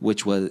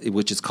 which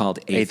is called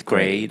 8th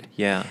grade.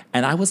 Yeah.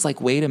 And I was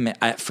like, wait a minute.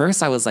 At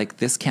first I was like,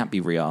 this can't be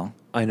real.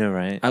 I know,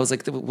 right? I was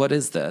like, what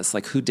is this?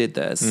 Like, who did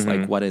this?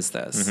 Like, what is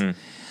this?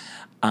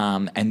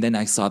 And then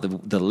I saw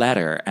the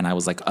letter, and I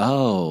was like,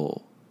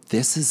 oh,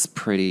 this is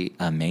pretty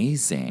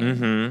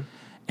amazing.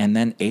 And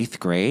then 8th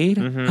grade?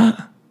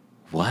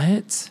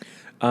 What?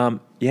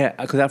 Yeah,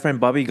 because our friend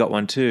Bobby got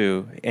one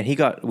too, and he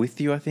got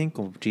With You, I think,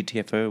 or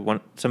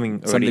GTFO,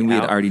 something we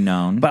had already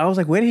known. But I was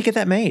like, where did he get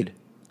that made?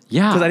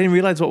 Yeah. Because I didn't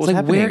realize what was like,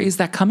 happening. where is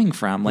that coming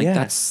from? Like, Yeah.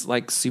 that's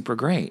like super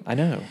great. I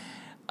know.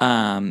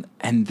 And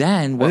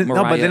then what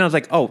Mariah... No, but then I was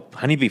like, oh,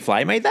 Honeybee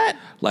Fly made that?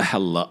 Like,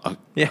 hello.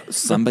 Yeah.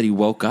 Somebody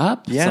woke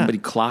up? Yeah. Somebody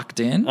clocked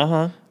in?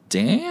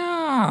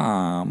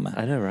 Damn.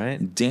 I know,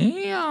 right?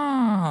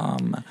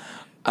 Damn.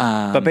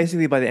 But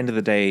basically, by the end of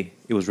the day,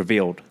 it was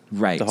revealed.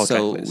 Right. The whole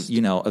So, track list.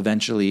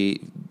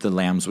 eventually the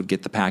Lambs would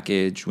get the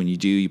package. When you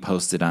do, you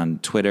post it on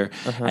Twitter.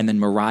 And then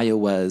Mariah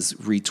was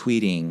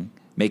retweeting,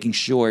 making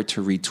sure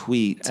to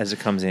retweet As it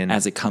comes in.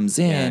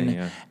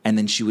 Yeah. And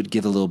then she would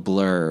give a little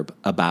blurb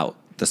about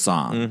the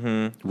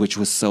song, which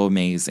was so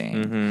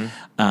amazing.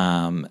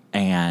 Because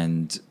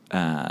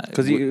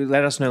you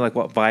let us know like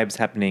what vibes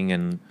happening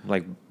and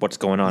like what's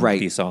going on with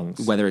these songs.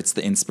 Whether it's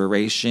the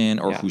inspiration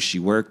or who she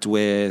worked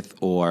with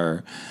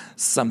or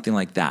something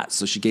like that.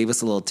 So she gave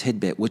us a little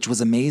tidbit, which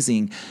was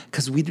amazing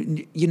because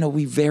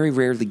we very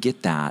rarely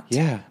get that.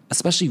 Yeah.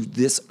 Especially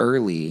this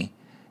early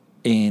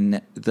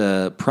in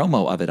the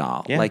promo of it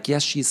all. Yeah. Like,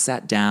 yes, she's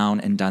sat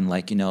down and done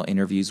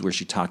interviews where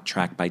she talked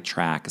track by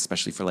track,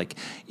 especially for like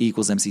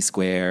equals MC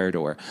squared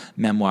or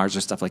memoirs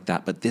or stuff like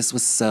that. But this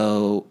was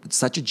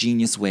such a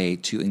genius way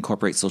to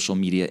incorporate social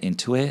media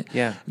into it.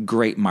 Yeah.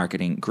 Great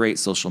marketing, great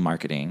social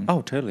marketing.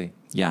 Oh, totally.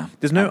 Yeah.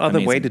 There's no other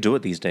way Amazing. to do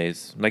it these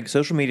days. Like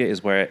social media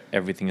is where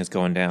everything is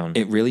going down.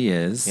 It really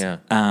is. Yeah.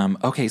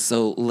 Okay,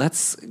 so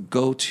let's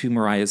go to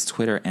Mariah's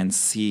Twitter and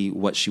see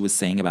what she was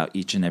saying about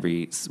each and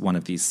every one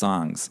of these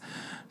songs.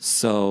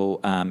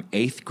 So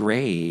 8th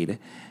grade,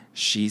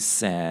 she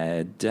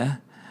said...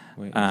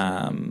 Wait,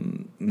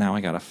 now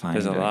I gotta find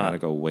There's it. a lot. I gotta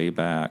go way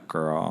back,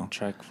 girl.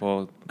 track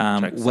 4.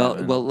 Track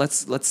 7. Well,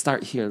 let's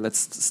start here.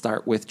 Let's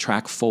start with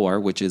track 4,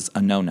 which is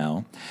a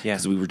no-no. Yeah.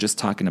 Because we were just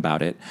talking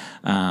about it.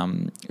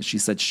 She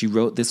said she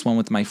wrote this one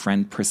with my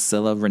friend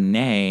Priscilla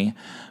Renee.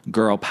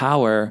 Girl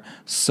power.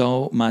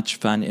 So much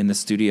fun in the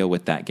studio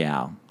with that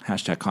gal.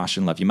 #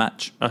 caution. Love you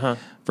much.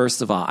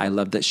 First of all, I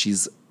love that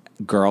she's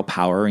girl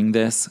powering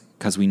this.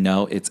 Because we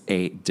know it's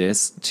a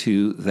diss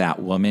to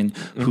that woman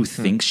who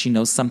thinks she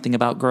knows something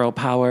about girl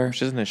power.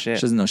 She doesn't know shit.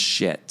 She doesn't know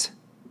shit.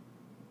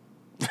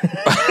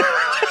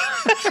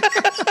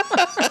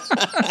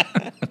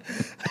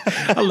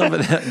 I love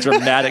that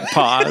dramatic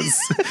pause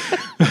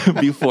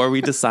before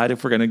we decide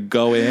if we're going to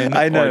go in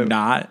or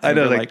not. I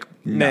know, we're like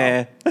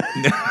no.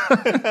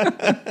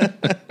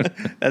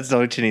 That's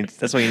all you need.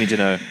 That's what you need to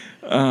know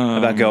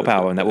about girl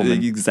power and that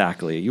woman.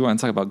 Exactly. You want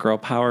to talk about girl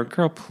power?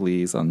 Girl,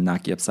 please. I'll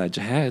knock you upside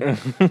your head.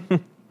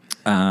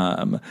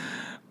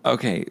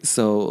 Okay,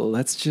 so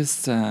let's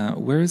just...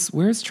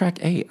 where's track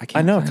 8?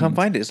 I know. I can't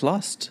find it. It's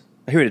lost.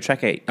 Here it is.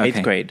 Track 8. Okay.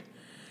 8th grade.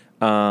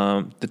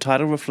 The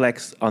title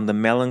reflects on the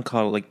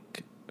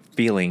melancholic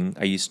feeling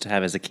I used to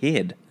have as a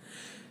kid.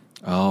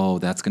 Oh,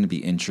 that's going to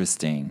be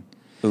interesting.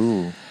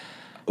 Ooh.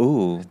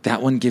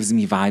 That one gives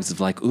me vibes of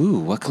like, ooh,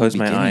 what could Close we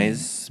be my getting?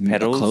 eyes,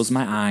 petals. Close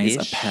my eyes,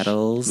 ish,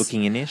 petals.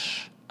 Looking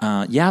in-ish.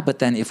 Yeah, but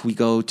then if we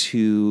go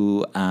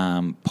to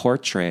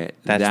portrait,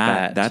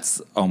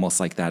 that's almost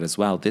like that as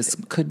well. This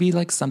could be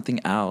like something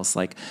else.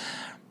 Like,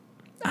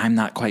 I'm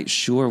not quite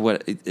sure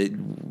what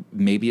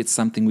maybe it's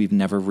something we've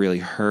never really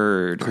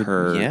heard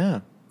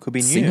her could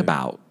be sing new.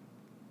 about.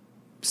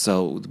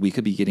 So we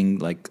could be getting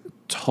like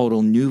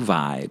total new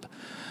vibe.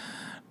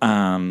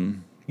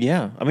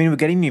 Yeah, I mean, we're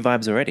getting new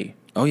vibes already.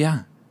 Oh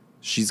yeah,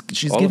 she's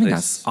All giving of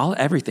us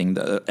everything,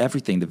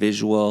 the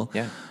visual,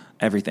 Yeah.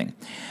 everything.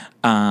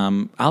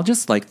 I'll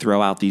just like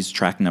throw out these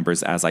track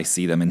numbers as I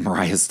see them in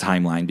Mariah's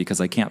timeline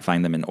because I can't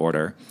find them in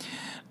order.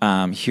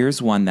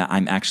 Here's one that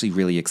I'm actually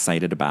really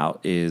excited about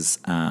is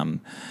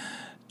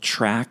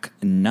track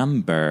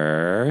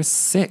number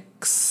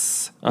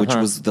 6, which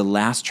was the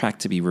last track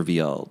to be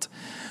revealed.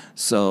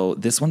 So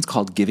this one's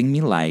called Giving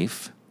Me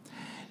Life.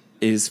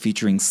 It is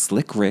featuring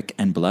Slick Rick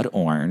and Blood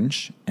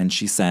Orange. And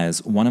she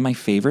says, one of my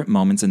favorite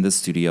moments in the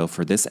studio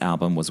for this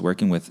album was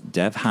working with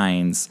Dev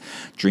Hynes'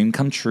 dream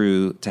come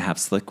true to have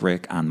Slick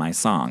Rick on my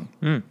song.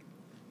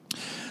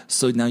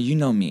 So now you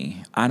know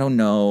me. I don't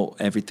know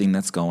everything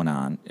that's going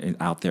on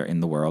out there in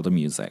the world of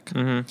music.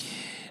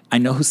 I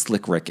know who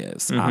Slick Rick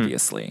is,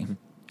 obviously.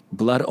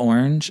 Blood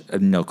Orange,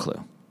 no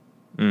clue.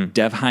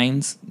 Dev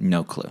Hynes,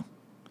 no clue.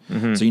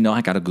 So you know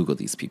I got to Google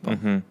these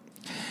people.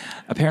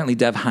 Apparently,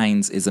 Dev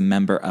Hynes is a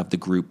member of the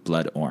group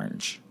Blood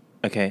Orange.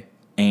 Okay.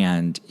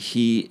 And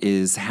he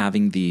is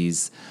having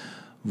these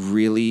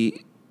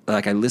really,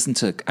 like I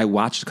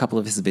watched a couple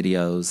of his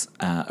videos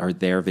or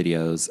their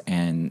videos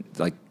and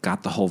like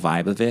got the whole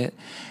vibe of it.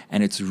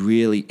 And it's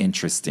really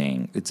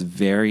interesting. It's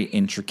very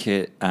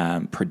intricate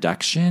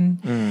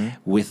production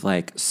with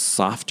like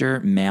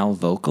softer male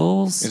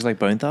vocals. It's like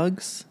Bone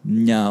Thugs?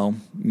 No,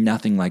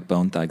 nothing like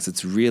Bone Thugs.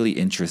 It's really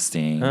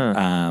interesting.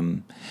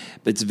 But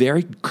it's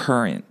very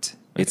current.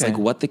 It's like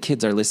what the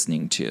kids are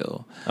listening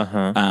to.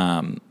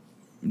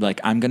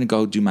 Like I'm going to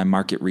go do my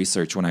market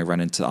research when I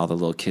run into all the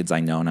little kids I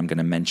know, and I'm going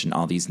to mention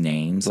all these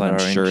names. Blood and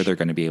I'm Orange. sure they're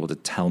going to be able to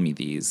tell me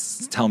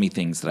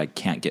things that I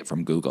can't get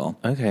from Google.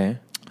 Okay.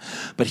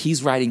 But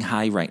he's riding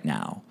high right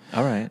now.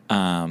 All right.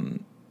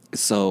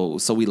 So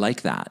we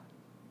like that.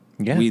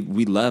 Yeah.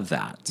 We love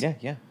that.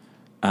 Yeah.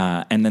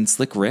 And then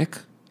Slick Rick,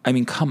 I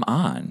mean, come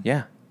on.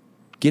 Yeah.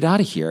 Get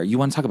out of here. You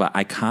want to talk about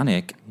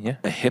iconic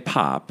hip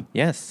hop?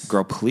 Yes.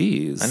 Girl,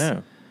 please. I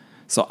know.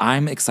 So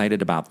I'm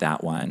excited about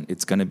that one.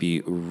 It's going to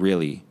be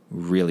really,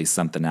 really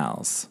something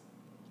else.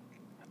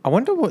 I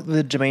wonder what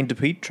the Jermaine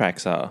Dupri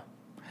tracks are.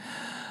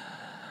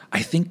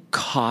 I think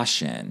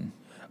Caution.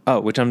 Oh,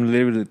 which I'm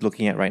literally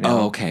looking at right now.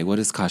 Oh, okay. What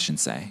does Caution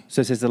say?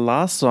 So it says the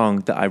last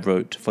song that I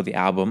wrote for the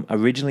album,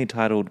 originally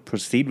titled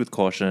Proceed with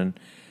Caution,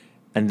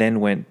 and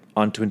then went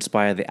on to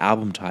inspire the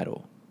album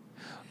title.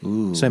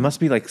 Ooh. So it must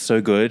be like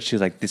so good. She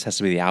was like, this has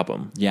to be the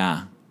album.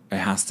 Yeah, it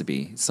has to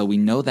be. So we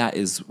know that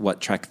is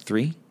what, track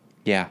 3?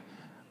 Yeah.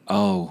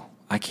 Oh,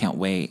 I can't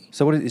wait.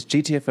 So what is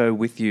GTFO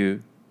with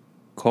you?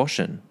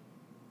 Caution.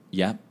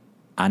 Yep.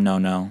 I know.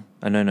 No.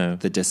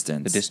 The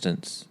Distance. The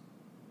Distance.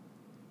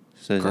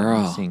 So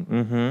Girl.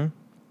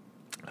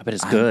 I bet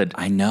it's good.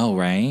 I know,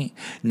 right?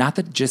 Not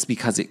that just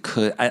because it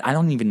could. I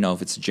don't even know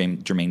if it's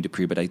Jermaine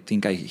Dupri, but I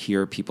think I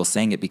hear people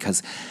saying it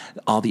because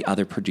all the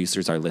other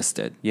producers are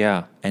listed.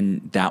 Yeah.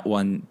 And that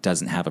one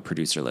doesn't have a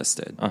producer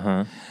listed.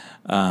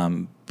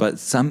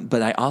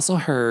 But I also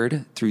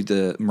heard through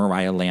the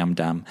Mariah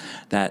Lambdom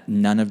that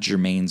none of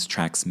Jermaine's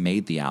tracks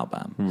made the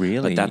album.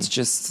 Really? But that's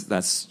just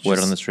Word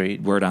on the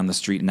street? Word on the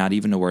street. Not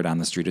even a word on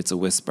the street. It's a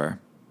whisper.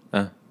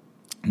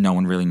 No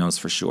one really knows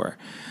for sure.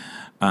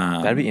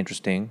 That'd be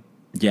interesting.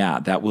 Yeah,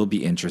 that will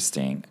be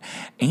interesting.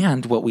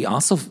 And what we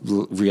also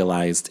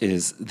realized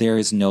is there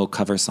is no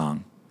cover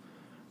song.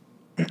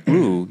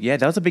 Ooh, yeah,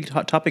 that was a big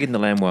hot topic in the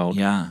Lamb world.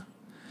 Yeah.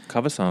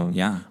 Cover song.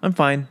 Yeah. I'm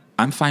fine.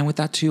 I'm fine with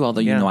that too, although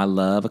you know I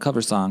love a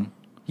cover song.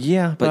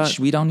 Yeah, But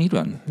we don't need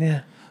one.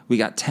 Yeah. We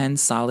got 10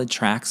 solid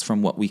tracks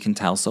from what we can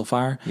tell so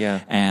far.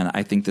 Yeah. And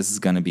I think this is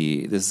going to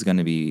be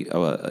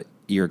a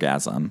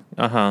eargasm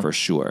for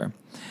sure.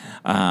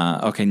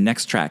 Okay,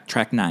 next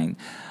track 9.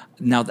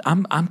 Now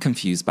I'm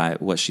confused by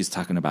what she's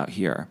talking about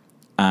here.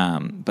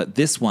 But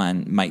this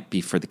one might be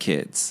for the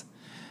kids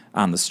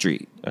on the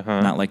street.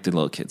 Not like the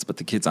little kids, but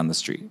the kids on the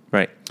street.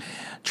 Right.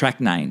 Track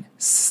 9,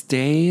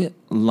 Stay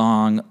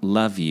Long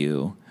Love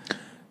You,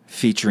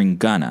 featuring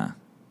Gunna.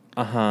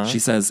 She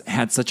says,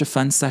 had such a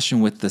fun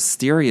session with the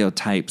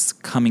Stereotypes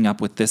coming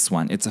up with this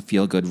one. It's a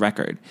feel-good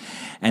record.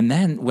 And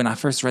then when I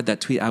first read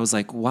that tweet, I was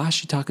like, why is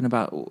she talking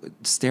about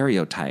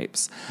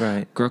Stereotypes?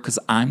 Right. Girl, because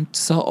I'm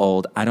so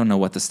old, I don't know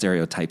what the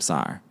Stereotypes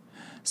are.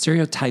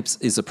 Stereotypes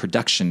is a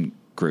production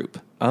group.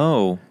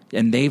 Oh.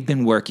 And they've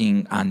been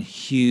working on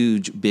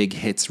huge, big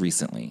hits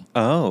recently.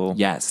 Oh.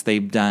 Yes,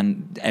 they've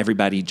done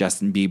everybody,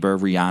 Justin Bieber,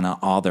 Rihanna,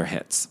 all their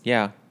hits.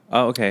 Yeah.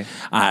 Oh, okay.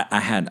 I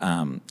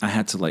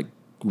had to like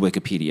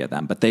Wikipedia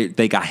them, but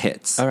they got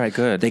hits. All right,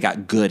 good. They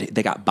got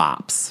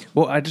bops.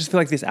 Well, I just feel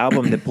like this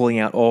album, they're pulling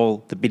out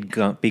all the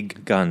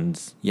big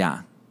guns.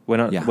 Yeah. We're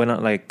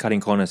not like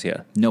cutting corners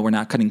here. No, we're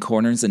not cutting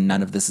corners, and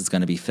none of this is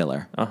going to be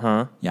filler.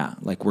 Yeah,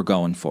 like we're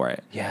going for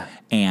it. Yeah.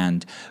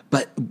 And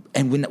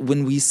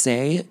when we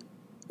say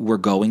we're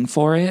going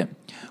for it,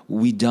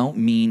 we don't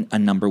mean a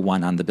number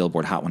one on the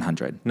Billboard Hot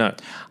 100. No.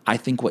 I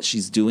think what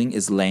she's doing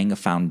is laying a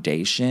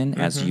foundation,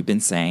 as you've been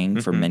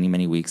saying for many,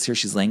 many weeks here.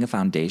 She's laying a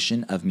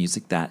foundation of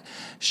music that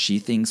she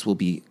thinks will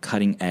be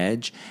cutting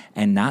edge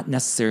and not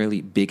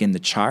necessarily big in the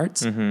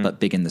charts,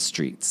 but big in the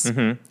streets.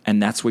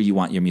 And that's where you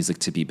want your music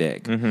to be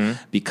big.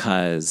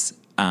 Because,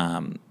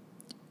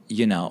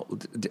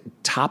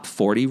 top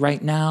 40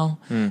 right now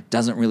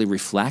doesn't really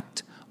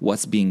reflect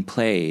what's being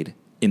played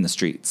in the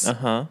streets.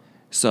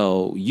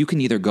 So you can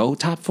either go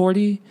top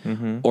 40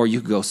 or you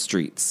can go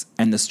streets.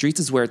 And the streets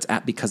is where it's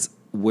at because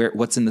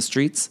what's in the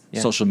streets? Yeah.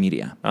 Social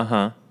media.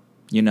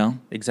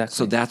 Exactly.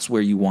 So that's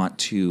where you want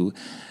to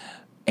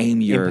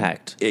aim your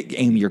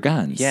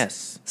guns.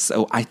 Yes.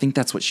 So I think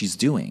that's what she's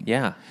doing.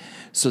 Yeah.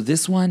 So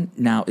this one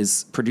now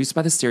is produced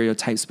by the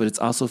Stereotypes, but it's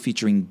also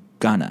featuring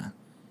Gunna.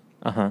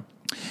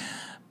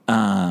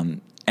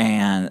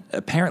 And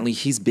apparently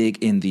he's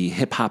big in the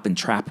hip hop and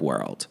trap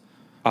world.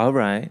 All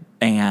right.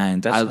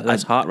 And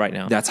that's hot right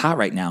now. That's hot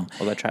right now.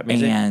 All that trap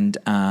music. And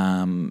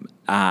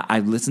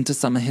I listened to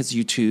some of his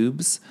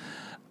YouTubes.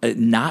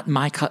 Not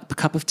my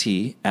cup of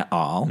tea at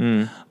all,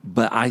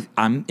 but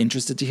I'm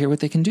interested to hear what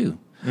they can do.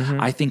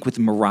 I think with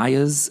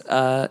Mariah's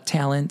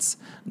talents,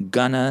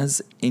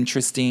 Gunna's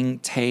interesting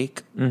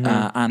take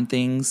on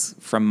things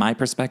from my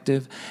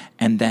perspective,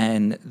 and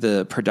then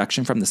the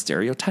production from the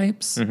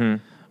Stereotypes,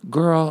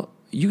 girl,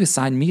 you can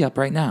sign me up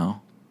right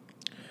now.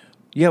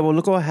 Yeah, well,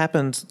 look what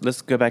happens.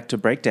 Let's go back to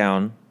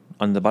Breakdown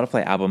on the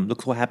Butterfly album.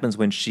 Look what happens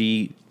when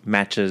she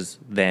matches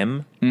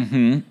them.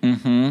 You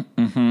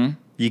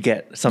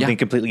get something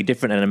completely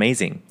different and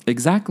amazing.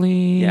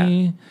 Exactly.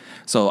 Yeah.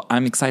 So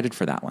I'm excited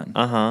for that one.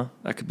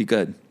 That could be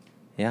good.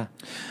 Yeah.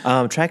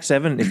 Track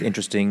 7 is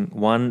interesting.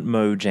 One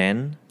Mo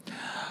Jen.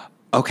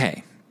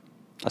 Okay.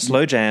 A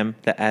slow jam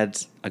that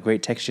adds a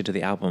great texture to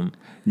the album.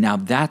 Now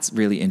that's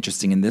really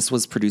interesting, and this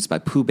was produced by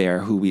Pooh Bear,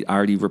 who we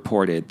already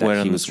reported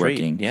that he was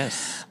working.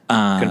 Yes,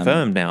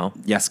 confirmed now.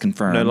 Yes,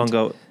 confirmed. No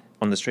longer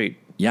on the street.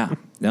 Yeah,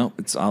 no,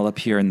 it's all up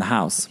here in the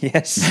house.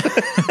 Yes.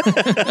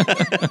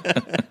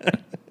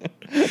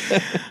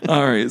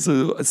 All right,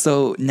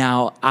 so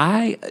now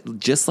I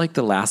just like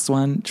the last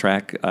one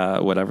track,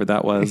 whatever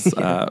that was,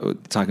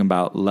 talking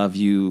about love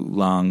you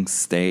long,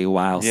 stay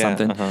while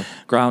something.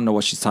 Girl, I don't know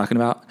what she's talking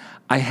about.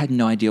 I had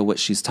no idea what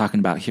she's talking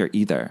about here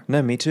either.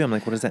 No, me too. I'm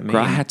like, what does that mean?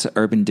 Girl, I had to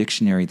Urban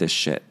Dictionary this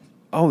shit.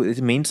 Oh,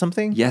 it means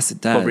something? Yes, it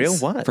does. For real?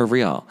 What? For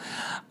real.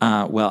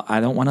 Well, I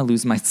don't want to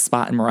lose my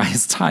spot in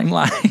Mariah's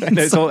timeline.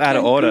 No, it's all out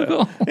of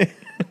order.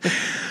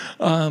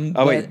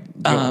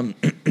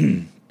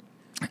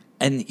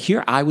 And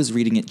here I was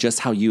reading it just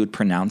how you had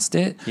pronounced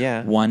it.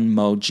 Yeah. One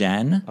Mo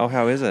Jen. Oh,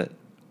 how is it?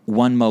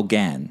 One Mo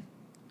Gan.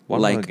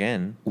 One more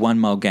again? One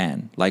Mo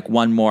Gan. Like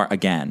one more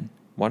again.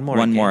 One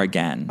more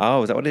again.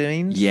 Oh, is that what it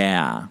means?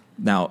 Yeah.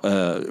 Now,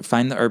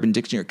 find the Urban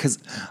Dictionary. Because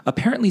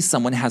apparently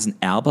someone has an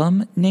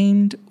album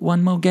named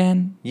One Mo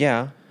Gan.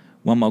 Yeah.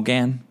 One Mo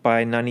Gan.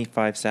 By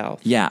 95 South.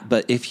 Yeah,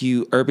 but if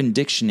you Urban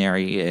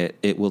Dictionary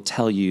it will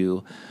tell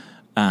you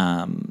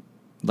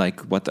like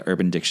what the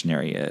Urban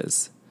Dictionary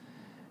is.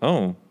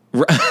 Oh.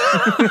 No,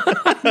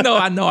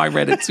 I know I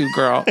read it too,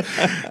 girl.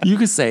 You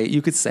could say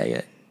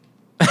it.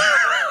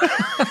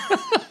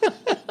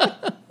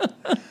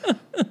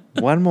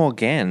 One more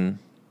again.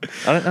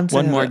 I don't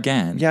understand. One more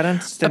again. Yeah, I don't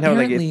understand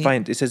Apparently, how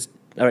it says,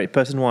 all right,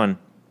 person 1.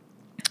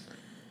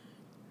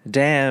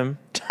 Damn.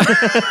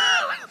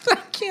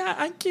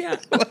 I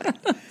can't.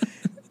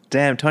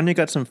 Damn, Tanya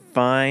got some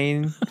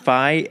fine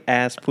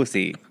ass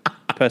pussy.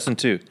 Person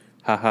 2.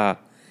 Haha.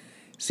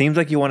 Seems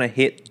like you want to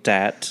hit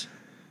that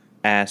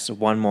ass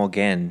one more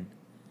again.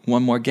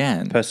 One more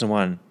again. Person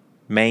 1.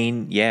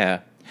 Main, yeah.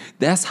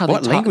 That's how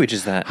what they talk. Language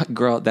is that?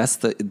 Girl, that's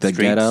the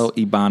ghetto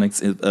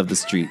ebonics of the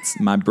streets.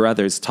 My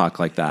brothers talk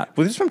like that.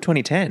 Well, this is from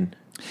 2010.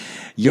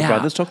 Your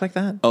brothers talk like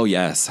that? Oh,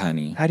 yes,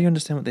 honey. How do you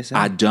understand what they say?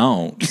 I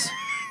don't.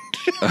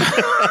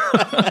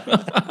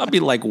 I'll be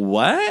like,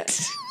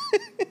 what?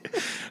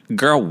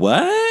 Girl,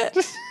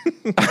 what?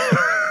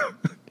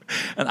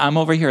 And I'm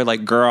over here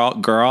like,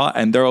 girl,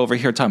 and they're over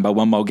here talking about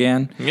one more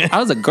again. I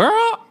was like,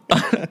 girl?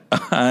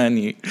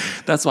 Honey,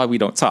 that's why we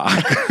don't talk.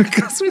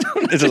 Because we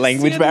don't. There's a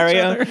language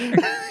barrier.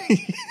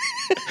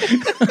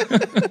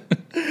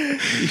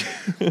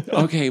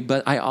 Okay,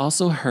 but I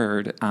also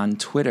heard on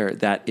Twitter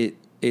that it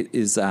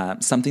is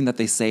something that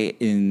they say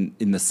in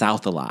the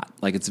South a lot.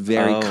 Like it's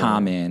very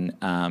common,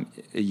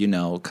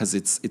 because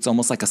it's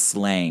almost like a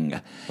slang.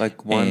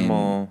 Like one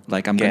more.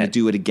 Like I'm going to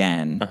do it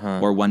again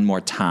or one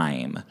more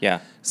time.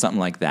 Yeah.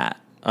 Something like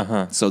that.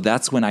 So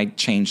that's when I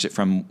changed it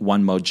from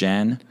one mo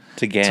gen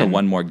to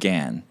one more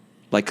gan.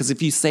 Like, because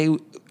if you say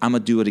I'm going to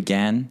do it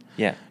again.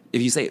 Yeah.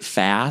 If you say it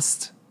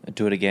fast.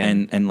 Do it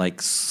again. And like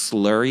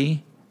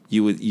slurry.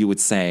 you would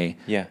say,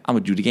 Yeah. I'm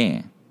gonna do it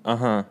again.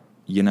 Uh-huh.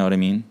 You know what I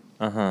mean?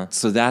 Uh-huh.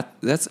 So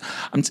that's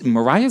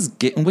Mariah's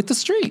getting with the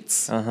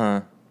streets.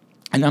 Uh-huh.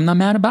 And I'm not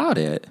mad about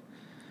it.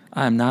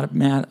 I'm not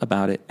mad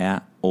about it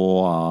at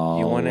all.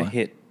 You want to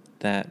hit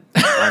that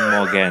one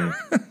more again.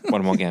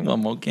 One more again. One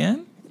more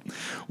again?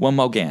 One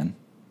more again.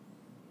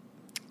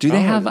 Do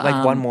they have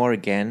like one more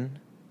again?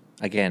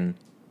 Again.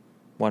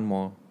 One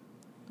more.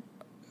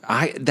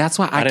 That's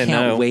why I don't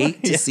can't know.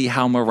 wait to see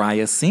how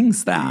Mariah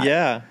sings that.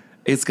 Yeah.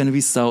 It's going to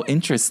be so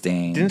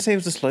interesting. Didn't say it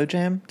was a slow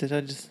jam? Did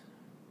I just...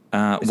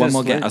 One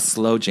more again, a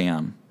slow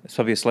jam. It's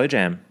probably a slow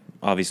jam,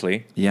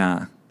 obviously.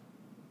 Yeah.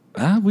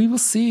 We will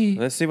see.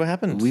 Let's see what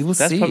happens. We will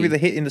see. That's probably the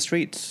hit in the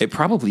streets. It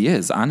probably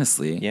is,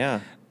 honestly. Yeah.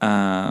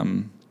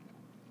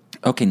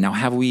 Okay, now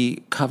have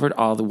we covered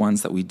all the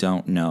ones that we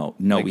don't know?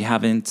 No, we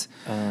haven't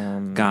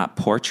got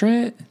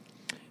Portrait.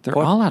 They're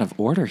all out of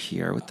order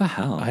here. What the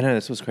hell? I know,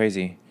 this was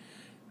crazy.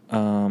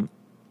 No,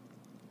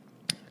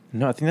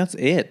 I think that's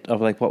it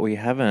of like what we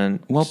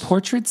haven't. Well,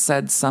 Portrait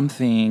said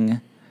something.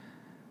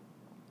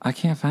 I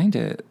can't find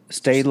it.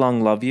 Stay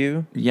Long Love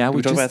You. Yeah,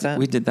 we talked about that.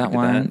 We did that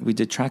one. We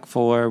did track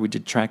 4. We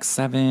did track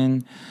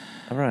 7.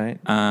 All right.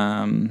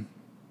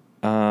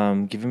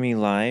 Giving Me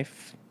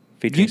Life.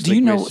 Do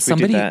you know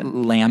somebody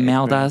lamb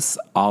mailed us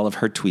all of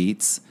her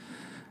tweets,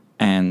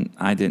 and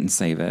I didn't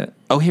save it.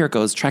 Oh, here it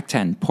goes. Track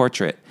 10,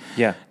 Portrait.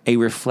 Yeah. A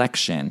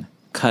reflection,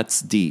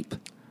 cuts deep,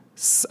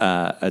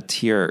 a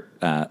tear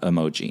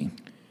emoji.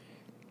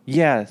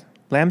 Yeah,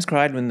 lambs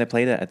cried when they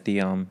played it at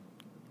the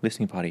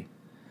listening party.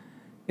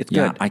 It's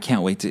good. I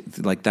can't wait to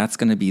that's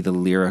going to be the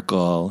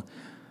lyrical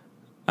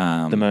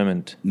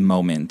the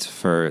moment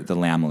for the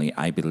Lamley,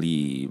 I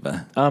believe.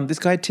 This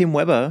guy Tim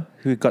Weber,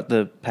 who got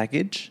the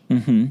package,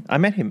 I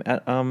met him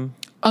at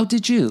Oh,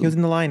 did you? he was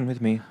in the line with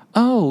me.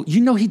 Oh,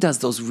 he does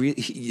those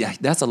yeah,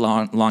 that's a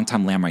long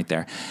time lamb right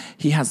there.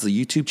 He has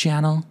the YouTube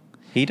channel.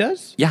 He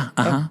does? Yeah,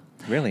 Oh,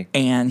 really?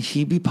 And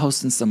he be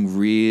posting some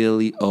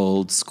really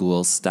old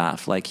school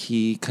stuff. Like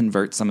he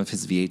converts some of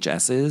his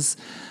VHSs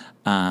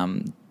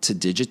to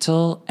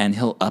digital, and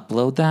he'll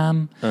upload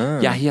them.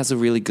 Yeah, he has a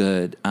really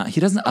good... he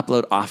doesn't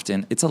upload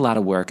often. It's a lot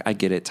of work. I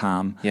get it,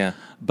 Tom. Yeah.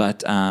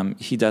 But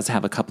he does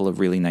have a couple of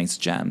really nice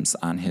gems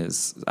on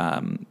his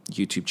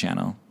YouTube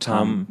channel.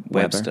 Tom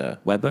Webster.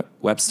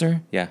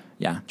 Webster? Yeah.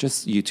 Yeah,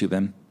 just YouTube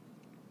him.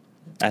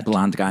 At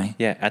Blonde guy.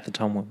 Yeah, at the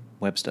Tom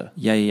Webster.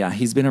 Yeah.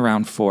 He's been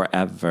around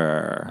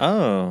forever.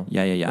 Oh.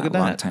 Yeah. Look at that.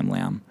 Long time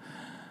lamb.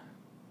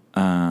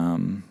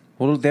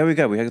 Well, there we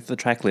go. We have the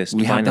track list.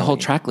 We have the whole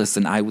track list,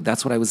 and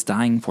that's what I was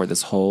dying for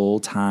this whole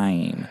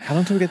time. How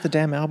long till we get the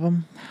damn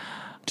album?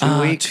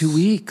 2 weeks? 2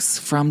 weeks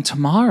from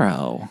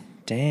tomorrow.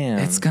 Damn.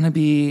 It's going to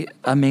be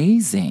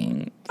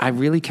amazing. I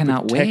really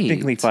cannot wait.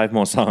 Technically 5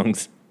 more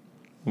songs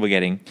we're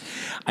getting.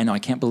 I know. I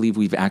can't believe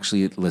we've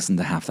actually listened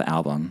to half the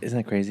album. Isn't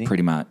that crazy?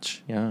 Pretty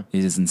much. Yeah.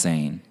 It is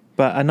insane.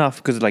 But enough,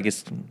 because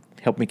it's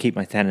helped me keep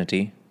my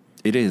sanity.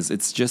 It is.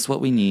 It's just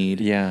what we need.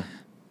 Yeah.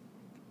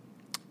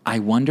 I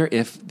wonder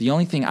if the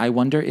only thing I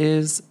wonder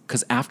is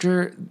because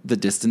after The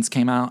Distance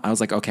came out, I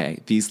was like, okay,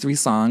 these 3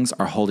 songs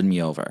are holding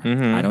me over.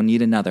 I don't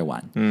need another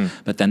one.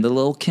 But then the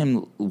Lil'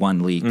 Kim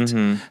one leaked.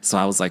 So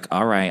I was like,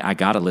 all right, I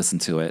got to listen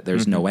to it.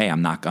 There's no way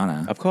I'm not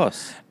gonna. Of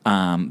course.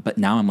 But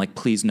now I'm like,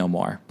 please no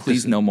more.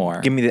 Please no more.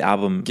 Give me the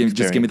album.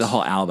 Just give me the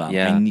whole album.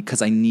 Yeah.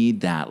 Because I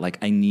need that. Like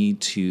I need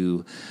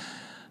to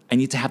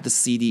have the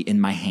CD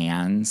in my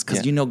hands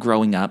because,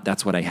 growing up,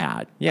 that's what I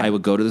had. Yeah. I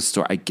would go to the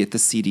store, I'd get the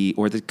CD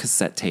or the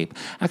cassette tape.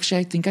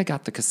 Actually, I think I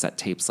got the cassette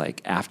tapes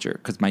after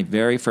because my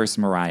very first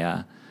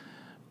Mariah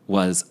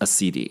was a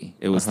CD.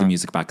 It was the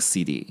Music Box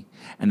CD.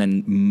 And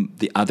then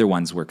the other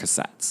ones were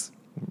cassettes.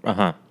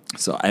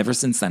 So ever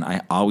since then,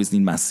 I always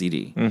need my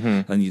CD.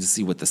 I need to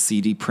see what the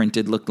CD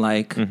printed looked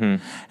like. And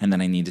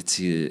then I needed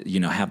to,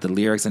 have the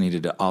lyrics. I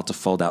needed it all to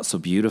fold out so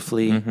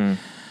beautifully.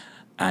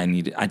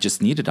 I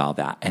just needed all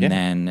that. And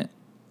then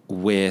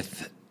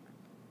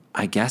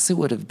I guess it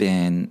would have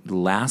been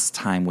last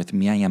time with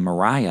Me, I Am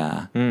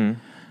Mariah,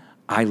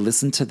 I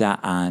listened to that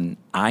on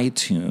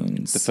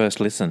iTunes.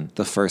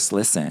 The first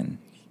listen.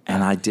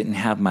 And I didn't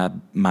have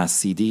my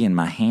CD in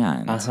my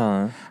hand.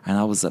 And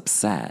I was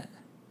upset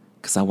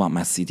because I want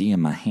my CD in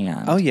my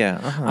hand. Oh,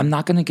 yeah. I'm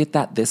not going to get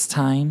that this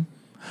time.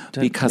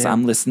 Because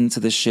I'm listening to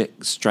this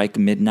shit strike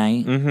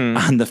midnight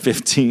on the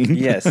 15th.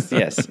 Yes.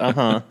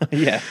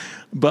 Yeah.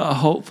 But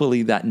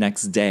hopefully that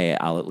next day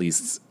I'll at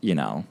least,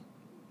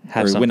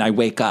 when I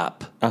wake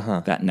up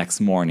that next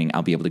morning,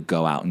 I'll be able to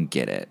go out and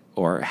get it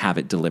or have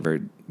it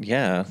delivered.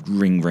 Yeah.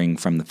 Ring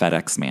from the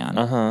FedEx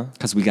man.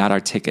 Because we got our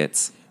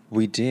tickets.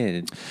 We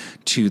did.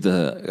 To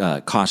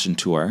the Caution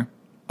Tour.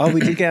 Oh, we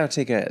did get our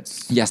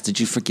tickets. Yes, did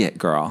you forget,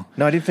 girl?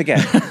 No, I didn't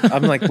forget.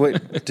 I'm like,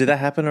 wait, did that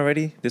happen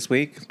already this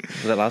week?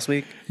 Was that last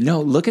week?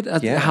 No, look at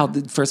how,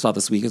 first of all,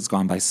 this week has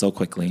gone by so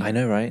quickly. I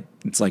know, right?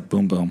 It's like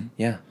boom, boom.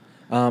 Yeah.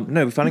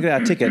 No, we finally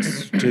got our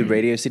tickets to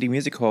Radio City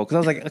Music Hall because I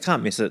was like, I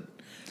can't miss it.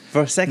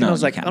 For a second, I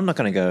was like, I'm not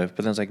going to go. But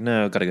then I was like,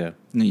 no, got to go.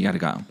 No, you got to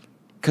go.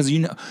 Because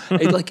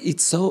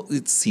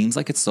it seems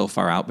like it's so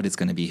far out, but it's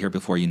going to be here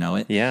before you know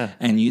it. Yeah.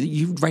 And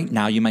you right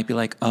now you might be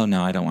like, oh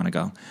no, I don't want to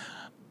go.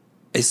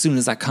 As soon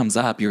as that comes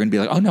up, you're going to be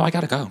like, oh no, I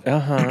got to go.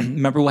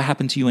 Remember what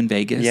happened to you in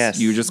Vegas? Yes.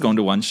 You were just going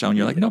to one show and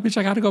you're like, no, bitch,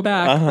 I got to go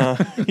back.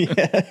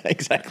 Yeah,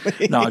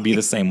 exactly. No, I'd be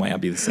the same way.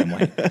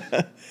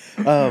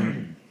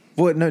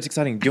 Well, no, it's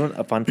exciting. Do you know what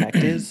a fun fact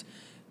is?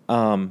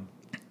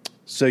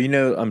 So,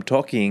 I'm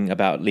talking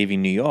about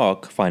leaving New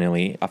York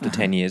finally after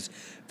 10 years.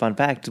 Fun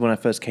fact, when I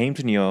first came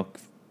to New York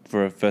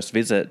for a first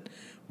visit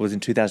was in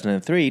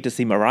 2003 to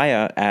see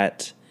Mariah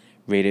at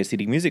Radio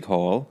City Music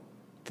Hall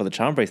for the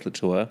Charm Bracelet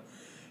Tour.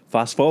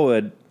 Fast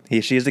forward,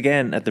 here she is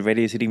again at the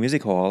Radio City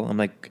Music Hall. I'm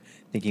like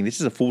thinking this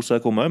is a full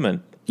circle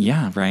moment.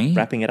 Yeah, right?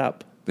 Wrapping it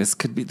up. This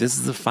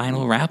is the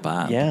final wrap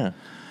up. Yeah.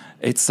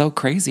 It's so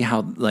crazy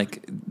how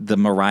like the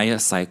Mariah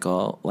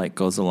cycle like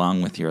goes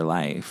along with your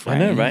life. Right? I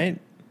know, right?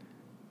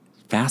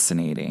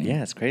 Fascinating.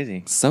 Yeah, it's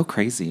crazy. So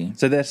crazy.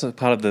 So that's a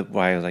part of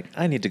why I was like,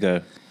 I need to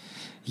go.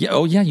 Yeah.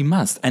 Oh, yeah. You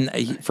must.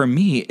 And for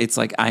me, it's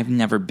like I've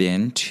never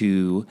been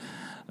to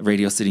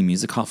Radio City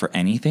Music Hall for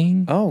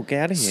anything. Oh,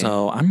 get out of here.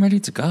 So I'm ready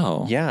to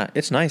go. Yeah,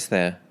 it's nice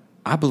there.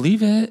 I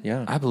believe it.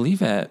 Yeah. I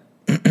believe it.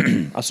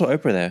 I saw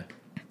Oprah there.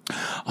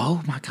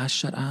 Oh my gosh!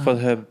 Shut up. For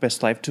her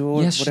Best Life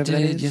tour. Yes, whatever she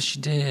that did. is. Yes, she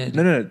did.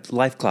 No,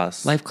 Life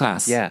Class. Life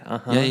Class. Yeah.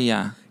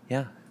 Yeah.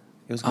 Yeah.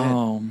 It was good.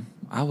 Oh,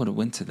 I would have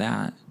went to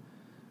that.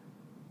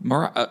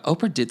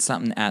 Oprah did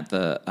something at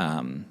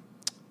the.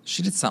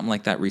 She did something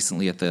like that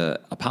recently at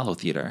the Apollo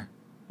Theater.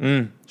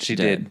 She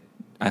did.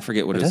 I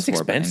forget what it was that's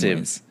for. Expensive. But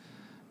anyways.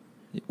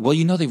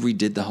 Well, they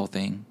redid the whole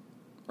thing,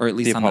 or at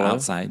least on the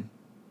outside.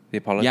 The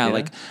Apollo Yeah,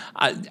 Theater?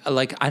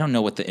 I don't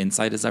know what the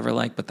inside is ever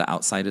like, but the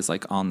outside is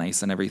like all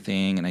nice and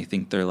everything, and I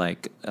think they're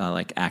like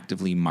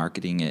actively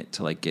marketing it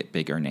to like get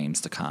bigger names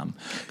to come.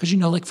 Because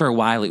like for a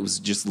while it was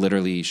just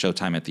literally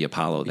Showtime at the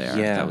Apollo there.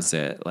 Yeah. That was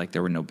it. Like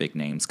there were no big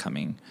names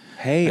coming.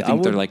 Hey, I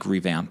think they're like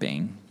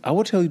revamping. I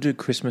will tell you to do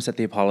Christmas at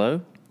the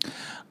Apollo.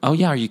 Oh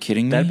yeah, are you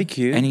kidding me? That'd be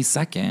cute. Any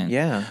second.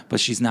 Yeah. But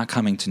she's not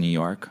coming to New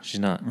York. She's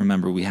not.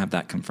 Remember, we have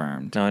that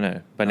confirmed. No, I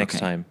know. But next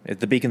Okay. time. If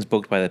the Beacon's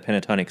booked by the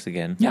Pentatonics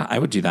again. Yeah, I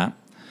would do that.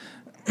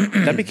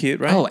 That'd be cute,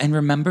 right? Oh, and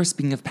remember,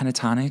 speaking of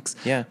Pentatonics,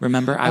 Yeah.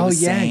 remember I was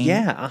saying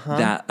uh-huh.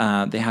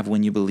 that they have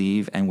When You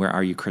Believe and Where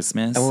Are You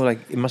Christmas? And we're like,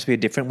 it must be a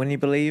different When You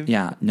Believe?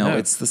 Yeah, no,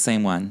 it's the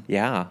same one.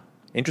 Yeah.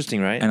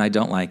 Interesting, right? And I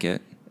don't like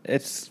it.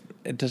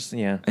 It does,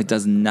 yeah. It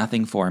does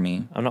nothing for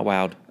me. I'm not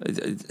wowed.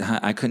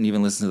 I couldn't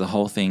even listen to the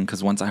whole thing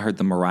because once I heard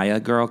the Mariah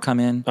girl come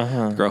in,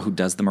 the girl who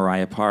does the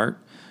Mariah part,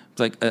 it's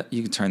like,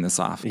 you can turn this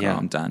off. Girl, Yeah.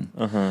 I'm done.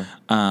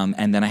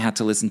 And then I had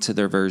to listen to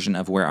their version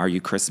of Where Are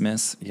You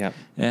Christmas? Yep.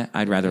 Yeah,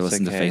 I'd rather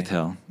listen to okay. Faith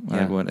Hill.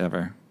 Yeah.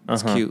 Whatever.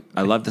 It's cute.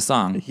 I love the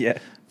song. Yeah.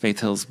 Faith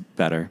Hill's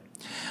better.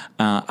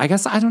 I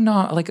guess, I don't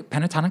know, like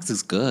Pentatonics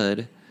is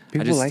good.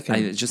 People like 'em.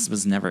 I just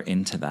was never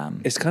into them.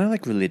 It's kind of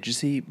like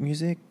religious-y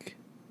music.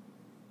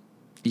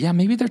 Yeah,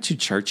 maybe they're too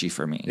churchy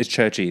for me. It's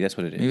churchy, that's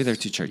what it is. Maybe they're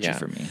too churchy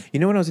for me. You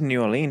know, when I was in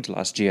New Orleans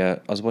last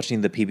year, I was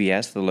watching the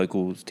PBS, the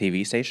local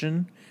TV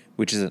station,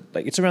 which is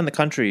it's around the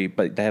country,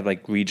 but they have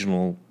like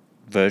regional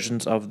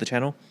versions of the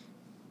channel.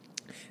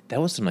 There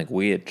was some like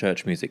weird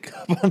church music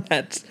on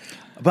that,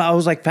 but I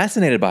was like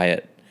fascinated by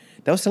it.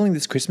 They were selling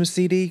this Christmas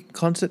CD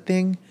concert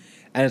thing,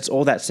 and it's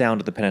all that sound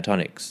of the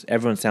Pentatonics.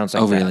 Everyone sounds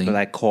like that, really? but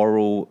like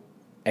choral,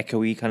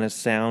 echoey kind of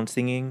sound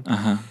singing.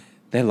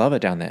 They love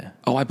it down there.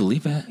 Oh, I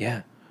believe it.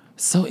 Yeah.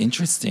 So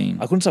interesting.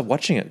 I couldn't stop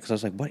watching it because I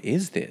was like, what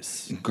is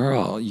this?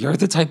 Girl, you're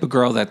the type of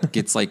girl that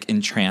gets like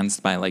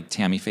entranced by like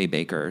Tammy Faye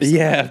Baker.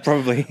 Yeah,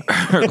 probably.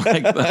 Or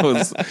like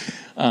those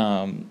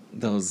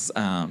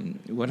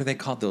what are they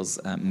called? Those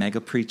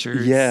mega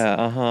preachers? Yeah,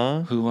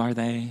 uh-huh. Who are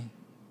they?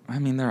 I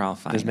mean, they're all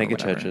fine. There's mega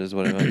whatever. churches,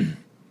 whatever.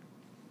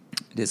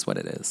 It is what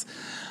it is.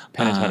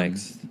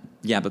 Pentatonics.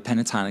 Yeah, but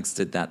Pentatonics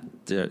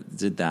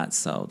did that,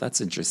 so that's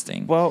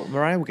interesting. Well,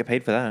 Mariah will get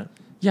paid for that.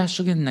 Yeah,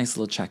 she'll get a nice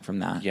little check from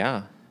that.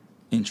 Yeah.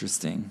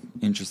 Interesting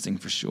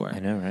for sure. I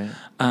know,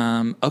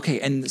 right? Okay,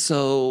 and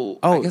so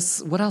I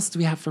guess what else do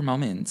we have for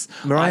moments?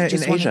 Mariah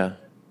in Asia.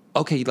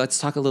 Okay, let's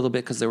talk a little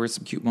bit because there were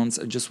some cute moments.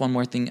 Just one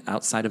more thing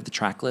outside of the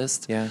track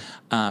list,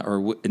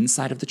 or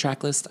inside of the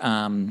track list.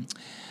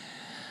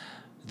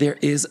 There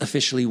is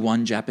officially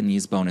one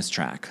Japanese bonus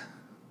track.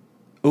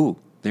 Ooh.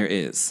 There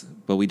is,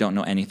 but we don't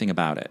know anything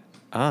about it.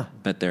 Ah.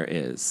 But there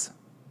is.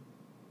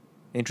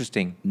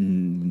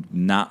 Interesting.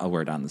 Not a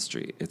word on the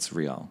street. It's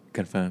real.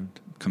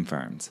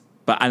 Confirmed.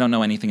 But I don't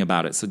know anything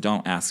about it, so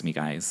don't ask me,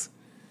 guys.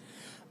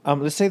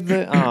 Let's save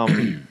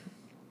the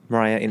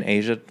Mariah in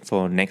Asia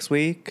for next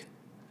week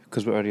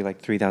because we're already like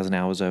 3,000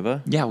 hours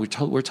over. Yeah, we're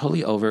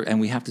totally over, and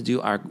we have to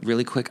do our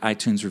really quick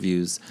iTunes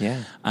reviews.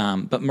 Yeah.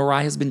 But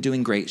Mariah's been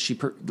doing great.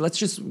 Let's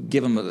just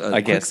give them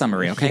a quick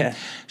summary, okay? Yeah.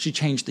 She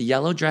changed the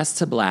yellow dress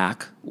to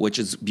black, which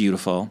is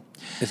beautiful.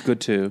 It's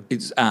good too.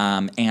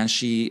 And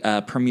she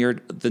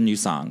premiered the new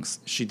songs.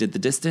 She did The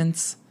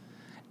Distance,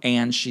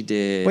 and she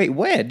did... Wait,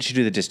 where did she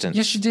do The Distance?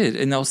 Yes, she did,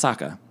 in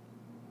Osaka.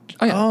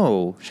 Oh, yeah.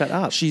 Oh, shut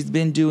up. She's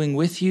been doing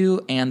With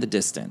You and The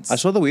Distance. I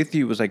saw the With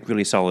You was like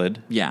really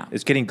solid. Yeah.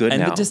 It's getting good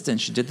and now. The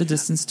Distance. She did The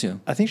Distance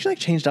too. I think she like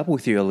changed up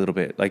With You a little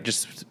bit. Like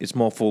just, it's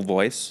more full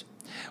voice.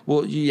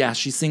 Well, yeah,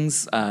 she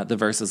sings the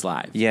verses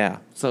live. Yeah.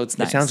 So it's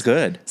nice. It sounds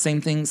good.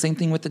 Same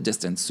thing with The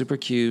Distance. Super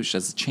cute. She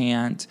has a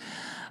chant.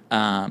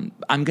 I'm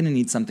going to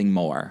need something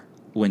more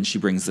when she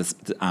brings this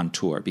on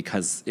tour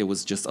because it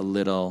was just a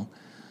little...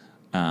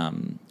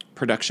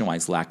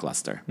 production-wise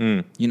lackluster.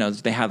 You know,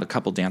 they have a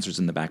couple dancers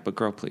in the back, but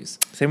girl, please.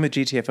 Same with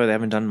GTFO. They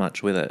haven't done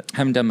much with it.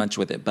 Haven't done much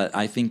with it, but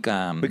I think...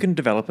 we can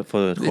develop it for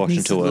the it Caution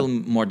needs tour. a little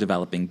more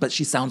developing, but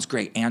she sounds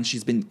great, and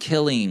she's been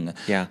killing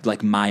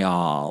like My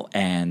All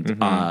and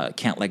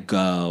Can't Let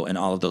Go and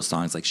all of those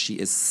songs. Like, she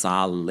is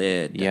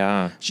solid.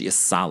 Yeah. She is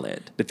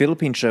solid. The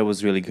Philippine show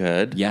was really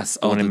good. Yes.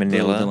 The one in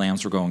Manila. The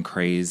lambs were going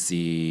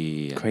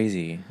crazy.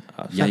 Crazy.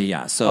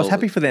 Yeah. So I was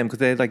happy for them because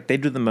they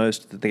do the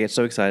most. They get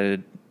so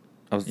excited.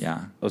 I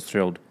was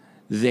thrilled.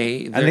 And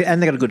they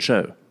got a good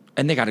show.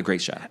 And they got a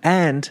great show.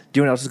 And do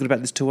you know what else is good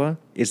about this tour?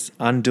 It's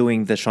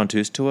undoing the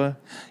Chanteuse tour.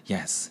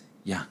 Yes.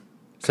 Yeah.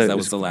 So that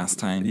was the last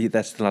time. Yeah,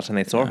 that's the last time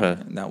they saw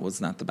her. That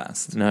was not the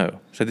best.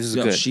 No. So this is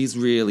good. She's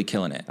really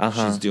killing it.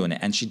 She's doing it.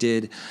 And she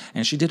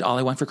did All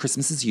I Want for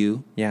Christmas Is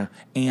You. Yeah.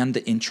 And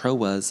the intro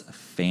was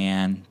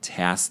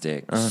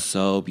fantastic.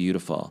 So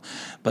beautiful.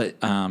 But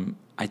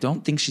I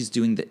don't think she's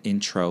doing the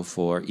intro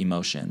for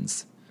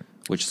Emotions,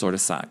 which sort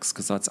of sucks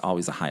because that's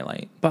always a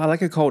highlight. But I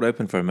like a cold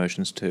open for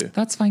Emotions too.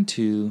 That's fine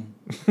too.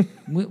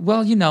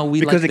 Well, you know, we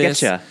because like it this.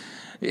 gets you.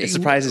 It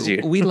surprises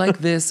you. We like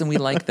this and we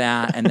like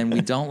that, and then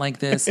we don't like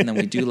this, and then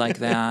we do like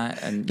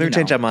that. And Don't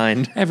change our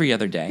mind. Every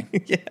other day.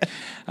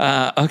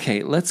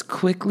 Okay, let's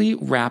quickly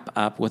wrap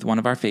up with one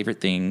of our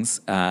favorite things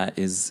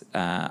is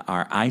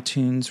our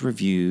iTunes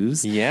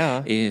reviews.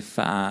 Yeah. If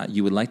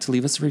you would like to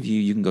leave us a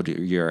review, you can go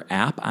to your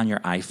app on your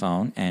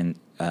iPhone and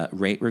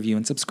rate, review,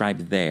 and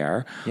subscribe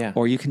there. Yeah.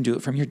 Or you can do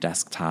it from your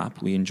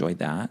desktop. We enjoyed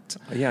that.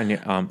 Yeah,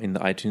 and in the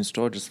iTunes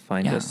store, just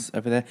find us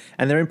over there.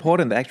 And they're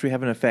important. They actually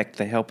have an effect.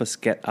 They help us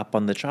get up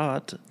on the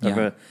chart.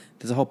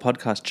 There's a whole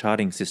podcast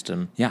charting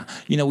system. Yeah.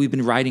 You know, we've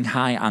been riding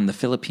high on the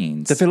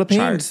Philippines. The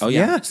Philippines. Chart. Oh,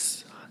 yeah.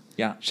 Yes.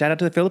 Yeah. Shout out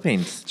to the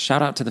Philippines.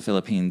 Shout out to the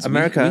Philippines.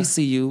 America. We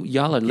see you.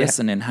 Y'all are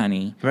listening,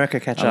 honey. America,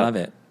 catch up. I love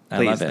it.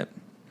 Please. I love it.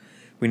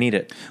 We need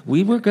it.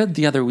 We were good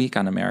the other week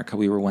on America.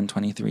 We were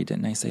 123.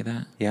 Didn't I say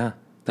that? Yeah.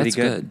 That's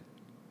good.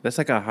 That's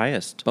like our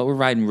highest. But we're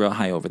riding real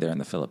high over there in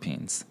the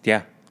Philippines.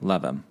 Yeah.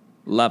 Love them.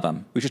 Love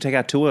them. We should take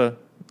our tour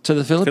to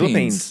the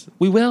Philippines.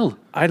 We will.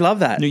 I love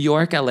that. New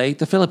York, LA,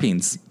 the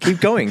Philippines. Keep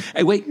going.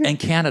 Hey, wait, and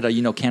Canada.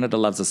 You know, Canada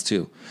loves us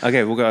too.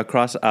 Okay, we'll go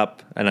across,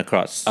 up, and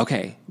across.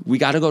 Okay. We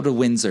got to go to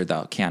Windsor,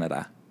 though,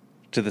 Canada.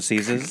 To the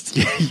Caesars?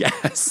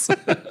 Yes.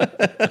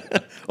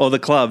 Or the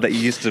club that you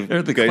used to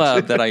or the go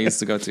club to. that I used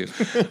to go to.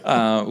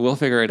 We'll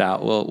figure it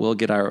out. We'll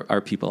get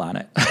our people on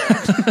it.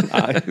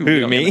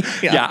 Who, me?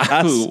 Yeah.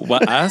 Us? Who?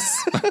 What,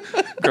 us?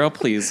 Girl,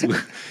 please.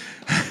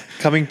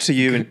 Coming to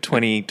you in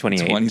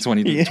 2028.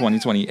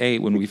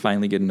 2028 when we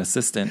finally get an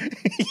assistant.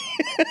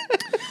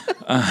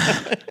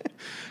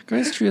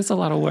 Grace Tree is a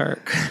lot of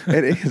work.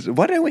 It is.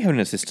 Why don't we have an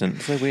assistant?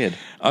 It's so weird.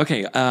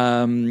 Okay.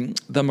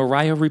 The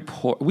Mariah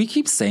report. We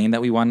keep saying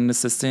that we want an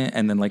assistant,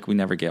 and then like we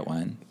never get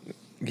one.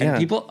 Yeah.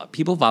 And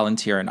people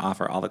volunteer and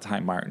offer all the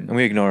time, Martin. And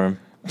we ignore them.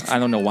 I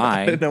don't know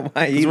why. I don't know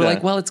why 'Cause either. we're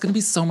like, well, it's going to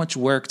be so much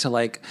work to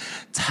like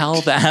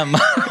tell them,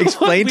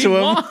 Explain what to we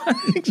them.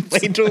 want.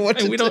 Explain to them what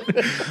to we don't.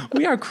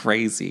 We are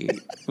crazy.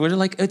 We're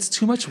like, it's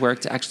too much work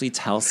to actually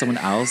tell someone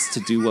else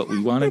to do what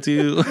we want to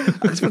do,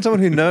 I just want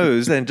someone who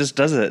knows and just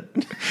does it.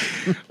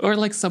 or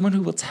like someone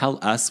who will tell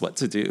us what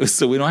to do,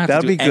 so we don't have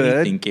That'd to do be any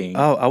good. thinking.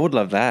 Oh, I would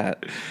love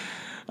that.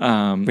 We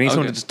need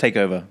someone to just take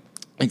over.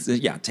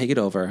 Yeah, take it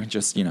over.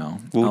 Just, you know,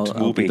 We'll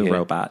I'll be be the here.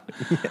 robot.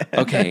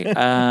 Okay.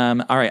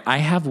 All right. I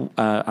have,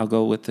 I'll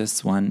go with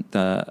this one.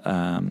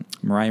 The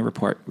Mariah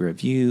Report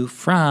review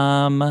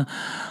from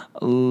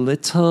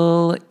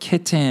Little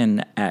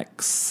Kitten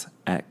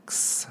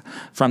XX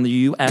from the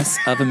U.S.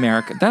 of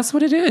America. That's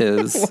what it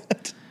is.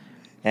 What?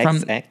 From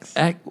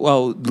XX?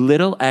 Well,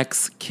 Little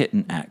X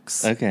Kitten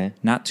X. Okay.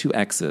 Not two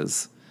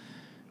X's.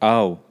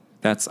 Oh,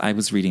 I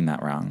was reading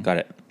that wrong. got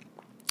it.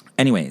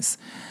 Anyways,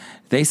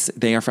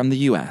 they are from the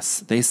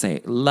U.S. They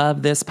say,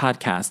 love this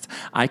podcast.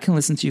 I can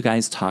listen to you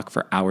guys talk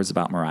for hours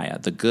about Mariah.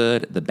 The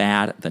good, the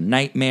bad, the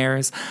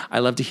nightmares. I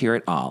love to hear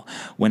it all.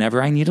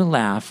 Whenever I need a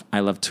laugh, I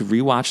love to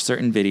rewatch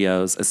certain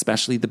videos,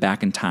 especially the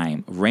back in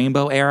time.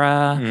 Rainbow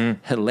era,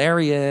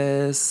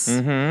 hilarious.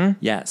 Mm-hmm.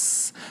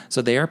 Yes.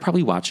 So they are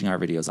probably watching our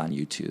videos on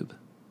YouTube.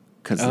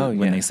 Because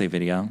when they say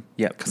video.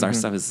 Yeah. Because our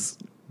stuff is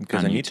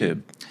Because on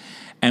YouTube.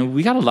 And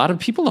we got a lot of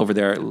people over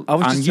there I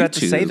was on just YouTube. about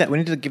to say that. We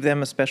need to give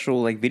them a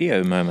special like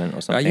video moment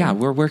or something. Yeah,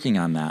 we're working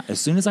on that.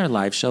 As soon as our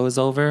live show is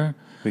over,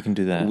 we can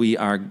do that. We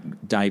are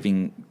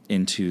diving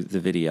into the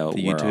video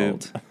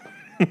world.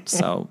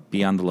 So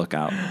be on the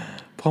lookout.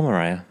 Poor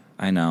Mariah.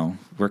 I know.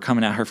 We're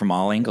coming at her from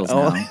all angles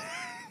now.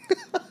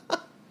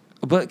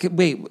 But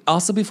wait,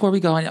 also before we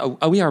go on,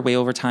 we are way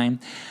over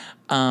time.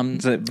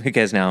 So who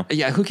cares now?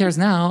 Yeah, who cares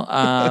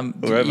now?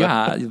 Wherever.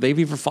 Yeah, they've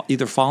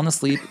either fallen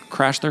asleep,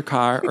 crashed their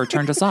car, or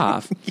turned us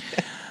off.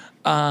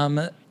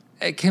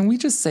 Can we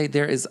just say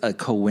there is a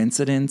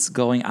coincidence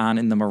going on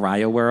in the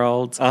Mariah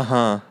world?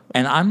 And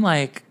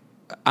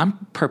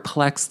I'm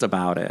perplexed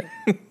about it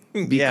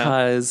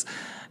because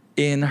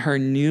in her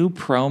new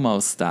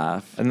promo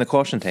stuff And the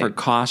caution tape. for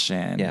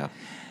Caution,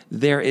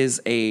 there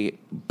is a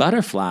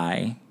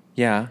butterfly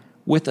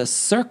with a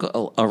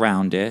circle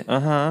around it,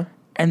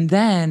 and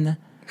then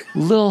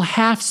little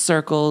half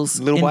circles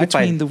Little in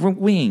Wi-Fi. between the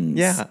wings.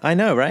 Yeah, I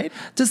know, right?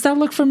 Does that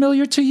look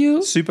familiar to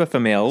you? Super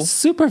familiar.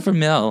 Super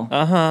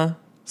familiar.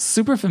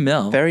 Super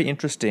familiar. Very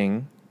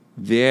interesting.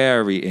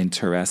 Very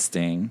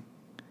interesting.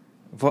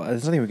 Well,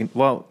 there's nothing we can.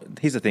 Well,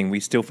 here's the thing: we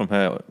steal from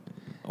her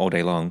all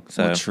day long.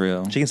 So Well,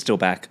 true. She can steal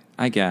back.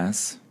 I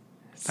guess.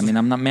 I mean,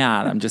 I'm not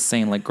mad. I'm just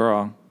saying, like,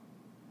 girl,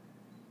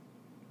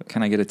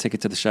 can I get a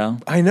ticket to the show?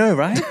 I know,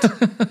 right?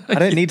 I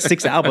don't need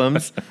 6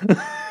 albums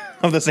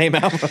of the same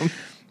album.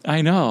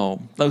 I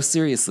know. Oh,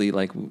 seriously,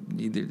 like,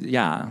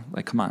 yeah,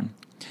 like, come on.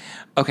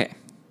 Okay.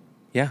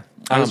 Yeah,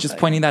 I was just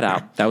pointing that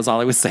out. That was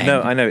all I was saying.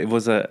 No, I know it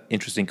was an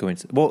interesting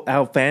coincidence. Well,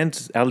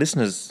 our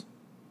listeners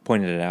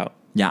pointed it out.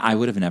 Yeah, I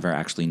would have never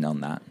actually known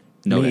that.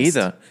 Noticed. Me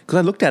either. Because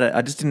I looked at it,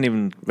 I just didn't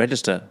even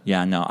register.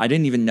 Yeah, no, I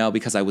didn't even know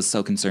because I was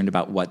so concerned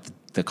about what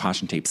the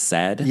caution tape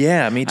said.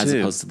 Yeah, me too. As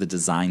opposed to the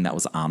design that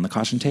was on the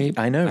caution tape.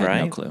 I know, I right?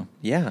 had no clue.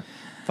 Yeah,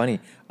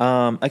 funny.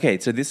 Okay,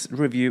 so this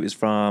review is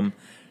from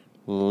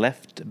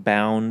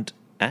Leftbound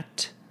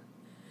At,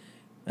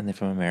 and they're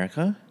from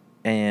America.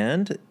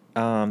 And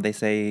they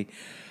say,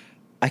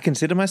 I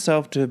consider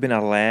myself to have been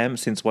a lamb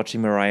since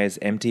watching Mariah's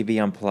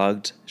MTV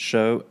Unplugged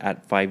show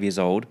at 5 years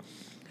old.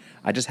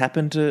 I just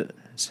happened to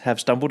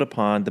have stumbled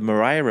upon the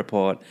Mariah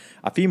Report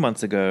a few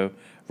months ago,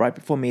 right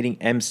before meeting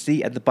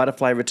MC at the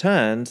Butterfly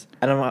Returns,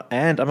 and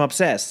I'm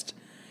obsessed.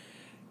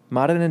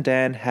 Martin and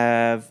Dan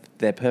have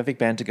their perfect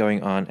banter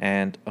going on,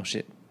 and oh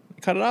shit,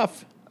 cut it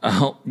off.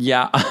 Oh,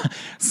 yeah.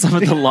 Some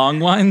of the long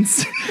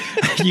ones,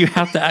 you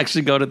have to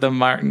actually go to the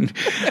Martin.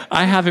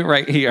 I have it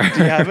right here. Do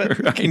you have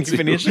it? Can you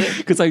finish it?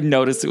 Because I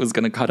noticed it was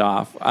going to cut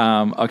off.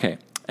 Okay.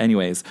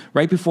 Anyways,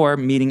 right before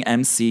meeting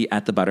MC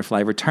at the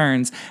Butterfly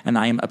Returns, and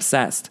I am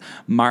obsessed.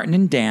 Martin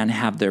and Dan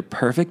have their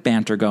perfect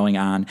banter going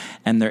on,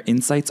 and their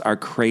insights are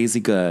crazy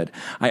good.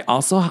 I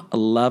also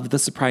love the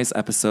surprise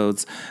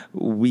episodes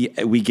we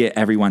get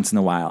every once in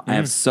a while. I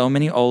have so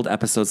many old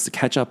episodes to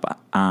catch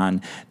up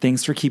on.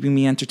 Thanks for keeping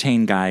me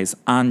entertained, guys.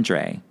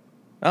 Andre.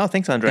 Oh,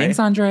 thanks, Andre. Thanks,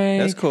 Andre.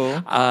 That's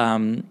cool.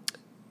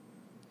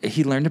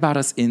 He learned about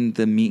us in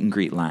the meet and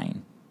greet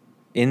line.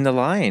 In the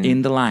line.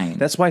 In the line.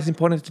 That's why it's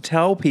important to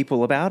tell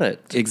people about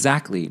it.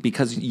 Exactly,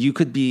 because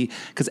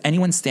because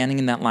anyone standing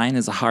in that line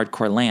is a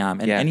hardcore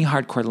lamb, and any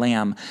hardcore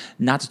lamb,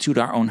 not to toot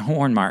our own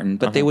horn, Martin,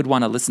 but they would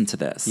want to listen to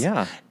this.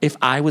 Yeah. If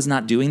I was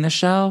not doing this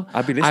show,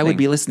 I'd be I would listening.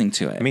 be listening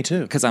to it. Me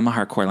too. Because I'm a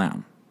hardcore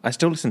lamb. I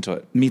still listen to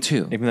it. Me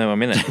too. Even though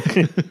I'm in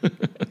it.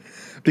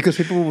 Because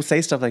people will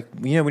say stuff like,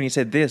 when you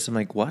said this, I'm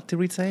like, what did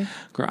we say?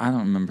 Girl, I don't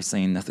remember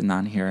saying nothing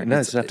on here.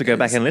 No, so I have to go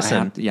back and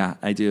listen. Yeah,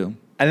 I do.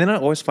 And then I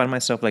always find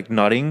myself like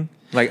nodding,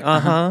 like,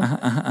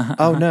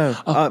 oh no.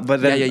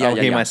 But then I'll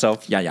hear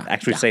myself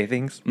actually say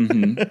things.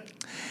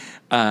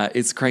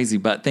 It's crazy,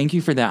 but thank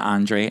you for that,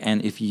 Andre.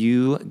 And if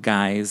you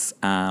guys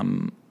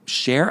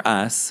share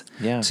us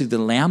to the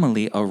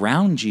Lamely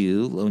around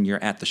you when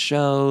you're at the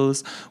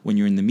shows, when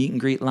you're in the meet and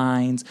greet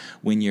lines,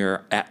 when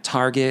you're at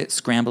Target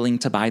scrambling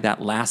to buy that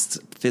last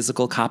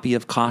physical copy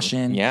of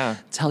Caution. Yeah.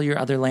 Tell your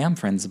other lamb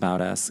friends about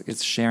us.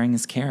 It's sharing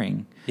is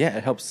caring. Yeah,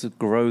 it helps to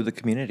grow the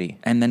community.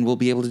 And then we'll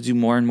be able to do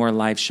more and more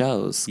live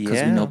shows because we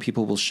Yeah. know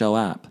people will show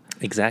up.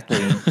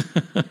 Exactly.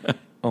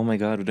 Oh my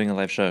God, we're doing a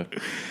live show.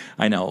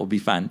 I know, it'll be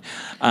fun.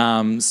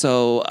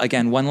 So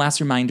again, one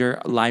last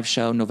reminder, live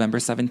show November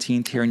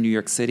 17th here in New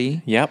York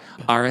City. Yep.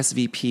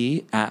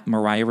 RSVP at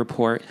Mariah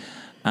Report.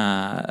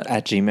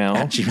 At Gmail.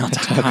 At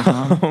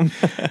gmail.com.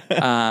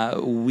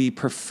 We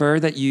prefer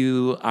that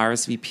you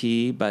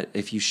RSVP, but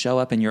if you show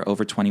up and you're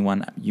over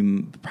 21,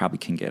 you probably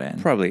can get in.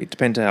 Probably.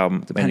 Depends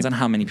on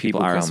how many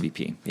people come.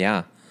 RSVP.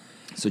 Yeah.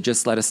 So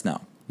just let us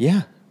know.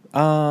 Yeah.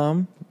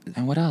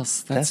 And what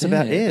else? That's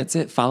about it. That's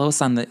it. Follow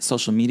us on the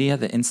social media,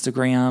 the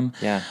Instagram.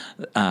 Yeah.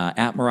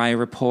 At Mariah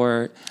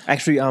Report.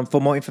 Actually, for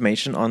more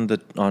information on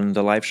the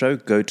live show,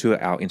 go to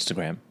our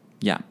Instagram.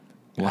 Yeah.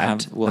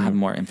 We'll have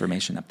more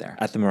information up there.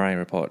 At the Mariah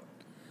Report.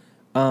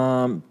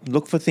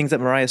 Look for things that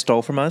Mariah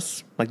stole from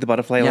us, like the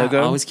butterfly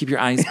logo. Always keep your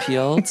eyes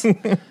peeled.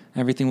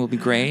 Everything will be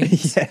great.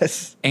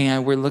 Yes.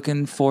 And we're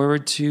looking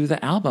forward to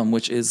the album,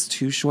 which is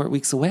 2 short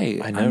weeks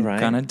away. I know, right? I'm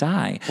gonna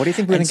die. What do you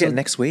think we're going to get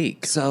next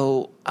week?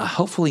 So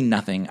hopefully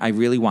nothing. I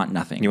really want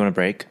nothing. You want a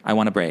break? I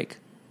want a break.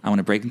 I want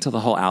to break until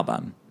the whole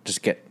album.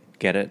 Just get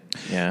it?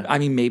 Yeah. I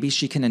mean, maybe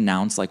she can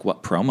announce like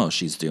what promo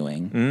she's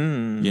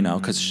doing,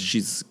 because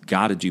she's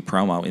got to do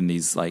promo in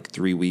these like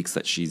 3 weeks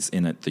that she's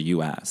in at the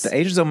U.S. The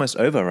age is almost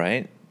over,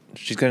 right?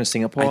 She's going to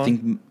Singapore?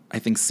 I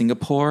think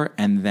Singapore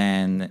and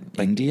then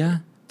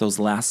India. Those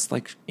last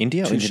like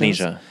India or 2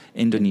 Indonesia? shows.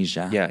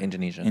 Indonesia. Yeah,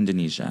 Indonesia.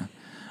 Indonesia.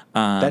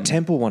 That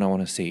temple one I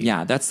want to see.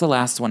 Yeah, that's the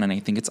last one, and I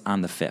think it's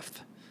on the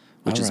 5th,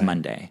 which is right.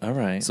 Monday. All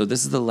right. So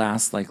this is the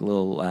last like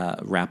little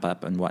wrap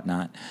up and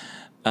whatnot.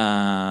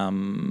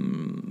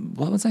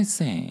 What was I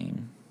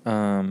saying?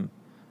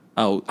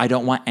 I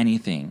don't want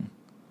anything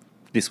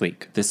This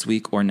week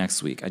or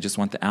next week. I just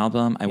want the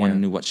album. I want to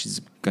know what she's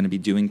going to be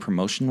doing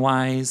promotion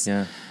wise.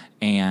 Yeah.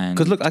 And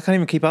Because look, I can't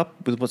even keep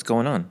up with what's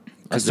going on.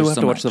 I still have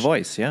to watch The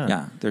Voice. Yeah.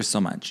 Yeah, there's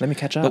so much. Let me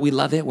catch up. But we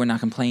love it. We're not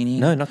complaining.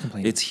 No, not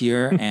complaining. It's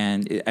here,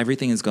 and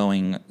everything is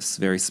going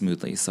very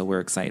smoothly. So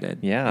we're excited.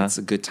 Yeah. It's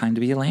a good time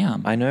to be a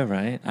lamb. I know,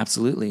 right?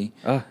 Absolutely.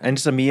 Oh, and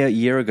just a mere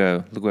year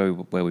ago, look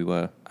where we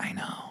were. I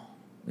know.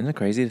 Isn't it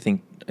crazy to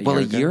think?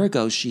 A year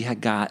ago, she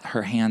had got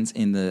her hands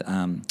in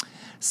the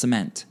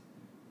cement.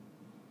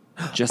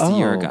 Just a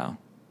year ago.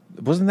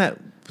 Wasn't that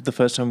the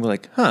first time we were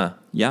like, huh?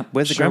 Yep.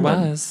 Where's the sure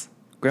gremlin? Was.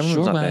 Gremlin's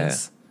sure up was. there.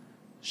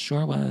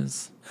 Sure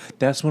was.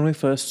 That's when we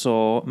first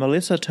saw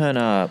Melissa turn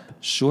up.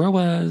 Sure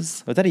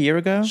was. Was that a year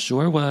ago?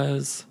 Sure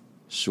was.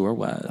 Sure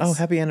was. Oh,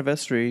 happy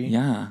anniversary.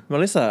 Yeah.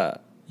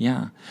 Melissa.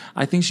 Yeah.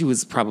 I think she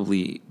was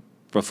probably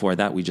before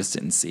that. We just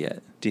didn't see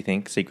it. Do you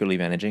think secretly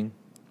managing?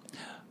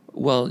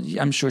 Well,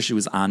 I'm sure she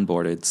was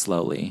onboarded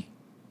slowly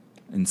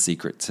and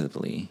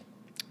secretively.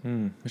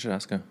 We should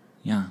ask her.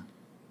 Yeah.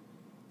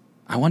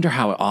 I wonder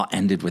how it all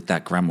ended with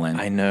that gremlin.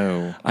 I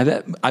know. I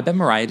bet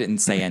Mariah didn't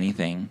say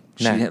anything.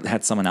 She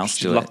had someone else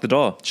do it. She locked the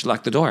door. She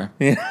locked the door.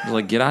 Yeah.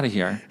 Like, get out of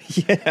here.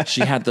 Yeah.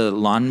 She had the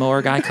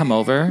lawnmower guy come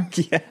over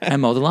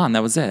and mow the lawn.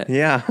 That was it.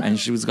 Yeah. And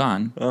she was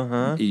gone.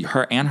 Uh-huh.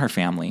 Her and her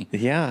family.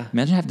 Yeah.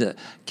 Imagine having to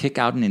kick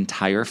out an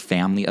entire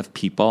family of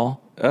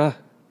people. Ugh.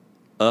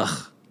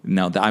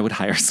 No, I would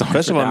hire someone.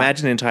 First of all, that.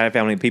 imagine an entire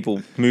family of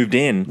people moved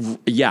in.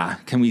 Yeah.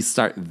 Can we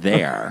start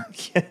there?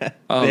 Yeah.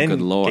 Oh, then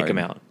good Lord. kick them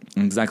out.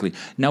 Exactly.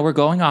 Now we're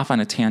going off on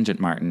a tangent,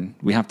 Martin.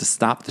 We have to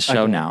stop the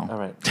show now. All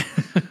right.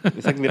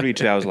 It's like literally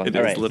 2 hours long. It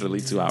All is right. literally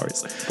 2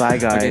 hours. Bye,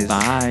 guys.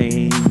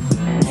 Okay,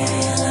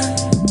 bye.